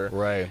whatever.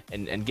 Right.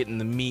 And getting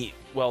the meat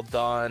well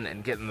done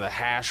and getting the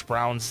hash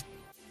browns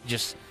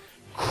just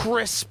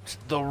crisped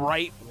the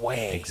right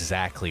way.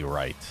 Exactly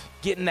right.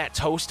 Getting that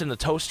toast in the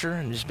toaster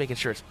and just making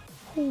sure it's,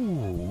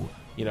 ooh,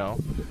 you know.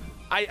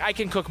 I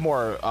can cook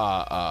more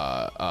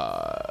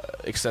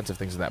extensive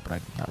things than that, but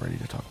I'm not ready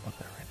to talk about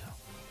that right now.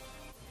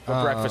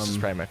 But breakfast is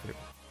probably my favorite.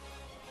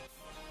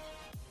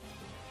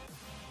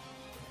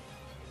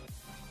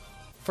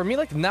 For me,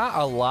 like, not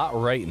a lot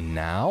right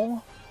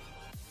now,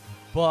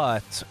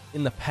 but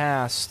in the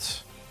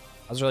past,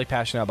 I was really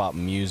passionate about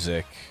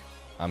music,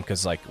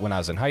 because, like, when I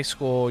was in high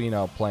school, you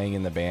know, playing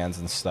in the bands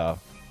and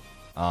stuff,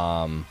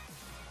 because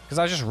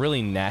I was just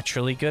really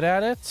naturally good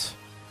at it,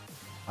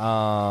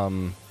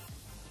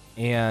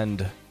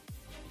 and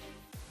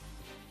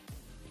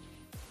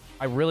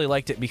I really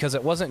liked it because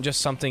it wasn't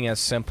just something as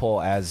simple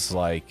as,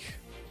 like,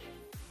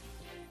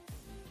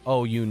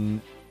 oh, you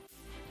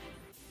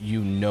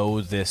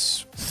know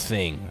this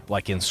thing,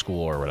 like in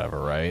school or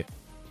whatever, right?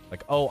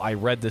 Like, oh, I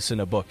read this in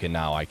a book and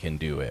now I can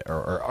do it.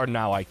 Or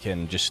now I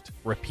can just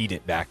repeat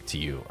it back to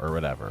you or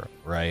whatever,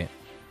 right?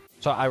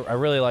 So I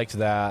really liked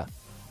that.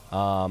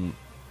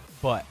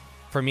 But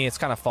for me, it's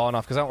kind of fallen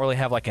off because I don't really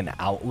have, like, an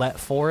outlet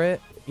for it,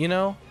 you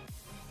know?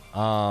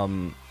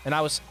 And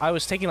I was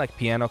taking, like,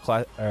 piano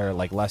class or,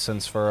 like,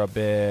 lessons for a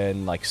bit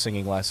and, like,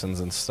 singing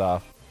lessons and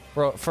stuff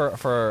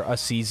for a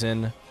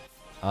season.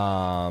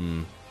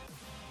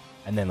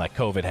 And then, like,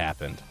 COVID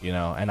happened, you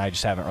know, and I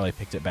just haven't really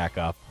picked it back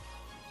up.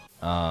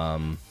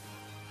 But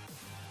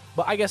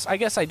I guess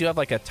I do have,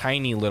 like, a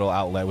tiny little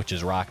outlet, which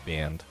is Rock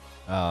Band.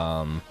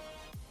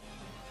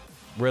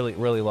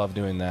 Really love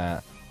doing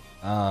that.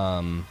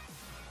 And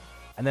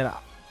then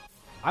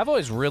I've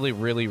always really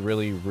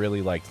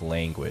liked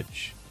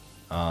language.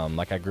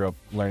 Like, I grew up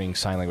learning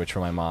sign language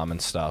from my mom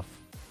and stuff,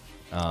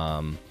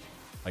 like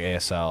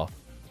ASL,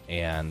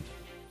 and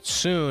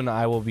soon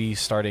I will be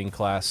starting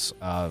class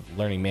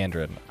learning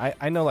Mandarin.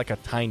 I know, like, a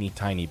tiny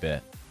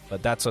bit,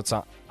 but that's what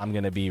I'm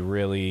going to be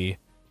really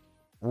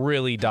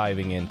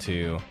diving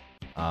into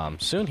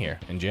soon here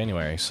in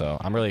January. So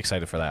I'm really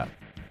excited for that.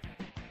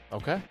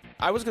 Okay.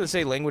 I was going to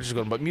say language is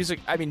good, but music,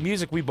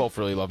 we both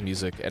really love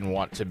music and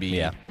want to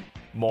be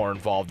more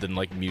involved in,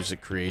 like,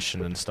 music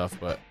creation and stuff,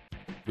 but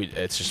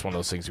it's just one of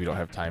those things we don't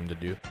have time to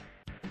do.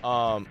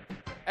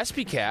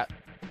 SP Cat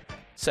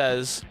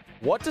says,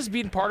 what does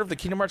being part of the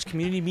Kingdom Hearts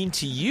community mean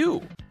to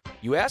you?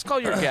 You ask all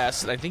your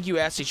guests, and I think you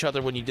asked each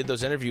other when you did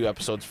those interview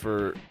episodes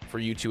for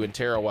you two and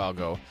Tara a while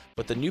ago,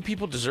 but the new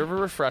people deserve a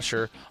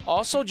refresher.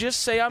 Also,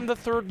 just say I'm the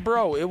third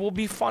bro. It will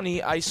be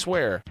funny, I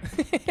swear.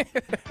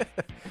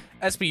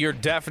 SB, you're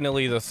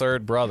definitely the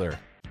third brother.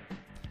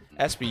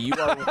 SB, you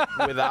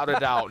are without a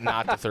doubt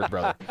not the third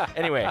brother.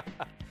 Anyway.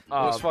 It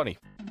was funny.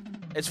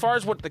 As far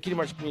as what the Kingdom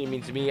Hearts community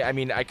means to me, I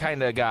mean, I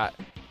kind of got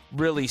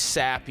really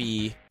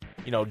sappy,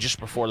 just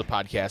before the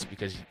podcast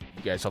because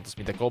you guys helped us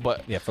meet that goal.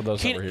 But Yeah, for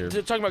those that were here.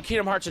 Talking about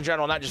Kingdom Hearts in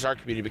general, not just our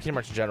community, but Kingdom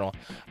Hearts in general,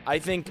 I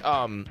think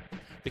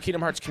the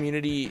Kingdom Hearts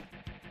community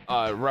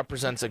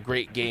represents a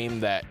great game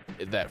that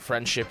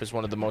friendship is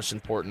one of the most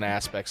important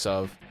aspects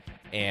of.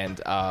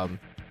 And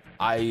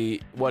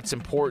what's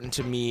important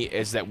to me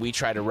is that we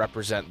try to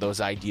represent those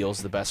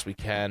ideals the best we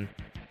can.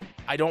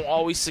 I don't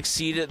always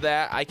succeed at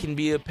that. I can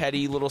be a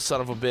petty little son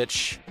of a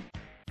bitch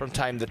from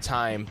time to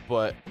time,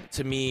 but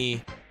to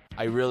me,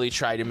 I really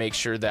try to make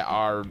sure that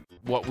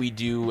what we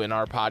do in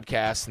our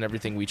podcast and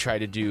everything we try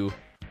to do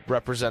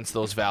represents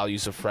those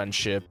values of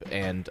friendship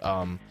and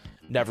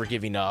never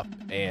giving up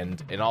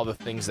and all the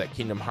things that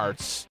Kingdom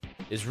Hearts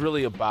is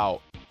really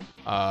about.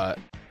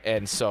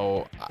 And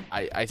so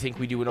I think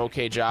we do an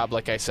okay job.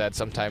 Like I said,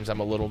 sometimes I'm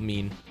a little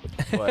mean,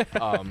 but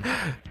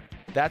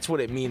that's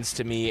what it means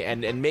to me.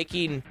 And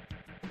making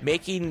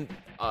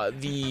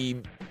the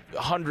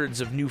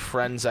hundreds of new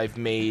friends I've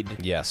made.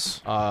 Yes.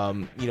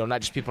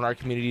 Not just people in our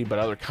community, but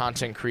other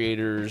content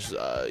creators,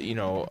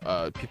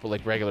 people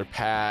like Regular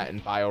Pat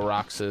and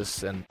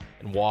BioRoxas and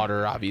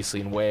Water,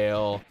 obviously, and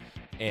Whale.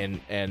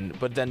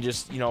 But then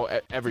just,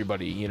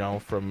 everybody,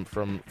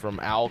 from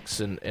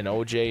Alx and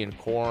OJ and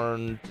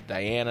Korn to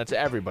Diana to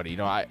everybody,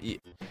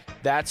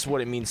 that's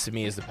what it means to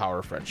me is the power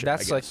of friendship.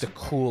 That's like the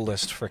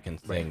coolest freaking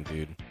thing,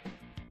 dude.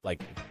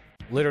 Like,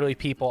 literally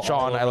people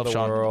Sean, all I over love the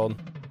Sean.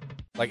 world.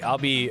 Like,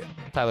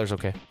 Tyler's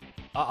okay.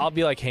 I'll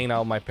be like hanging out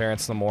with my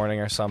parents in the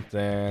morning or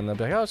something. They'll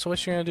be like, "Oh, so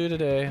what you gonna do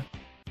today?"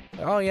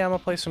 Like, "Oh yeah, I'm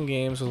gonna play some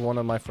games with one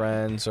of my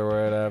friends or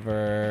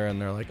whatever."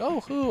 And they're like, "Oh,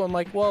 who?" I'm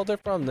like, "Well, they're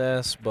from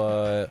this,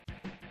 but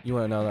you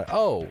want to know that?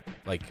 Oh,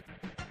 like,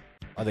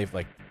 are they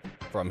like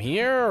from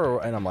here?"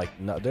 And I'm like,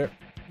 "No,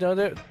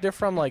 they're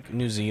from like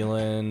New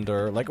Zealand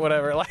or like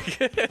whatever." Like,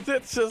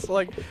 it's just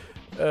like,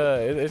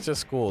 it's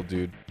just cool,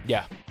 dude.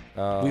 Yeah.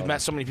 We've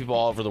met so many people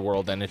all over the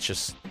world, and it's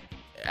just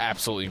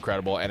absolutely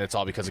incredible, and it's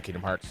all because of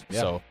Kingdom Hearts.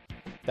 Yeah. So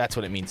that's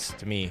what it means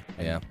to me.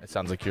 Yeah. It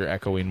sounds like you're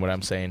echoing what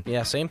I'm saying.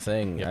 Yeah, same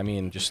thing. Yep. I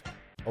mean, just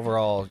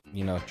overall,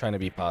 trying to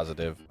be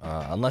positive.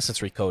 Unless it's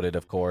recoded,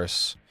 of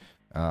course.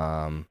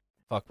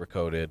 Fuck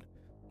recoded.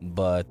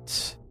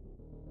 But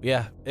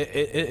yeah,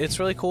 it's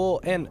really cool.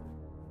 And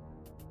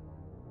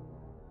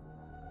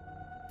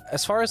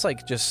as far as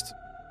like just,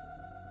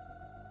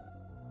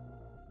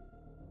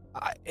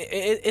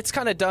 it's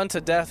kind of done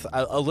to death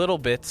a little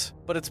bit,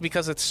 but it's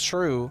because it's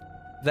true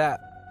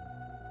that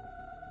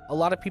a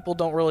lot of people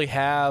don't really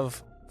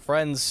have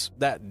friends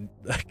that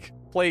like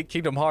play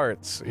Kingdom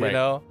Hearts, you Right.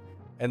 know?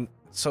 And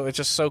so it's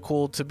just so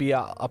cool to be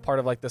a part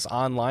of like this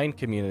online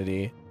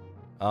community.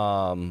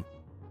 And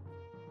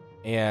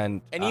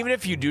even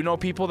if you do know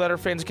people that are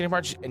fans of Kingdom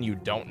Hearts and you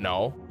don't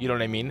know, you know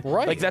what I mean?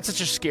 Right. Like, that's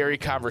such a scary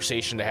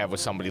conversation to have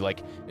with somebody.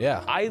 Like,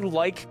 yeah, I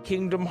like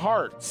Kingdom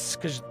Hearts,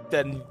 because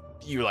then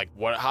you're like,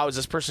 what? How is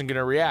this person going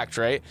to react,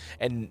 right?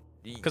 And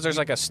because there's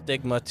like a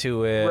stigma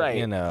to it, right,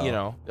 you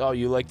know. Oh,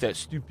 you like that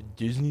stupid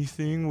Disney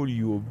thing? What are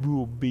you, a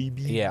real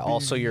baby? Yeah.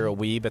 Also, you're a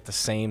weeb at the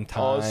same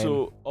time.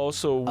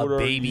 Also, what a are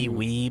baby you?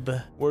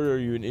 weeb. What are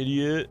you, an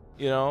idiot?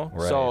 You know.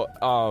 Right.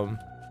 So,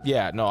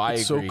 yeah, no, I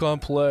It's agree. so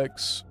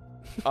complex.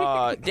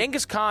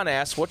 Genghis Khan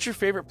asks, what's your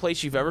favorite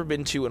place you've ever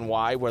been to and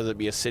why? Whether it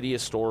be a city, a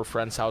store,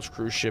 friend's house,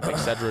 cruise ship,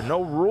 etc.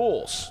 No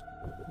rules.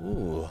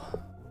 Ooh.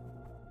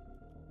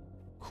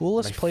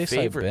 Coolest place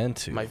I've been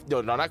to.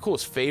 No, not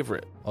coolest.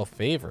 Favorite. Oh,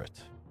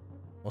 favorite.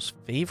 Most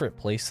favorite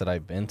place that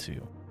I've been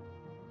to.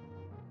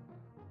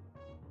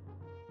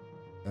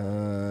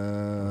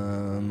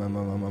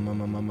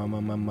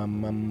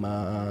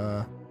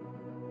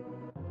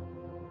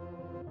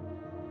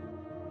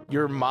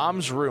 Your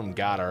mom's room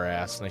got our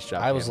ass. Nice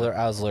job. I was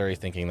Panda. literally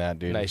thinking that,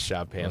 dude. Nice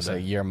job, I was Panda.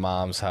 like, your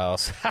mom's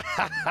house.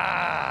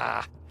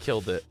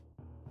 Killed it.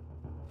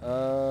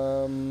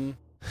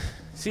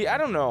 See, I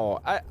don't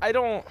know. I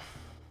don't.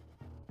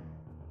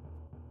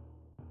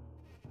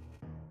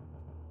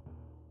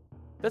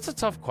 That's a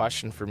tough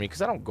question for me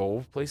because I don't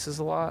go places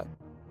a lot.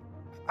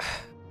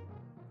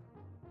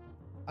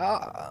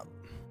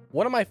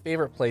 One of my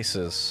favorite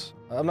places.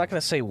 I'm not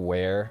gonna say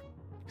where,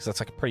 because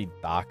that's like pretty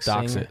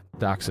doxing.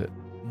 Dox it.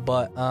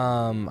 But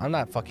I'm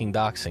not fucking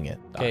doxing it.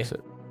 Okay. Dox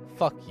it.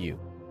 Fuck you.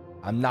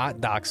 I'm not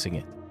doxing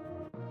it.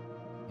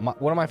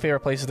 One of my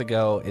favorite places to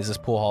go is this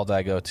pool hall that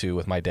I go to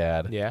with my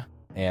dad. Yeah.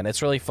 And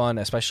it's really fun,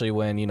 especially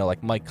when,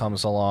 like Mike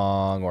comes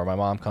along or my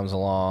mom comes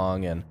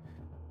along, and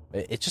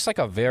it's just like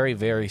a very,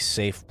 very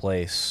safe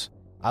place.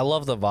 I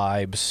love the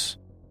vibes.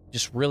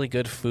 Just really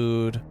good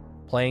food,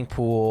 playing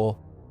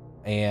pool,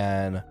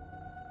 and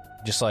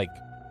just like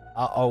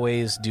I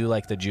always do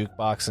like the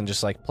jukebox and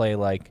just like play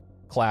like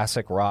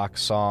classic rock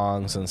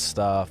songs and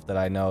stuff that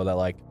I know that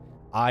like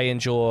I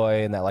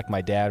enjoy and that like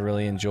my dad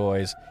really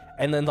enjoys.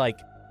 And then like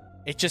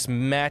it just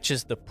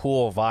matches the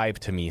pool vibe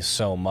to me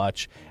so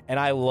much. And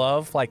I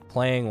love like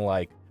playing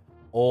like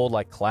old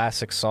like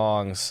classic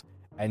songs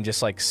and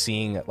just like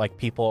seeing like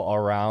people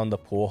around the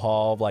pool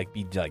hall like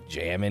be like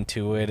jamming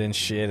to it and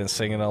shit and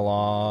singing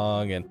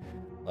along and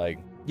like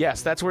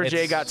Yes, that's where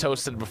Jay It's- got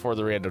toasted before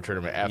the random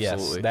tournament.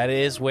 Absolutely. yes, that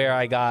is where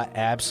I got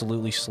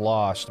absolutely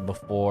sloshed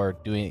before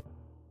doing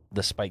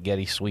the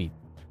spaghetti sweet.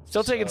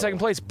 Still taking So- second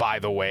place, by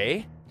the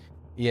way.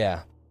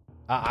 Yeah.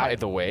 By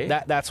the way.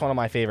 That's one of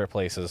my favorite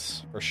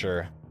places for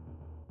sure.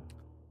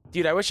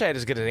 Dude, I wish I had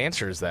as good an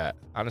answer as that,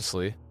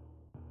 honestly.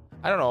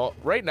 I don't know.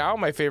 Right now,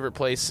 my favorite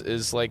place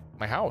is like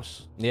my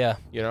house, Yeah.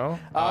 you know?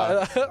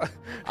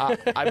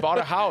 I bought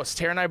a house.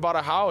 Tara and I bought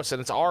a house,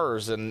 and it's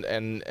ours,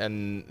 and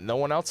no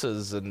one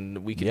else's,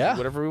 and we can Yeah. do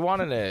whatever we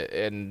want in it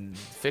and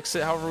fix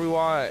it however we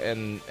want,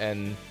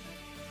 and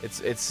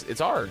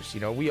it's ours. You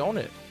know, we own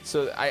it.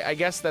 So I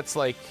guess that's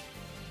like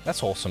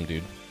Wholesome,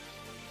 dude.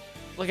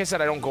 I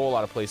said, I don't go a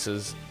lot of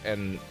places,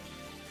 and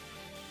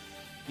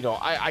you know,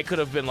 I could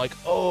have been like,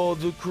 oh,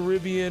 the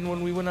Caribbean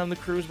when we went on the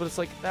cruise, but it's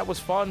like that was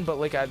fun, but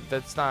like I'm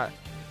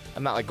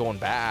not like going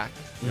back.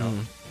 You know,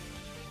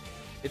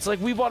 it's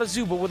like we bought a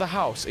zoo, but with a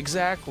house.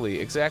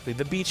 Exactly,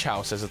 the beach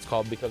house as it's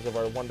called because of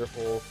our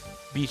wonderful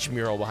beach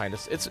mural behind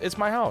us. It's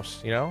my house,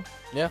 you know.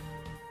 Yeah.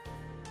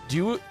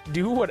 Do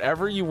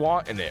whatever you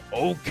want in it.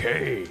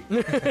 Okay.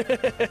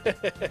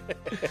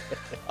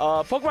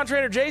 Pokemon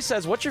Trainer Jay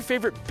says, what's your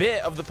favorite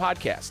bit of the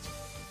podcast?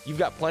 You've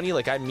got plenty,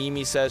 like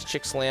Mimi says,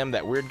 Chick Slam,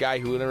 that weird guy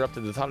who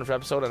interrupted the Thunder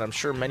episode, and I'm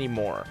sure many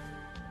more.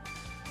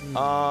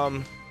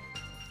 Well,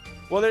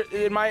 there,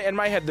 in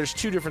my head, there's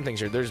two different things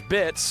here. There's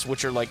bits,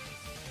 which are like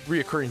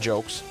reoccurring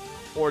jokes,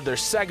 or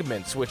there's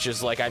segments, which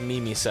is like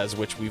Mimi says,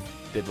 which we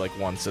did like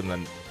once, and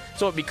then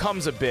so it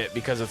becomes a bit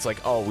because it's like,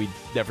 oh, we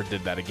never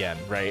did that again,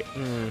 right?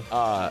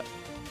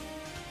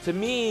 To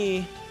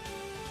me,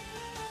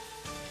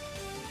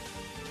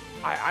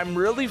 I'm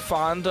really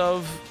fond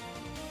of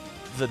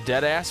the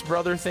dead ass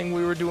brother thing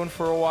we were doing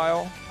for a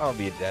while. I'll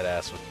be a dead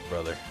ass with your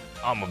brother.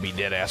 I'm gonna be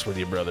dead ass with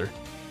you, brother.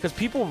 Because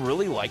people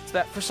really liked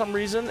that for some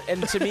reason.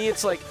 And to me,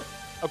 it's like,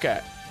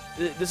 okay,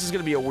 this is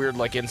gonna be a weird,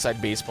 like,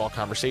 inside baseball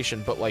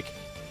conversation, but like,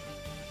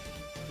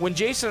 when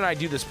Jason and I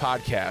do this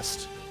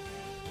podcast,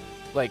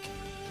 like,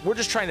 we're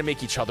just trying to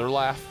make each other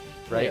laugh,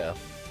 right? Yeah.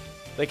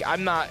 Like,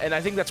 I'm not, and I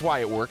think that's why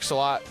it works a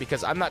lot,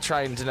 because I'm not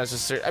trying to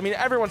necessarily, I mean,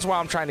 every once in a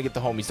while I'm trying to get the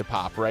homies to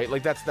pop, right?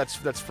 Like, that's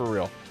for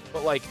real.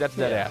 But, like, that's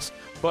dead ass.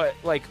 But,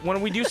 like, when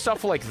we do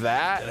stuff like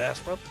that,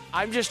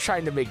 I'm just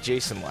trying to make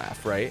Jason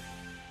laugh, right?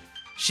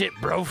 Shit,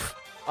 bro.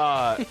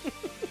 The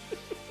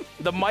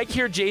Mike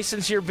here,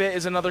 Jason's here bit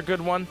is another good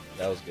one.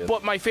 That was good.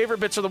 But my favorite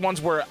bits are the ones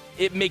where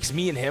it makes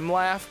me and him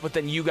laugh, but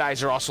then you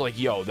guys are also like,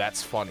 yo,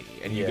 that's funny.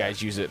 And you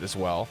guys use it as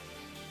well.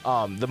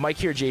 The Mike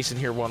here, Jason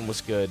here one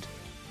was good.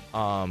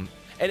 And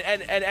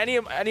any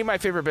of my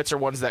favorite bits are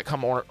ones that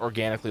come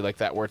organically like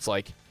that, where it's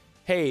like,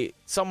 hey,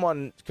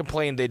 someone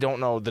complained they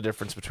don't know the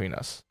difference between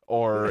us.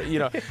 Or, you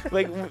know,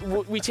 like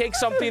we take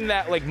something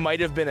that like might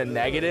have been a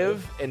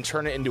negative and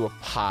turn it into a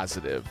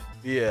positive.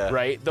 Yeah.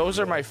 Right? Those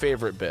are my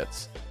favorite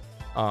bits.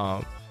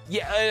 The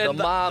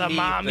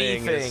mommy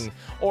thing.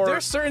 Or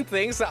there's certain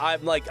things that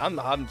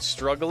I'm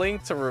struggling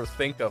to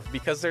think of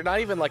because they're not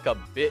even like a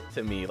bit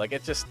to me. Like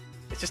it's just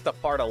a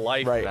part of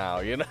life now,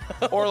 you know.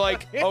 or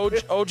like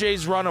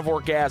OJ's run of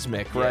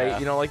Orgasmic, right? Yeah,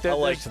 You know, like that. I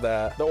liked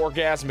that. The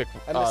Orgasmic.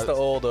 I miss the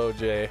old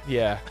OJ.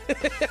 Yeah.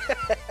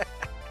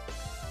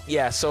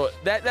 Yeah, so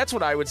that's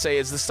what I would say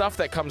is the stuff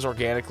that comes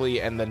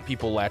organically and then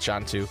people latch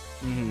onto.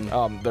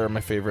 They're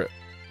my favorite.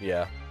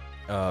 Yeah.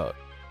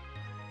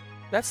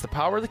 That's the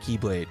power of the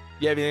Keyblade.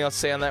 You have anything else to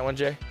say on that one,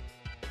 Jay?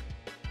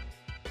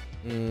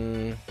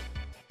 I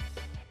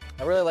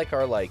really like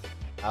our like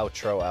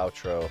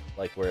outro,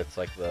 like where it's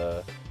like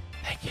the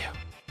Thank you.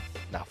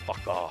 now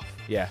fuck off.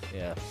 Yeah,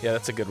 Yeah.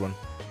 that's a good one.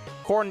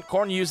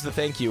 Corn used the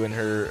thank you in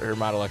her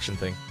mod election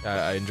thing.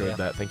 I enjoyed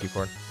that. Thank you,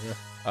 Corn.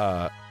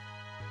 Yeah.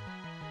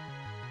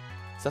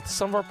 Is that the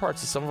sum of our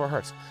parts? The sum of our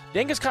hearts.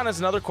 Genghis Khan has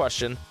another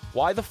question.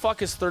 Why the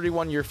fuck is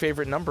 31 your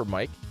favorite number,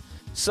 Mike?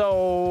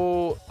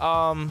 So,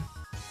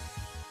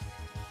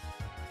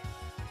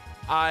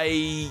 I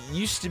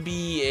used to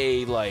be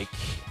a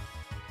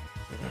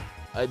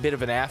bit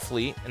of an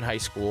athlete in high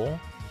school.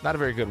 Not a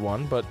very good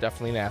one, but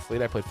definitely an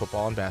athlete. I played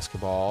football and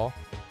basketball,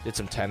 did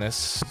some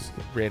tennis,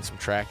 ran some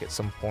track at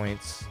some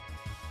points.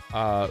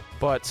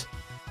 But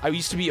I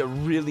used to be a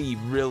really,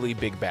 really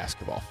big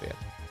basketball fan.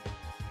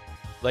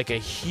 Like a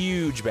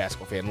huge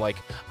basketball fan. Like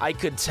I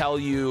could tell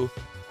you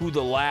who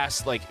the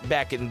last, like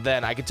back in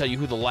then, I could tell you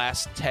who the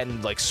last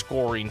 10 like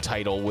scoring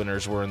title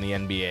winners were in the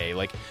NBA.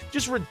 Like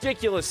just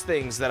ridiculous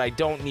things that I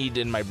don't need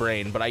in my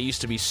brain, but I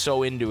used to be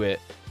so into it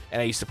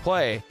and I used to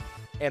play.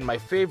 And my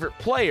favorite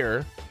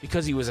player,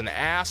 because he was an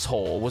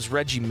asshole, was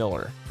Reggie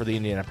Miller for the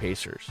Indiana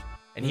Pacers.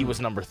 And he was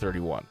number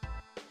 31.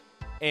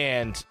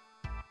 And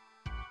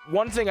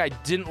one thing I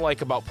didn't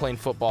like about playing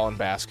football and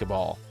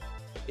basketball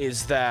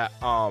is that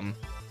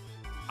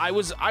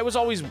I was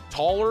always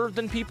taller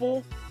than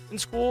people in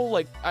school.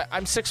 Like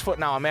I'm 6 foot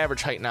now. I'm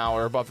average height now,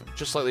 or above,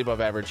 just slightly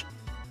above average.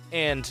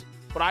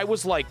 But I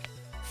was like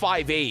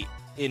 5'8"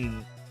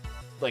 in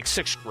like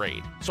 6th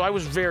grade, so I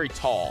was very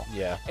tall.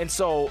 Yeah. And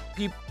so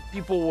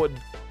people would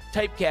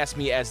typecast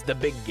me as the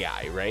big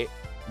guy, right?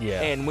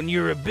 Yeah. And when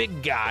you're a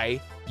big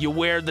guy, you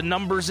wear the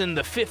numbers in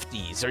the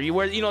 50s, or you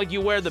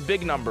wear the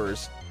big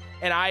numbers.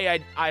 And I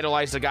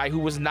idolized a guy who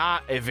was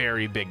not a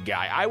very big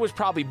guy. I was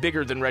probably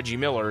bigger than Reggie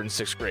Miller in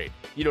 6th grade.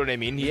 You know what I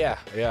mean? Yeah.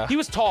 He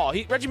was tall.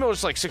 Reggie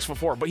Miller's like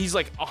 6'4", but he's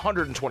like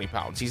 120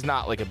 pounds. He's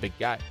not like a big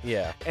guy.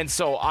 Yeah. And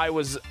so I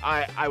was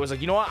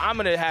like, you know what? I'm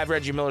gonna have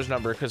Reggie Miller's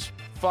number because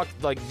fuck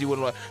like doing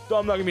what?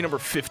 I'm not gonna be number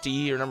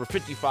 50 or number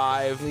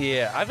 55.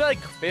 Yeah. I feel like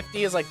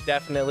 50 is like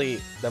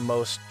definitely the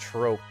most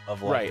trope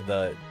of like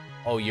Right.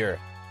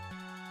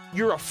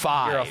 You're a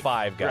 5. You're a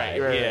 5 guy.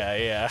 Right.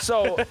 Yeah.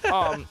 So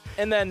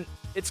and then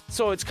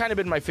it's kind of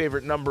been my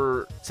favorite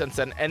number since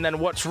then. And then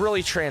what's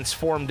really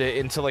transformed it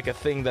into like a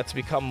thing that's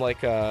become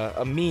like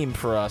a meme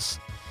for us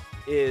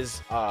is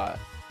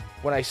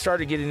when I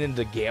started getting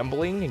into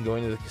gambling and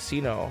going to the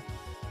casino,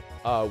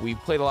 we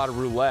played a lot of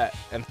roulette,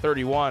 and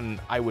 31,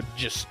 I would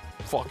just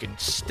fucking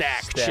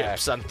stack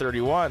chips on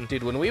 31.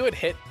 Dude, when we would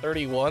hit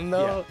 31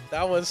 though,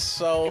 that was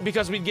so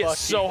Because we'd get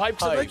so hyped.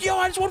 So like, yo,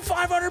 I just won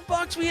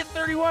 $500. We hit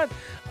 31.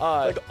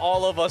 like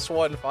all of us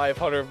won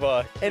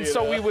 $500. And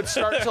so we would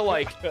start to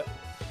like,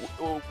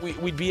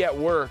 we'd be at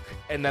work,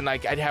 and then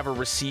like I'd have a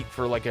receipt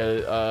for like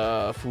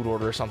a food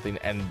order or something,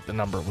 and the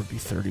number would be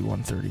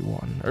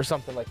 3131 or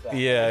something like that.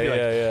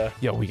 Yeah.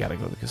 Yo, we gotta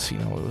go to the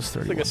casino. It was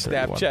 31. Like a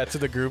Snapchat to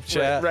the group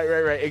chat. Right.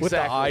 Exactly. With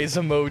the eyes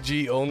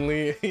emoji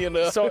only, you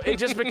know. So it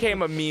just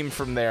became a meme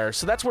from there.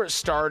 So that's where it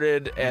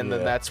started, and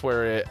then that's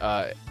where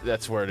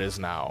it is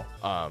now.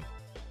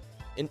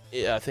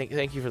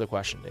 Thank you for the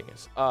question,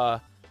 Dingus.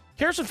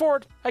 Karrison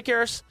Ford, hi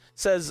Karis,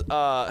 says,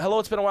 hello,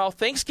 it's been a while.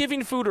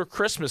 Thanksgiving food or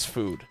Christmas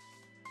food?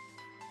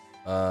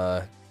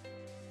 I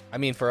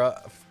mean, for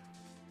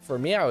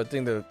me, I would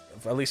think that,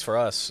 at least for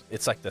us,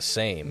 it's like the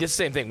same. It's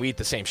the same thing. We eat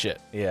the same shit.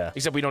 Yeah.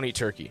 Except we don't eat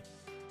turkey.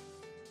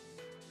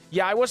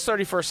 Yeah, I was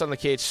 31st on the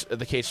KH3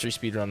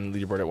 speedrun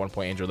leaderboard at one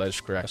point, Angel. That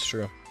is correct. That's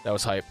true. That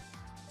was hype.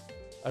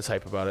 I was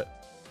hype about it.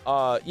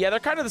 Yeah, they're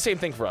kind of the same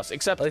thing for us,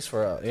 except At least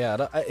for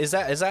is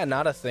that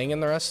not a thing in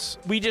the rest?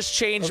 we just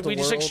changed. Of the We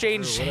just world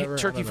exchanged or whatever? I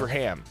turkey don't for know.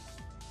 ham.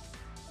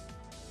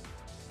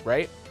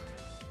 Right?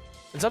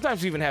 And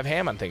sometimes we even have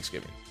ham on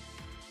Thanksgiving.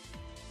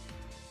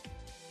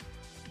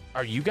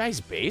 Are you guys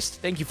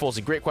based? Thank you,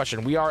 Folsey. Great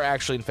question. We are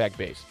actually, in fact,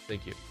 based.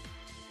 Thank you.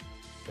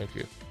 Thank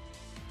you.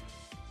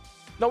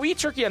 No, we eat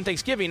turkey on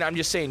Thanksgiving. I'm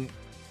just saying,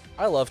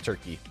 I love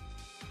turkey.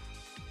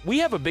 we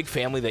have a big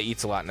family that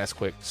eats a lot in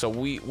Esquick, so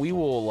we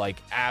will like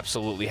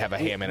absolutely have a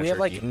ham and a We have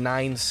turkey. like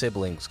 9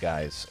 siblings,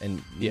 guys,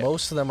 and Yeah.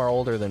 most of them are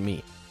older than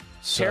me.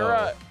 So,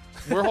 Tara,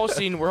 we're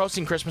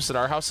hosting Christmas at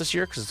our house this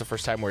year because it's the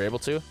first time we're able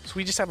to. so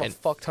we just have a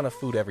fuck ton of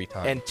food every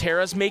time. And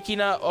Tara's making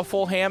a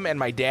full ham, and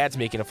my dad's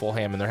making a full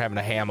ham, and they're having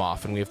a ham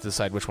off, and we have to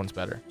decide which one's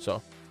better.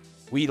 So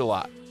we eat a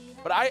lot.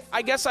 But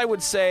I guess I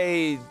would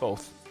say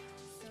both.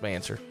 That's my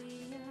answer.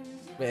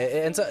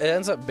 it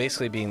ends up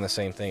basically being the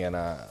same thing, and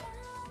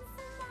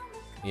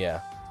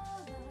yeah,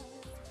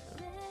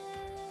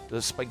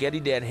 The spaghetti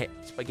dad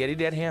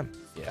ham.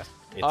 yeah.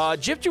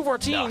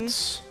 Gyp214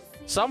 Nuts.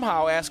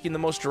 somehow asking the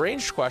most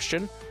deranged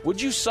question: would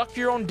you suck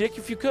your own dick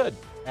if you could?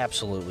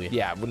 Absolutely.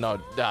 Yeah, well,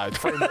 no,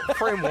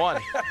 frame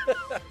one.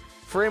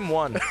 Frame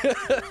one.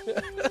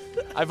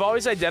 I've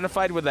always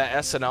identified with that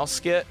SNL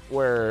skit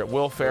where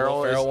Will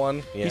Ferrell is.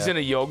 one. Yeah. He's in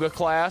a yoga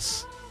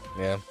class,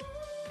 Yeah.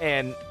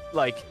 and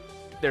like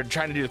they're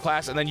trying to do the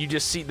class, and then you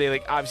just see they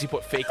like obviously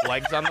put fake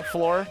legs on the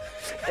floor,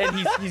 and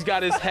he's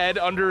got his head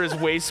under his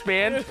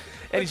waistband,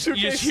 and you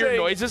just hear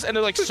noises, and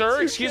they're like,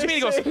 "Sir, excuse me." He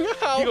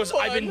goes,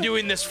 "I've been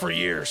doing this for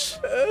years.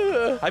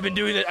 I've been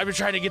doing it. I've been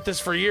trying to get this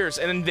for years,"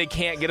 and then they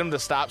can't get him to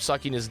stop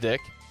sucking his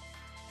dick.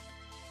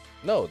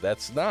 No,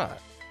 that's not.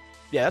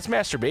 Yeah, that's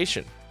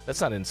masturbation.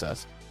 That's not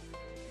incest.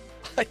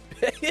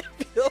 It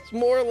feels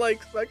more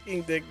like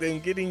sucking dick than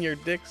getting your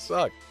dick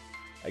sucked.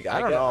 Like, I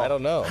don't know. I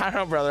don't know. I don't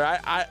know, brother.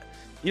 I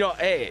you know,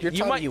 hey, You're you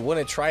telling might me you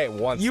wouldn't try it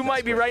once. you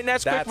might be right,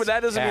 Nesquik, but that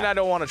doesn't mean I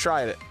don't want to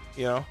try it.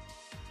 You know,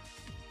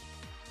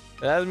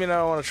 that doesn't mean I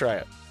don't want to try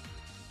it.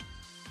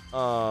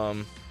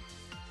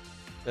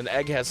 Then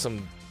Egg has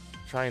some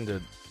trying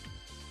to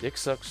dick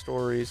suck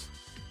stories.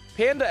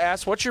 Panda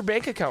asks, "What's your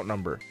bank account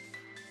number?"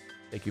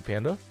 Thank you,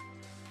 Panda.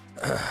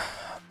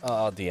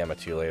 I'll DM it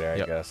to you later.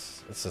 Yep. I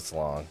guess it's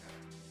long.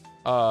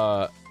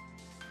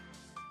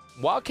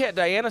 Wildcat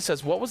Diana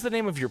says, "What was the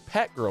name of your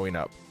pet growing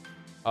up?"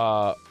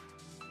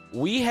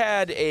 We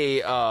had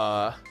a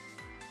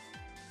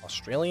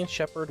Australian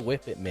Shepherd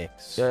Whippet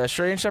mix.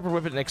 Australian Shepherd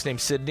Whippet mix named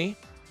Sydney,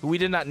 who we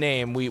did not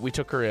name. We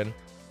took her in.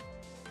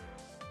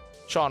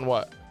 Sean,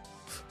 what?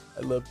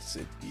 I loved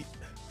Sydney.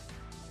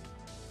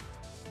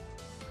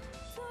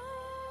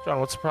 Sean,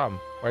 what's the problem?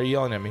 Why are you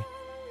yelling at me?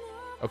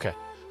 Okay.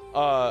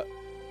 An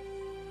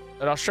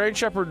Australian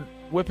Shepherd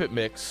Whippet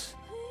mix.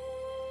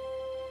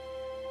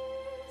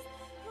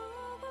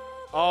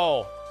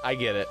 Oh, I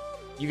get it.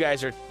 You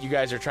guys are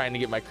trying to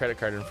get my credit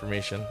card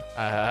information.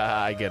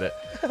 I get it.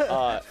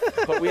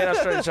 But we had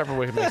a separate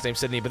Wikipedia named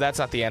Sydney, but that's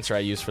not the answer I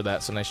used for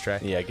that, so nice try.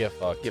 Yeah, get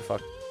fucked. Get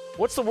fucked.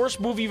 What's the worst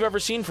movie you've ever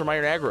seen from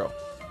Iron Aggro?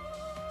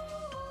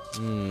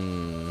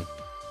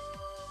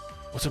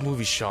 What's a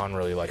movie Sean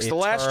really likes? The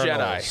Last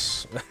Jedi.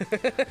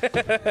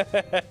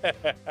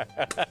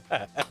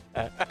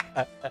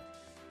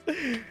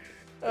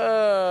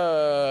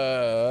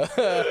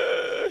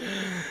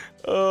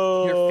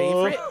 Your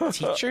favorite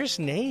teacher's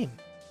name?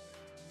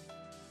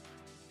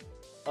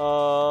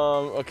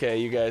 Okay,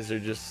 you guys are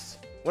just.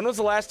 When was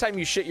the last time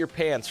you shit your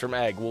pants from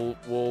Egg?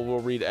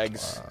 We'll read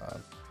Eggs.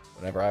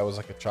 Whenever I was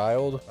like a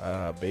child,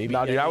 baby.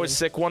 No, dude, I was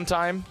sick one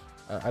time.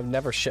 I've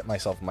never shit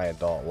myself in my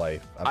adult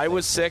life. I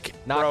was sick.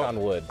 Knock bro, on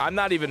wood. I'm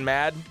not even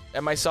mad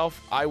at myself.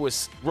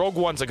 Rogue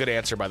One's a good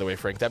answer, by the way,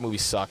 Frank. That movie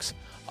sucks.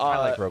 I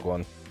like Rogue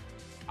One.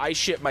 I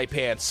shit my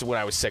pants when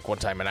I was sick one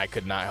time, and I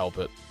could not help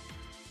it.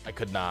 I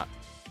could not.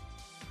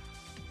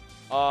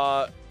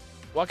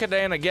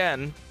 Wakadan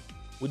again.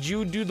 Would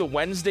you do the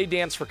Wednesday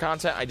dance for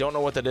content? I don't know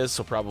what that is,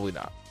 so probably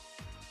not.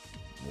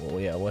 Well,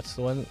 yeah. What's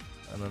the one?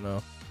 I don't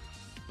know.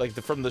 Like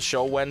from the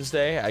show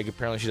Wednesday.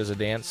 Apparently she does a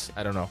dance.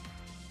 I don't know.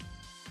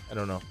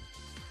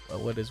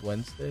 What is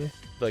Wednesday?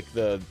 Like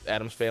the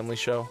Addams Family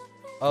show.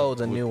 Oh,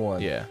 the new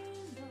one. Yeah.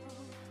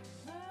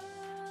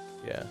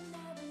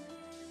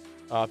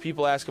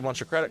 People ask a bunch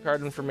of credit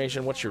card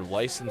information. What's your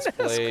license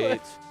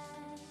plate?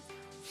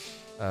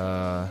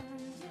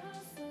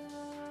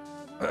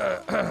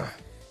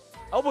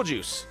 Elbow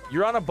Juice.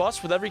 You're on a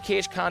bus with every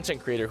Cage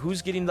content creator.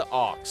 Who's getting the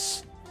aux?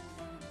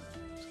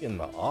 Who's getting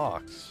the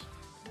aux?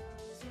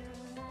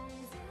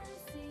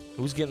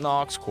 Who's getting the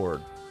aux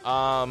cord?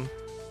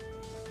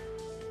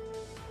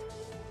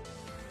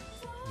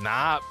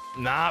 Not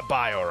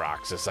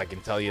Bioroxis, I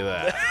can tell you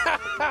that.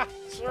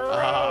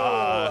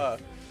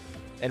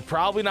 And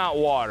probably not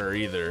Water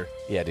either.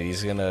 Yeah, dude,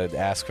 he's gonna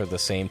ask for the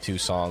same 2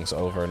 songs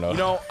over and over. You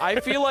know, I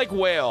feel like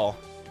Whale.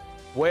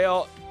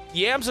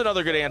 Yam's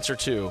another good answer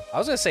too. I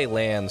was gonna say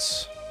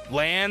Lance.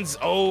 Lands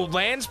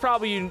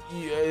probably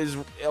is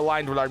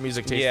aligned with our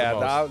music taste the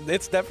most.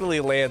 It's definitely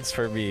Lance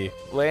for me.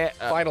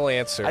 Final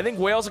answer. I think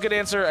Whale's a good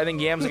answer. I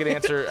think Yam's a good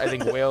answer. I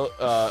think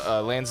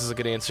Lance is a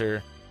good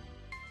answer.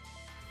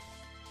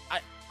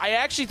 I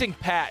actually think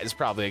Pat is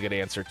probably a good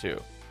answer too.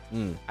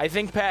 I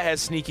think Pat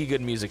has sneaky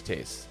good music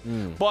taste.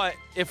 But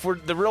if we're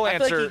the real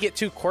answer, I feel like you get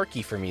too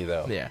quirky for me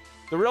though. Yeah,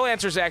 the real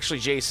answer is actually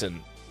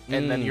Jason,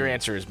 and then your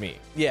answer is me.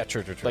 Yeah,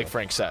 true. Like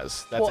Frank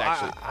says, that's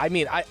actually. I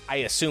mean, I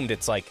assumed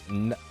it's like,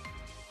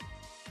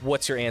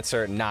 what's your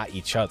answer? Not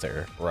each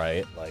other,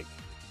 right? Like,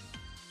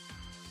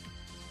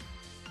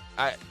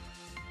 I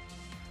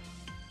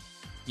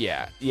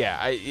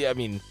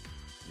mean,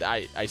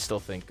 I still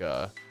think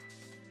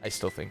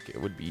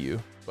it would be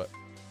you, but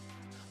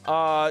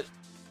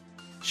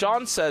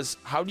Sean says,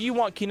 how do you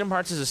want Kingdom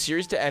Hearts as a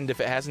series to end if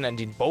it has an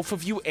ending? Both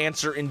of you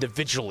answer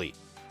individually.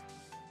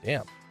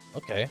 Damn.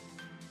 Okay.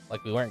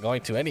 Like we weren't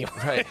going to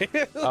anyway.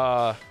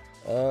 Right.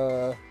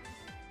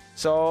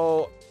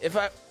 So if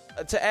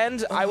to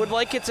end, I would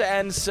like it to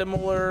end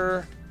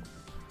similar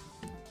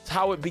to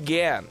how it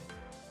began,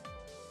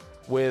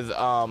 with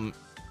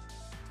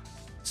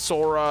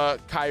Sora,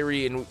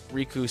 Kairi, and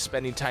Riku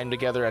spending time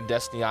together on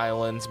Destiny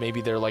Islands.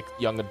 Maybe they're like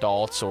young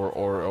adults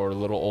or a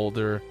little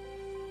older,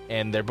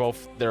 and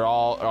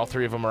all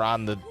 3 of them are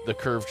on the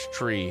curved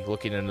tree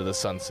looking into the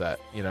sunset,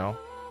 you know?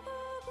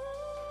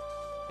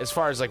 As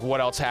far as like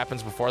what else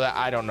happens before that,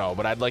 I don't know,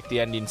 but I'd like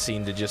the ending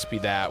scene to just be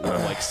that,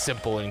 with like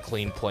simple and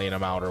clean playing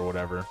them out or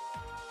whatever.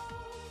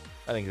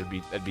 I think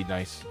that'd be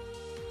nice.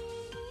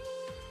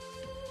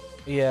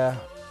 Yeah.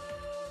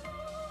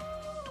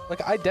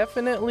 Like I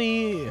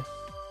definitely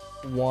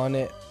want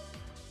it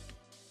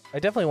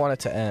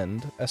to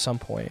end at some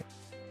point,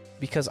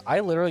 because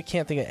I literally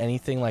can't think of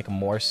anything like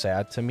more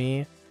sad to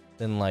me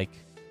than like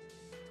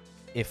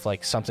if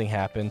like something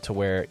happened to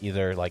where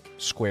either like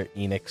Square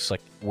Enix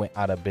like went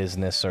out of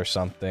business or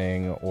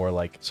something, or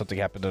like something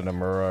happened to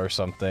Nomura or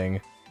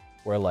something,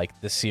 where like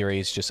the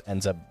series just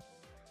ends up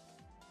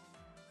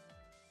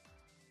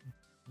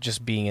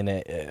just being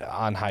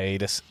on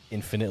hiatus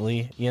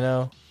infinitely, you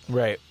know?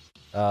 Right.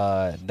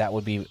 That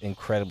would be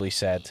incredibly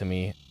sad to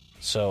me.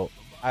 So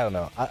I don't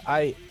know.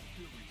 I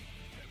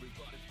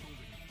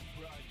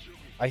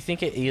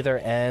think it either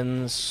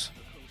ends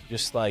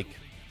just like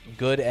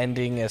good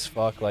ending as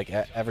fuck, like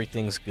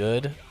everything's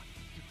good,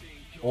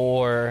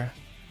 or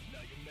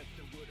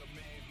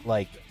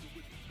like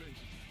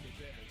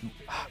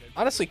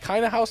honestly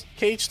kind of how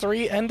Cage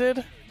 3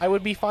 ended. I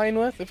would be fine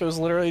with if it was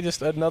literally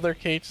just another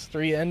Cage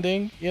 3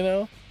 ending, you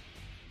know?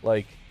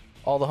 Like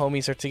all the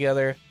homies are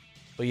together,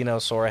 but you know,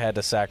 Sora had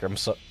to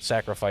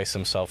sacrifice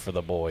himself for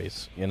the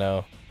boys, you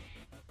know?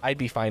 I'd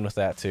be fine with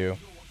that too.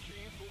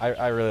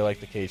 I really like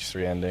the Cage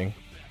 3 ending.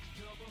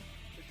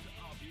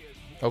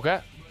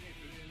 Okay.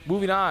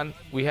 Moving on,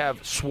 we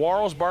have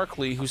Swarls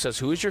Barkley, who says,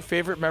 who is your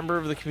favorite member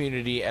of the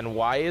community, and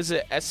why is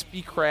it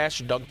SB Crash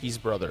Donkey's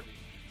brother?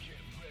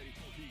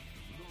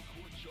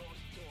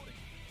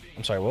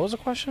 I'm sorry, what was the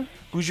question?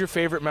 Who's your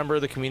favorite member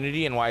of the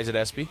community, and why is it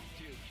Espy?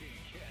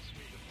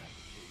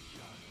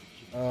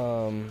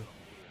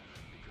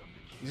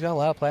 He's got a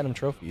lot of platinum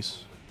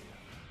trophies.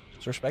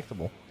 It's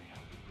respectable.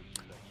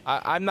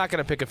 I'm not going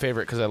to pick a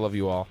favorite because I love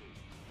you all.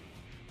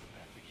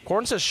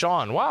 Corn says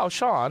Sean. Wow,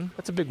 Sean.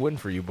 That's a big win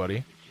for you,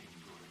 buddy.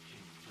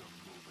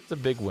 It's a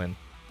big win.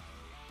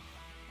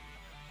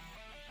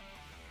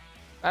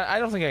 I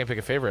don't think I can pick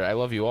a favorite. I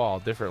love you all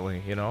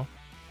differently, you know?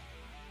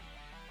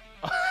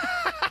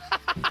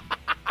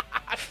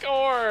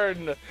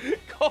 Corn!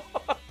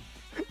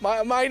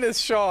 Mine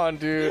is Sean,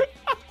 dude.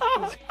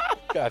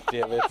 God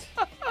damn it.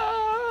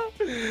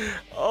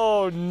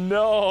 Oh,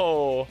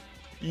 no.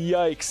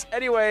 Yikes.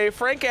 Anyway,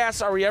 Frank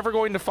asks, are we ever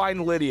going to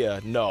find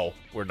Lydia? No,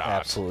 we're not.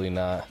 Absolutely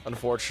not.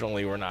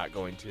 Unfortunately, we're not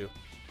going to.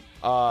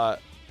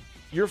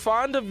 You're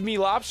fond of me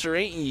lobster,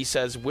 ain't ye? He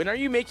says, when are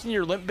you making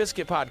your Limp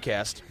Bizkit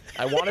podcast?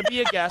 I want to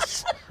be a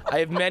guest. I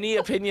have many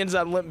opinions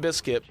on Limp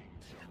Bizkit.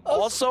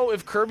 Also,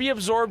 if Kirby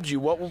absorbed you,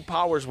 what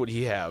powers would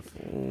he have?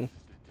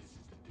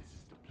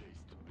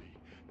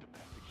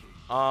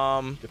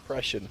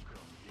 Depression.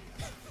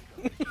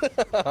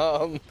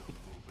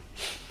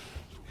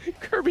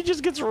 Kirby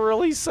just gets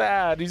really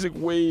sad. He's like,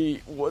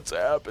 wait, what's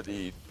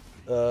happening?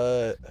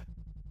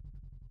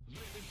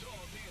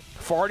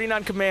 Farting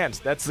on command.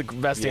 That's the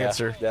best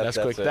answer. That's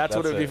quick. it. That's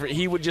what it would be. it. For,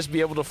 he would just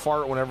be able to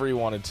fart whenever he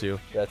wanted to.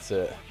 That's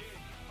it.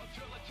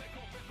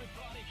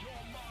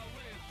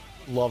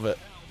 Love it.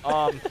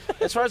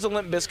 As far as the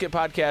Limp Bizkit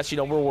podcast,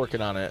 we're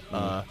working on it.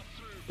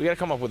 We got to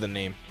come up with a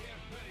name.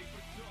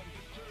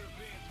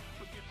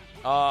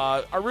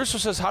 Aruso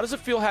says, how does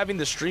it feel having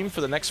the stream for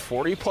the next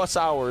 40-plus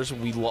hours?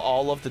 We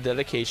all love the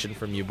dedication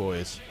from you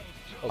boys.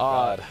 Oh,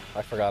 God.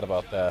 I forgot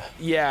about that.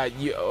 Yeah.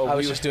 I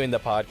was just doing the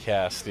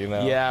podcast,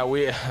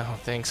 Yeah,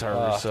 thanks,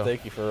 Aruso.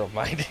 Thank you for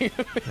reminding me.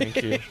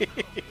 Thank you.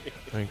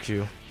 Thank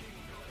you.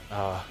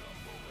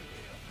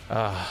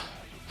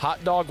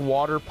 Hot Dog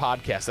Water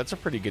Podcast. That's a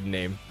pretty good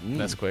name.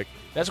 That's quick.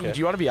 Do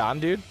you want to be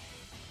on, dude?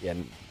 Yeah,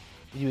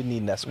 you would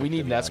need Nesquik. We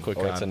need Nesquik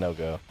on. It's a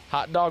no-go.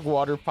 Hot Dog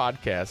Water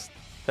Podcast.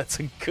 That's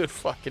a good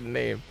fucking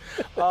name.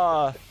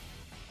 So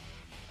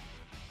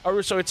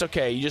it's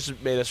okay. You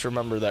just made us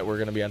remember that we're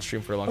going to be on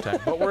stream for a long time.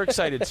 But we're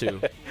excited too.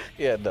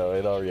 Yeah, no,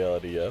 in all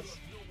reality, yes.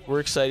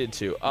 We're excited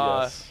too.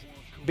 Yes.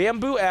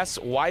 Bamboo asks,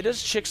 why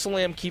does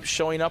Chick-fil-A keep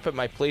showing up at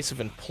my place of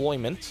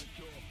employment?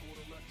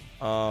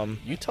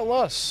 You tell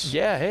us.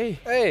 Yeah, hey.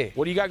 Hey.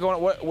 What do you got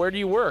going on? Where do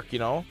you work,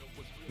 Maybe, what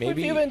have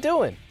you been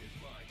doing?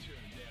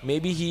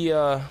 Maybe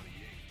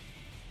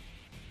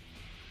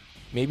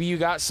maybe you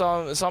got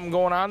something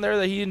going on there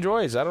that he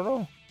enjoys. I don't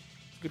know.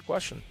 Good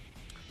question.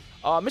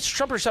 Mr.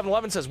 Trumper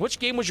 711 says, which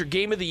game was your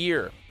game of the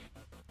year?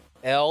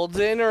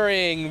 Elden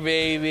Ring,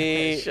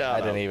 baby. Shut I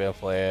up. didn't even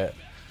play it.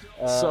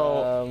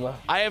 So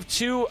I have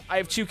two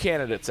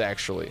candidates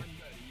actually.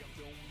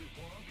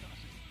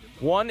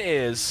 One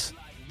is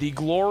the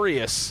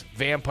glorious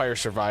Vampire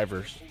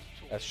Survivors.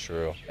 That's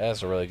true.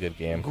 That's a really good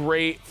game.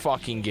 Great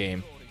fucking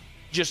game.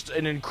 Just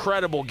an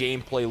incredible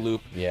gameplay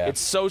loop. Yeah.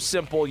 It's so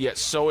simple yet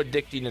so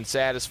addicting and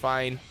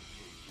satisfying.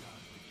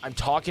 I'm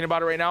talking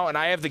about it right now, and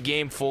I have the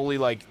game fully,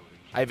 I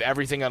have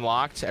everything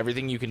unlocked,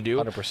 everything you can do.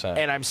 100%.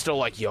 And I'm still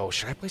like, yo,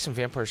 should I play some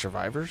Vampire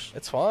Survivors?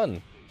 It's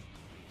fun.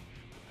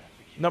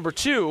 Number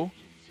 2,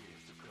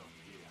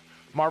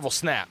 Marvel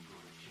Snap.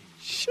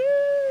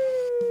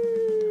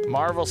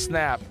 Marvel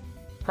Snap.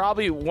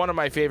 Probably one of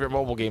my favorite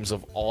mobile games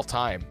of all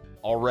time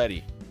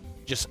already.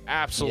 Just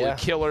absolutely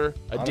killer,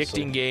 addicting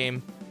honestly.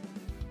 game.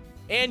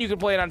 And you can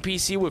play it on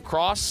PC with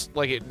cross,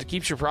 it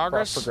keeps your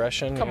progress. Cross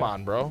progression. Come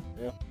on, bro.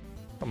 Yeah.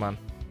 Come on.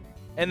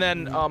 And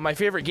then my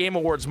favorite Game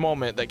Awards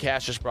moment that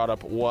Cash just brought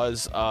up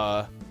was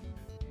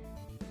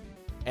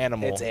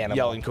Animal. It's Animal.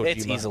 Yelling Kojima.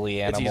 It's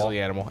easily Animal. It's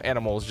easily Animal.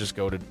 Animal is just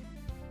goated.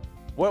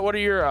 What are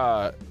your...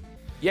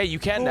 yeah, you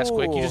can. That's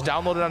quick. You just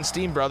download it on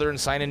Steam, brother, and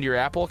sign into your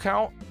Apple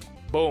account.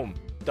 Boom.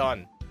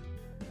 Done.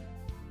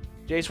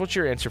 Jace, what's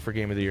your answer for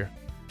Game of the Year?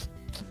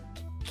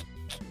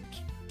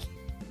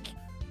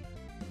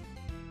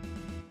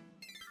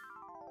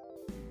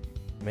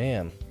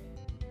 Man.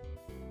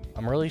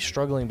 I'm really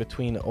struggling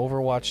between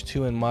Overwatch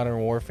 2 and Modern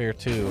Warfare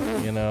 2,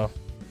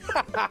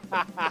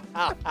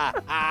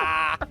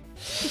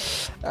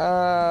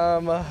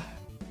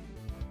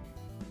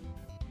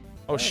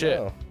 Oh, shit.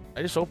 know.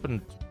 I just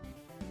opened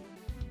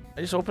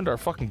our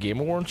fucking Game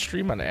Awards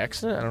stream on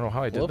accident. I don't know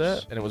how I did Whoops.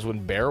 that. And it was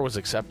when Bear was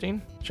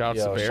accepting. Shout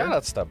outs to Bear.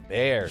 Shoutouts to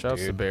Bear, Shout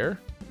outs to dude. Bear.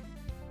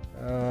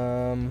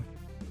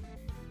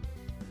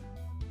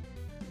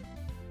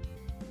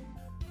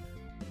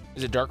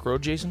 Is it Dark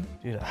Road, Jason?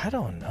 Dude, I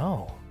don't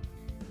know.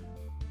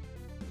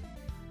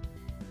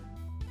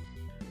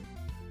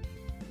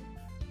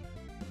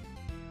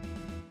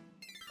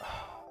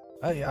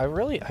 I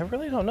really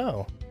don't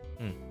know.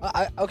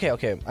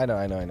 Okay. I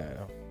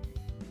know.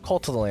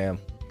 Cult of the Lamb.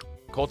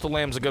 Cult of the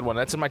Lamb's a good one.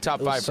 That's in my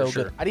top It was 5 so for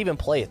sure. good. I'd even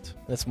play it.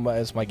 It's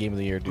my game of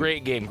the year, dude.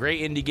 Great game.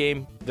 Great indie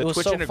game. The It was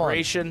Twitch so fun.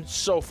 integration,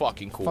 so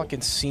fucking cool.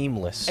 Fucking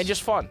seamless. And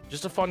just fun.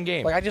 Just a fun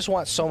game. I just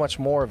want so much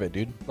more of it,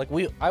 dude.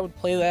 I would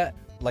play that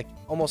like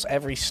almost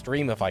every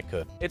stream if I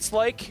could. It's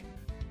like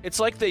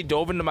they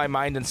dove into my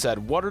mind and said,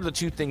 what are the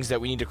 2 things that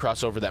we need to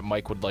cross over that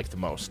Mike would like the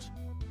most?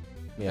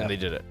 Yeah. And they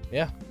did it.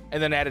 Yeah.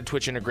 And then added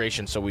Twitch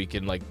integration so we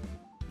can, like,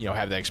 you know,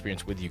 have that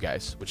experience with you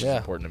guys, which is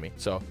important to me.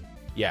 So,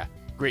 yeah,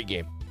 great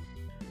game.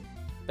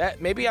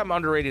 That maybe I'm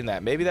underrating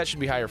that. Maybe that should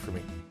be higher for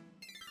me.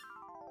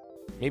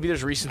 Maybe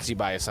there's recency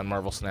bias on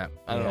Marvel Snap.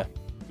 I don't know.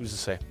 Who's to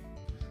say?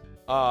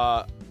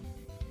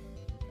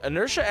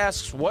 Inertia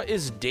asks, what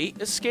is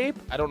Date Escape?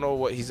 I don't know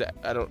what he's at.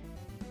 I don't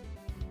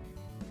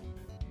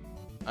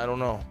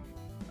know.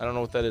 I don't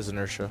know what that is,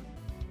 Inertia.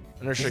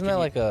 Inertia, Isn't that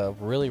like a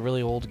really,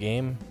 really old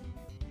game?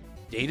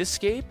 Date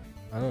Escape?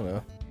 I don't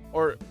know.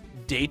 Or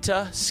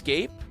Data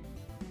Escape?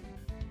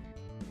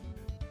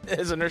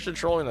 Is Inertia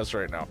trolling us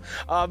right now?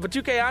 But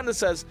 2K Honda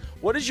says,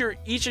 what is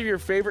each of your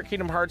favorite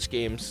Kingdom Hearts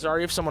games?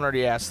 Sorry if someone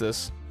already asked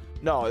this.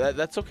 No,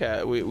 that's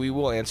okay. We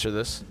will answer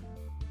this.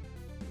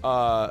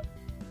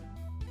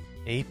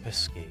 Ape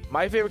Escape.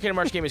 My favorite Kingdom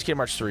Hearts game is Kingdom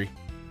Hearts 3.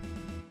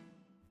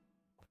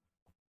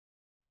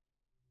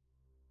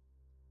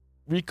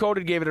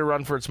 Recoded gave it a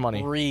run for its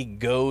money.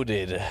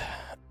 Regoated.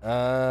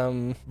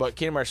 But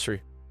Kingdom Hearts 3.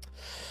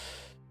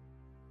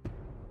 I'm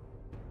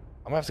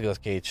gonna have to go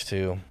with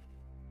KH2.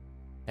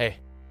 Hey,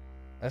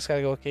 I just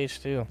gotta go with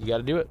KH2. you got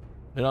to do it.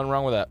 There's nothing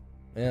wrong with that.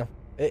 Yeah,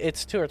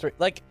 it's 2 or 3.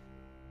 Like,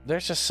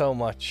 there's just so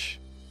much.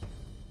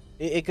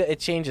 It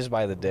changes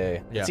by the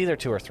day. Yeah. It's either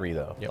 2 or 3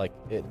 though. Yep. Like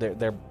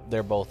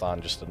they're both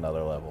on just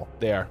another level.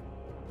 They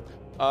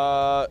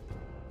are.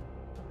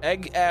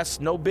 Egg asks,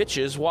 no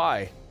bitches,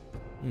 why?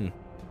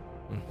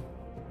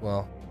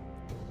 Well,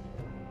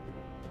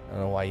 I don't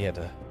know why you had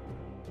to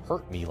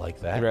hurt me like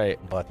that. Right.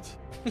 But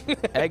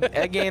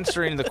Egg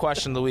answering the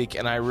question of the week,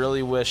 and I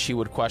really wish he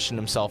would question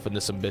himself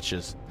into some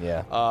bitches.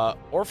 yeah.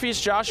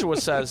 Orpheus Joshua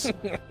says,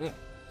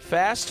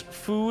 fast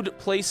food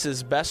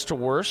places best to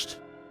worst?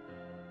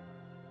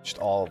 Just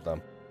all of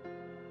them.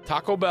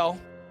 Taco Bell,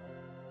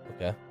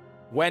 Okay.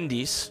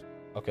 Wendy's,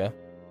 Okay.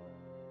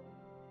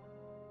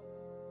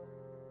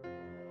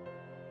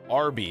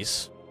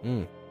 Arby's,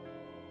 Mm.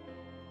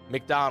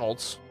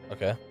 McDonald's,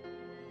 Okay.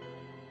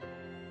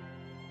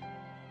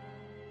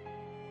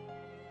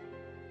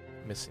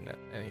 missing it.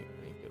 Any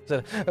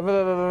good?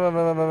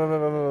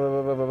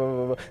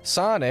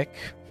 Sonic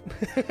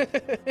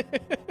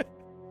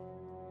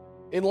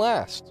in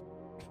last.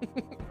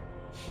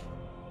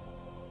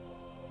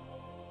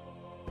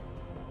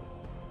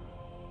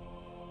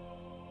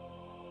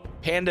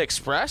 Panda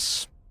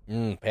Express?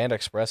 Panda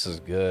Express is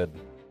good.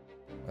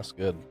 That's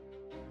good.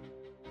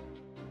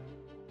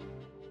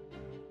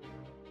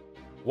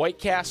 White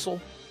Castle?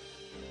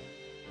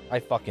 I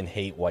fucking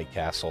hate White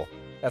Castle.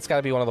 That's got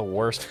to be one of the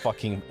worst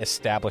fucking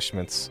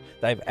establishments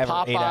that I've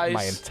ever ate at in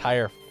my Popeyes.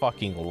 entire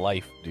fucking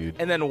life, dude.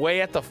 And then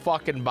way at the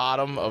fucking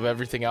bottom of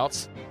everything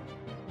else,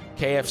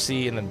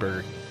 KFC and then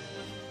Burger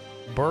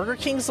King. Burger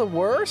King's the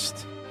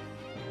worst?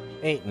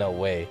 Ain't no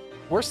way.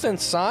 Worse than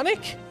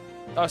Sonic?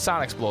 Oh,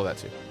 Sonic's below that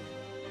too.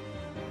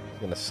 I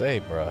was gonna say,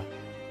 bruh.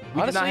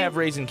 We did not have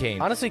Raising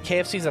Cane. Honestly,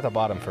 KFC's at the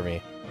bottom for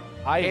me.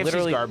 I KFC's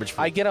literally, garbage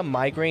food. I get a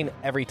migraine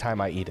every time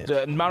I eat it.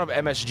 The amount of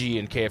MSG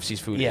in KFC's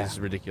food Yeah. is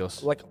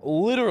ridiculous. Like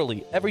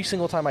literally every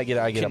single time I get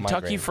it, I get a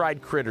Kentucky migraine.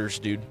 Fried Critters,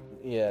 dude.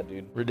 Yeah,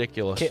 dude.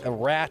 Ridiculous.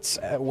 Rats,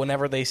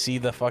 whenever they see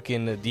the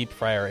fucking deep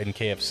fryer in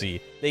KFC,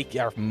 they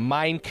are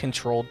mind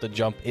controlled to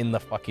jump in the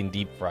fucking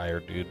deep fryer,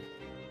 dude.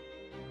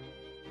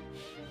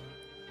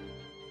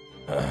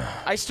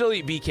 I still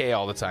eat BK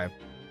all the time.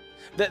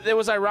 That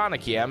was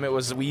ironic, yeah.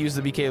 We used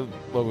the BK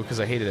logo because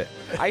I hated it.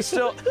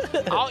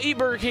 I'll eat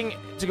Burger King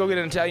to go get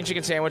an Italian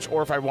chicken sandwich,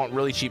 or if I want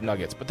really cheap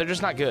nuggets, but they're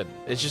just not good.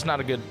 It's just not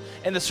a good,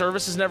 and the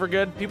service is never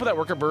good. People that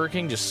work at Burger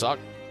King just suck.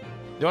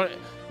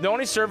 The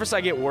only service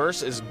I get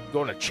worse is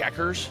going to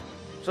Checkers.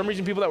 For some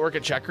reason, people that work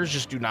at Checkers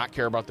just do not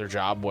care about their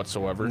job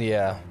whatsoever.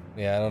 Yeah,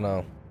 I don't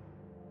know.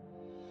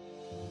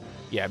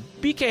 Yeah,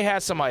 BK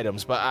has some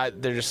items,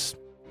 but they're just.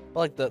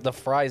 Like the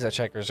fries at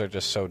Checkers are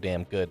just so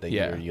damn good that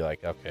Yeah. you're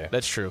like, okay.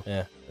 That's true.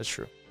 Yeah. That's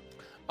true.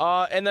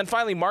 And then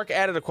finally, Mark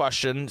added a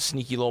question,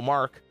 sneaky little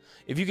Mark.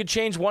 If you could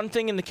change one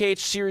thing in the KH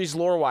series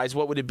lore-wise,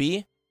 what would it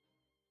be?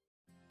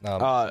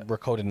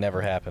 Recoded never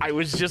happened. I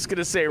was just going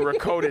to say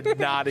Recoded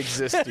not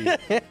existing.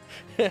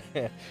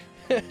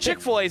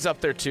 Chick-fil-A's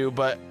up there too,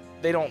 but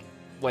they don't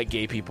like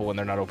gay people when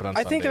they're not open on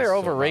I Sundays. think they're so it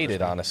overrated,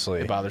 bothers me. honestly.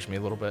 It bothers me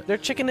a little bit. Their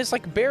chicken is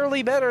like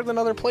barely better than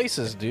other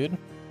places, dude.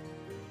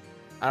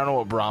 I don't know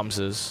what Brahms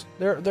is.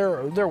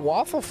 Their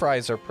waffle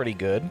fries are pretty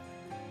good.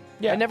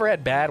 Yeah. I never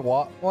had bad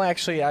Well,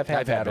 actually, I've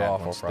had bad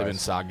waffle ones. fries. They've been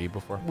soggy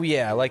before. Well,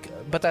 yeah, like,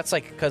 but that's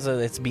like because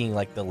it's being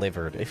like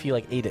delivered. If you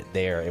like ate it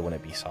there, it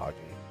wouldn't be soggy.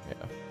 Yeah.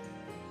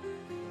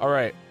 All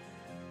right.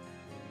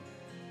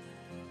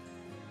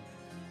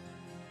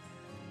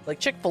 Like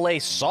Chick-fil-A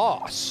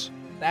sauce,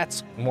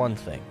 that's one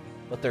thing,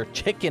 but their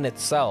chicken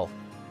itself,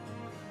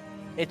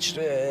 it's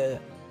a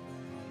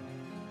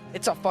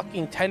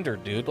fucking tender,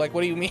 dude. Like,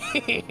 what do you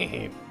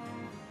mean?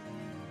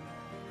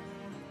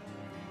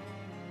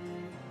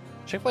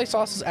 Chick-fil-A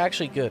sauce is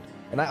actually good,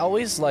 and I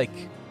always like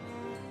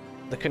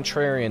the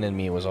contrarian in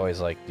me was always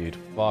like, dude,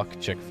 fuck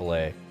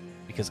Chick-fil-A,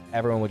 because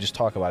everyone would just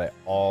talk about it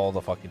all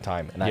the fucking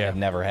time, and I have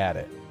never had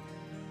it.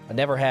 I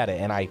never had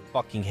it, and I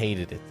fucking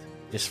hated it,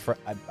 just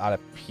out of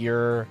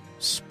pure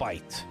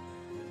spite.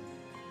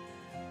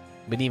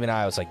 But even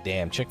I was like,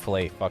 damn,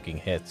 Chick-fil-A fucking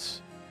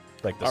hits,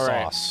 like the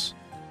sauce.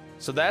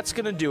 So that's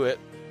gonna do it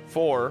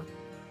for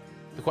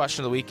the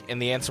question of the week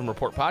and the Ansem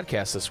Report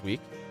podcast this week.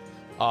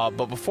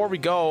 But before we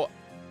go,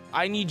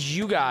 I need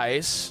you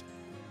guys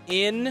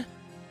in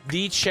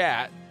the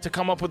chat to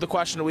come up with the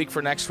question of the week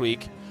for next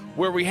week,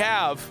 where we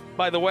have,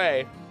 by the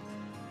way,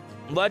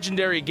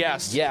 legendary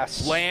guest.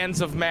 Yes.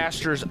 Lands of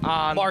Masters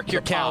on. Mark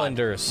your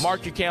calendars.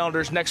 Mark your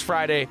calendars. Next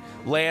Friday,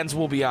 Lands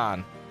will be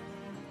on.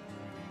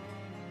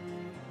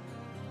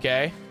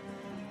 Okay?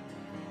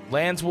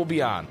 Lands will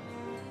be on.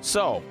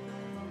 So.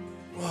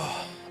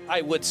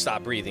 I would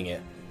stop breathing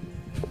it.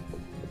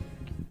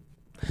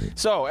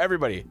 So,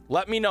 everybody,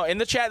 let me know in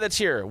the chat that's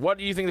here. What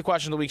do you think the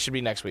question of the week should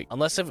be next week?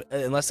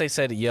 Unless they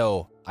said,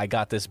 yo, I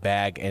got this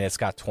bag and it's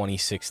got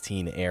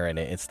 2016 air in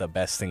it. It's the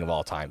best thing of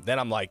all time. Then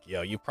I'm like,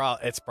 yo,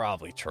 it's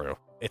probably true.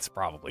 It's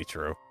probably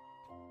true.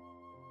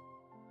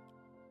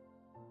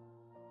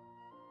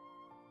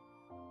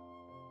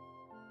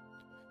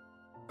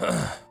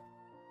 But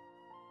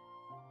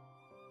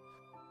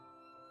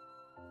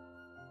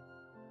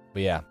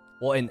yeah.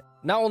 Well, and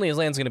not only is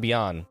Lance going to be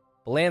on,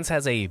 but Lance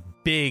has a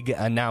big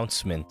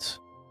announcement.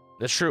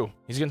 That's true.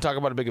 He's going to talk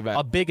about a big event.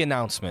 A big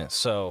announcement.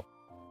 So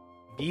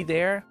be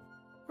there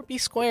or be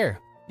square.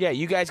 Yeah,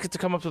 you guys get to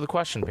come up with a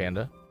question,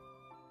 Panda.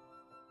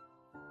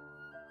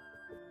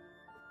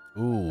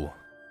 Ooh.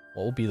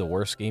 What will be the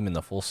worst game in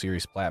the full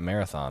series Plat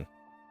Marathon?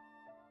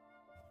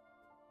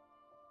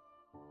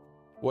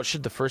 What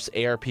should the first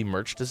ARP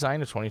merch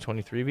design of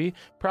 2023 be?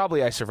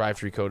 Probably I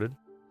Survived Recoded.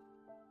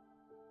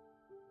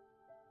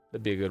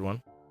 That'd be a good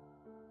one.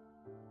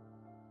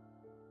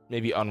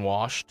 Maybe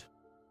Unwashed.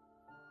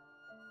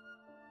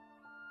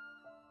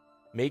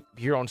 Make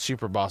your own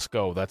Super Boss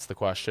Go. That's the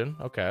question.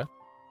 Okay.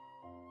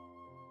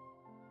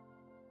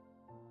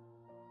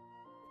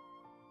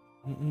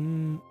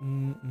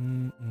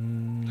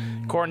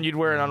 Corn, you'd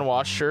wear an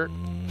unwashed shirt?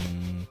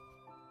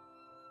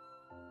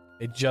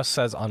 It just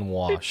says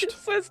unwashed. It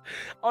just says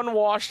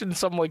unwashed in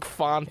some like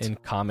font. In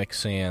Comic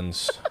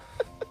Sans.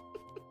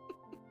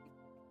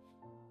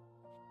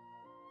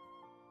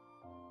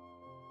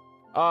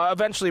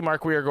 Eventually,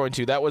 Mark, we are going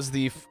to. That was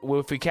the...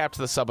 If we capped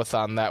the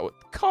subathon, that would...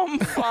 Come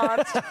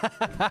font!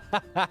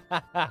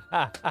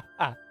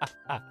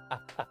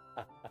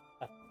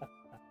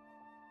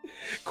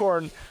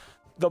 Corn,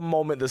 the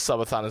moment the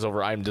subathon is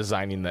over, I'm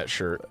designing that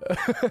shirt.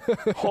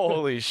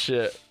 Holy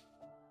shit.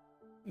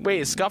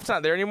 Wait, is Scuff's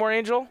not there anymore,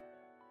 Angel?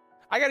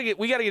 We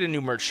gotta get a new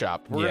merch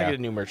shop. We're gonna get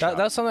a new merch shop.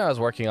 That's something I was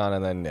working on,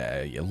 and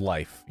then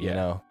life, you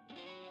know?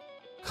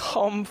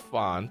 Come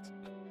font.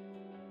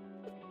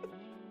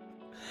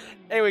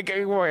 Anyway,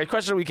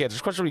 question of the week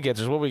answers. Question of the week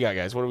answers. What do we got,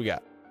 guys? What do we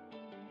got?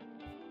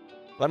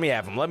 Let me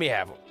have them.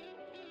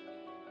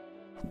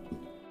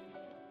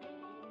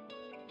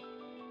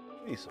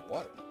 Need some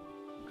water.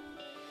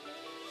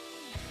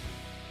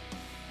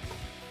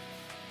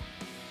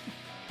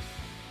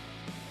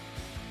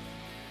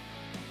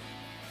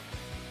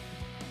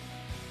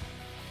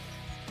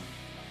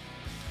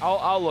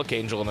 I'll look,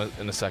 Angel,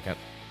 in a second.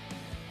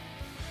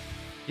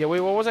 Yeah,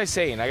 wait, what was I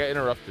saying? I got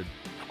interrupted.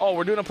 Oh,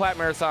 we're doing a Plat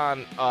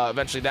Marathon.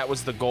 Eventually, that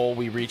was the goal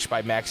we reached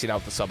by maxing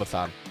out the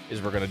subathon,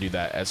 is we're going to do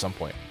that at some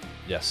point.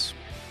 Yes.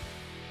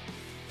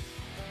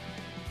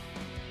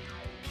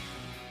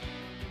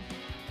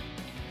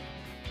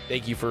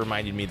 Thank you for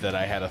reminding me that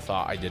I had a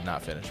thought I did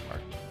not finish,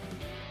 Mark.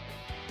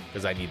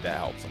 Because I need that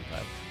help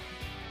sometimes.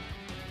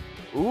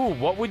 Ooh,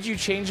 what would you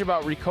change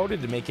about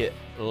Recoded to make it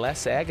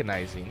less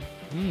agonizing?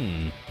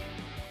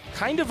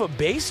 Kind of a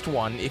based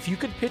one. If you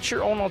could pitch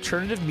your own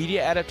alternative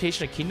media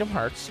adaptation of Kingdom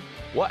Hearts,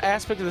 what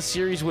aspect of the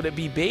series would it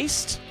be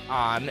based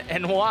on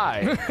and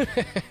why?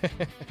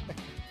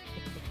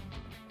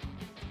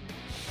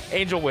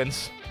 Angel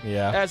wins.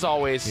 Yeah. As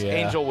always, Yeah.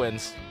 Angel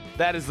wins.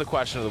 That is the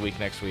question of the week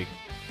next week.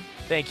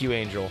 Thank you,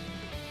 Angel.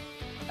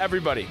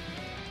 Everybody,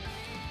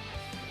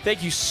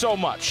 thank you so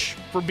much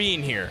for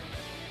being here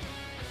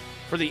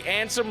for the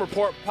Ansem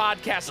Report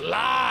podcast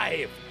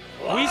live.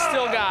 We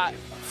still got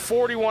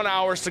 41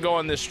 hours to go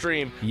on this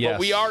stream, Yes.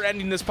 but we are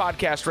ending this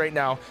podcast right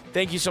now.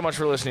 Thank you so much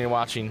for listening and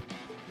watching.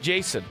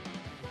 Jason,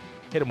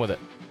 hit him with it.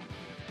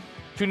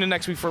 Tune in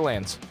next week for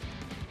Lands.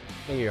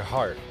 May your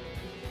heart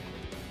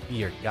be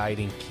your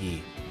guiding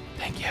key.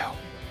 Thank you.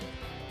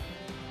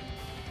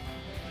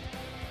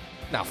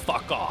 Now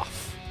fuck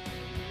off.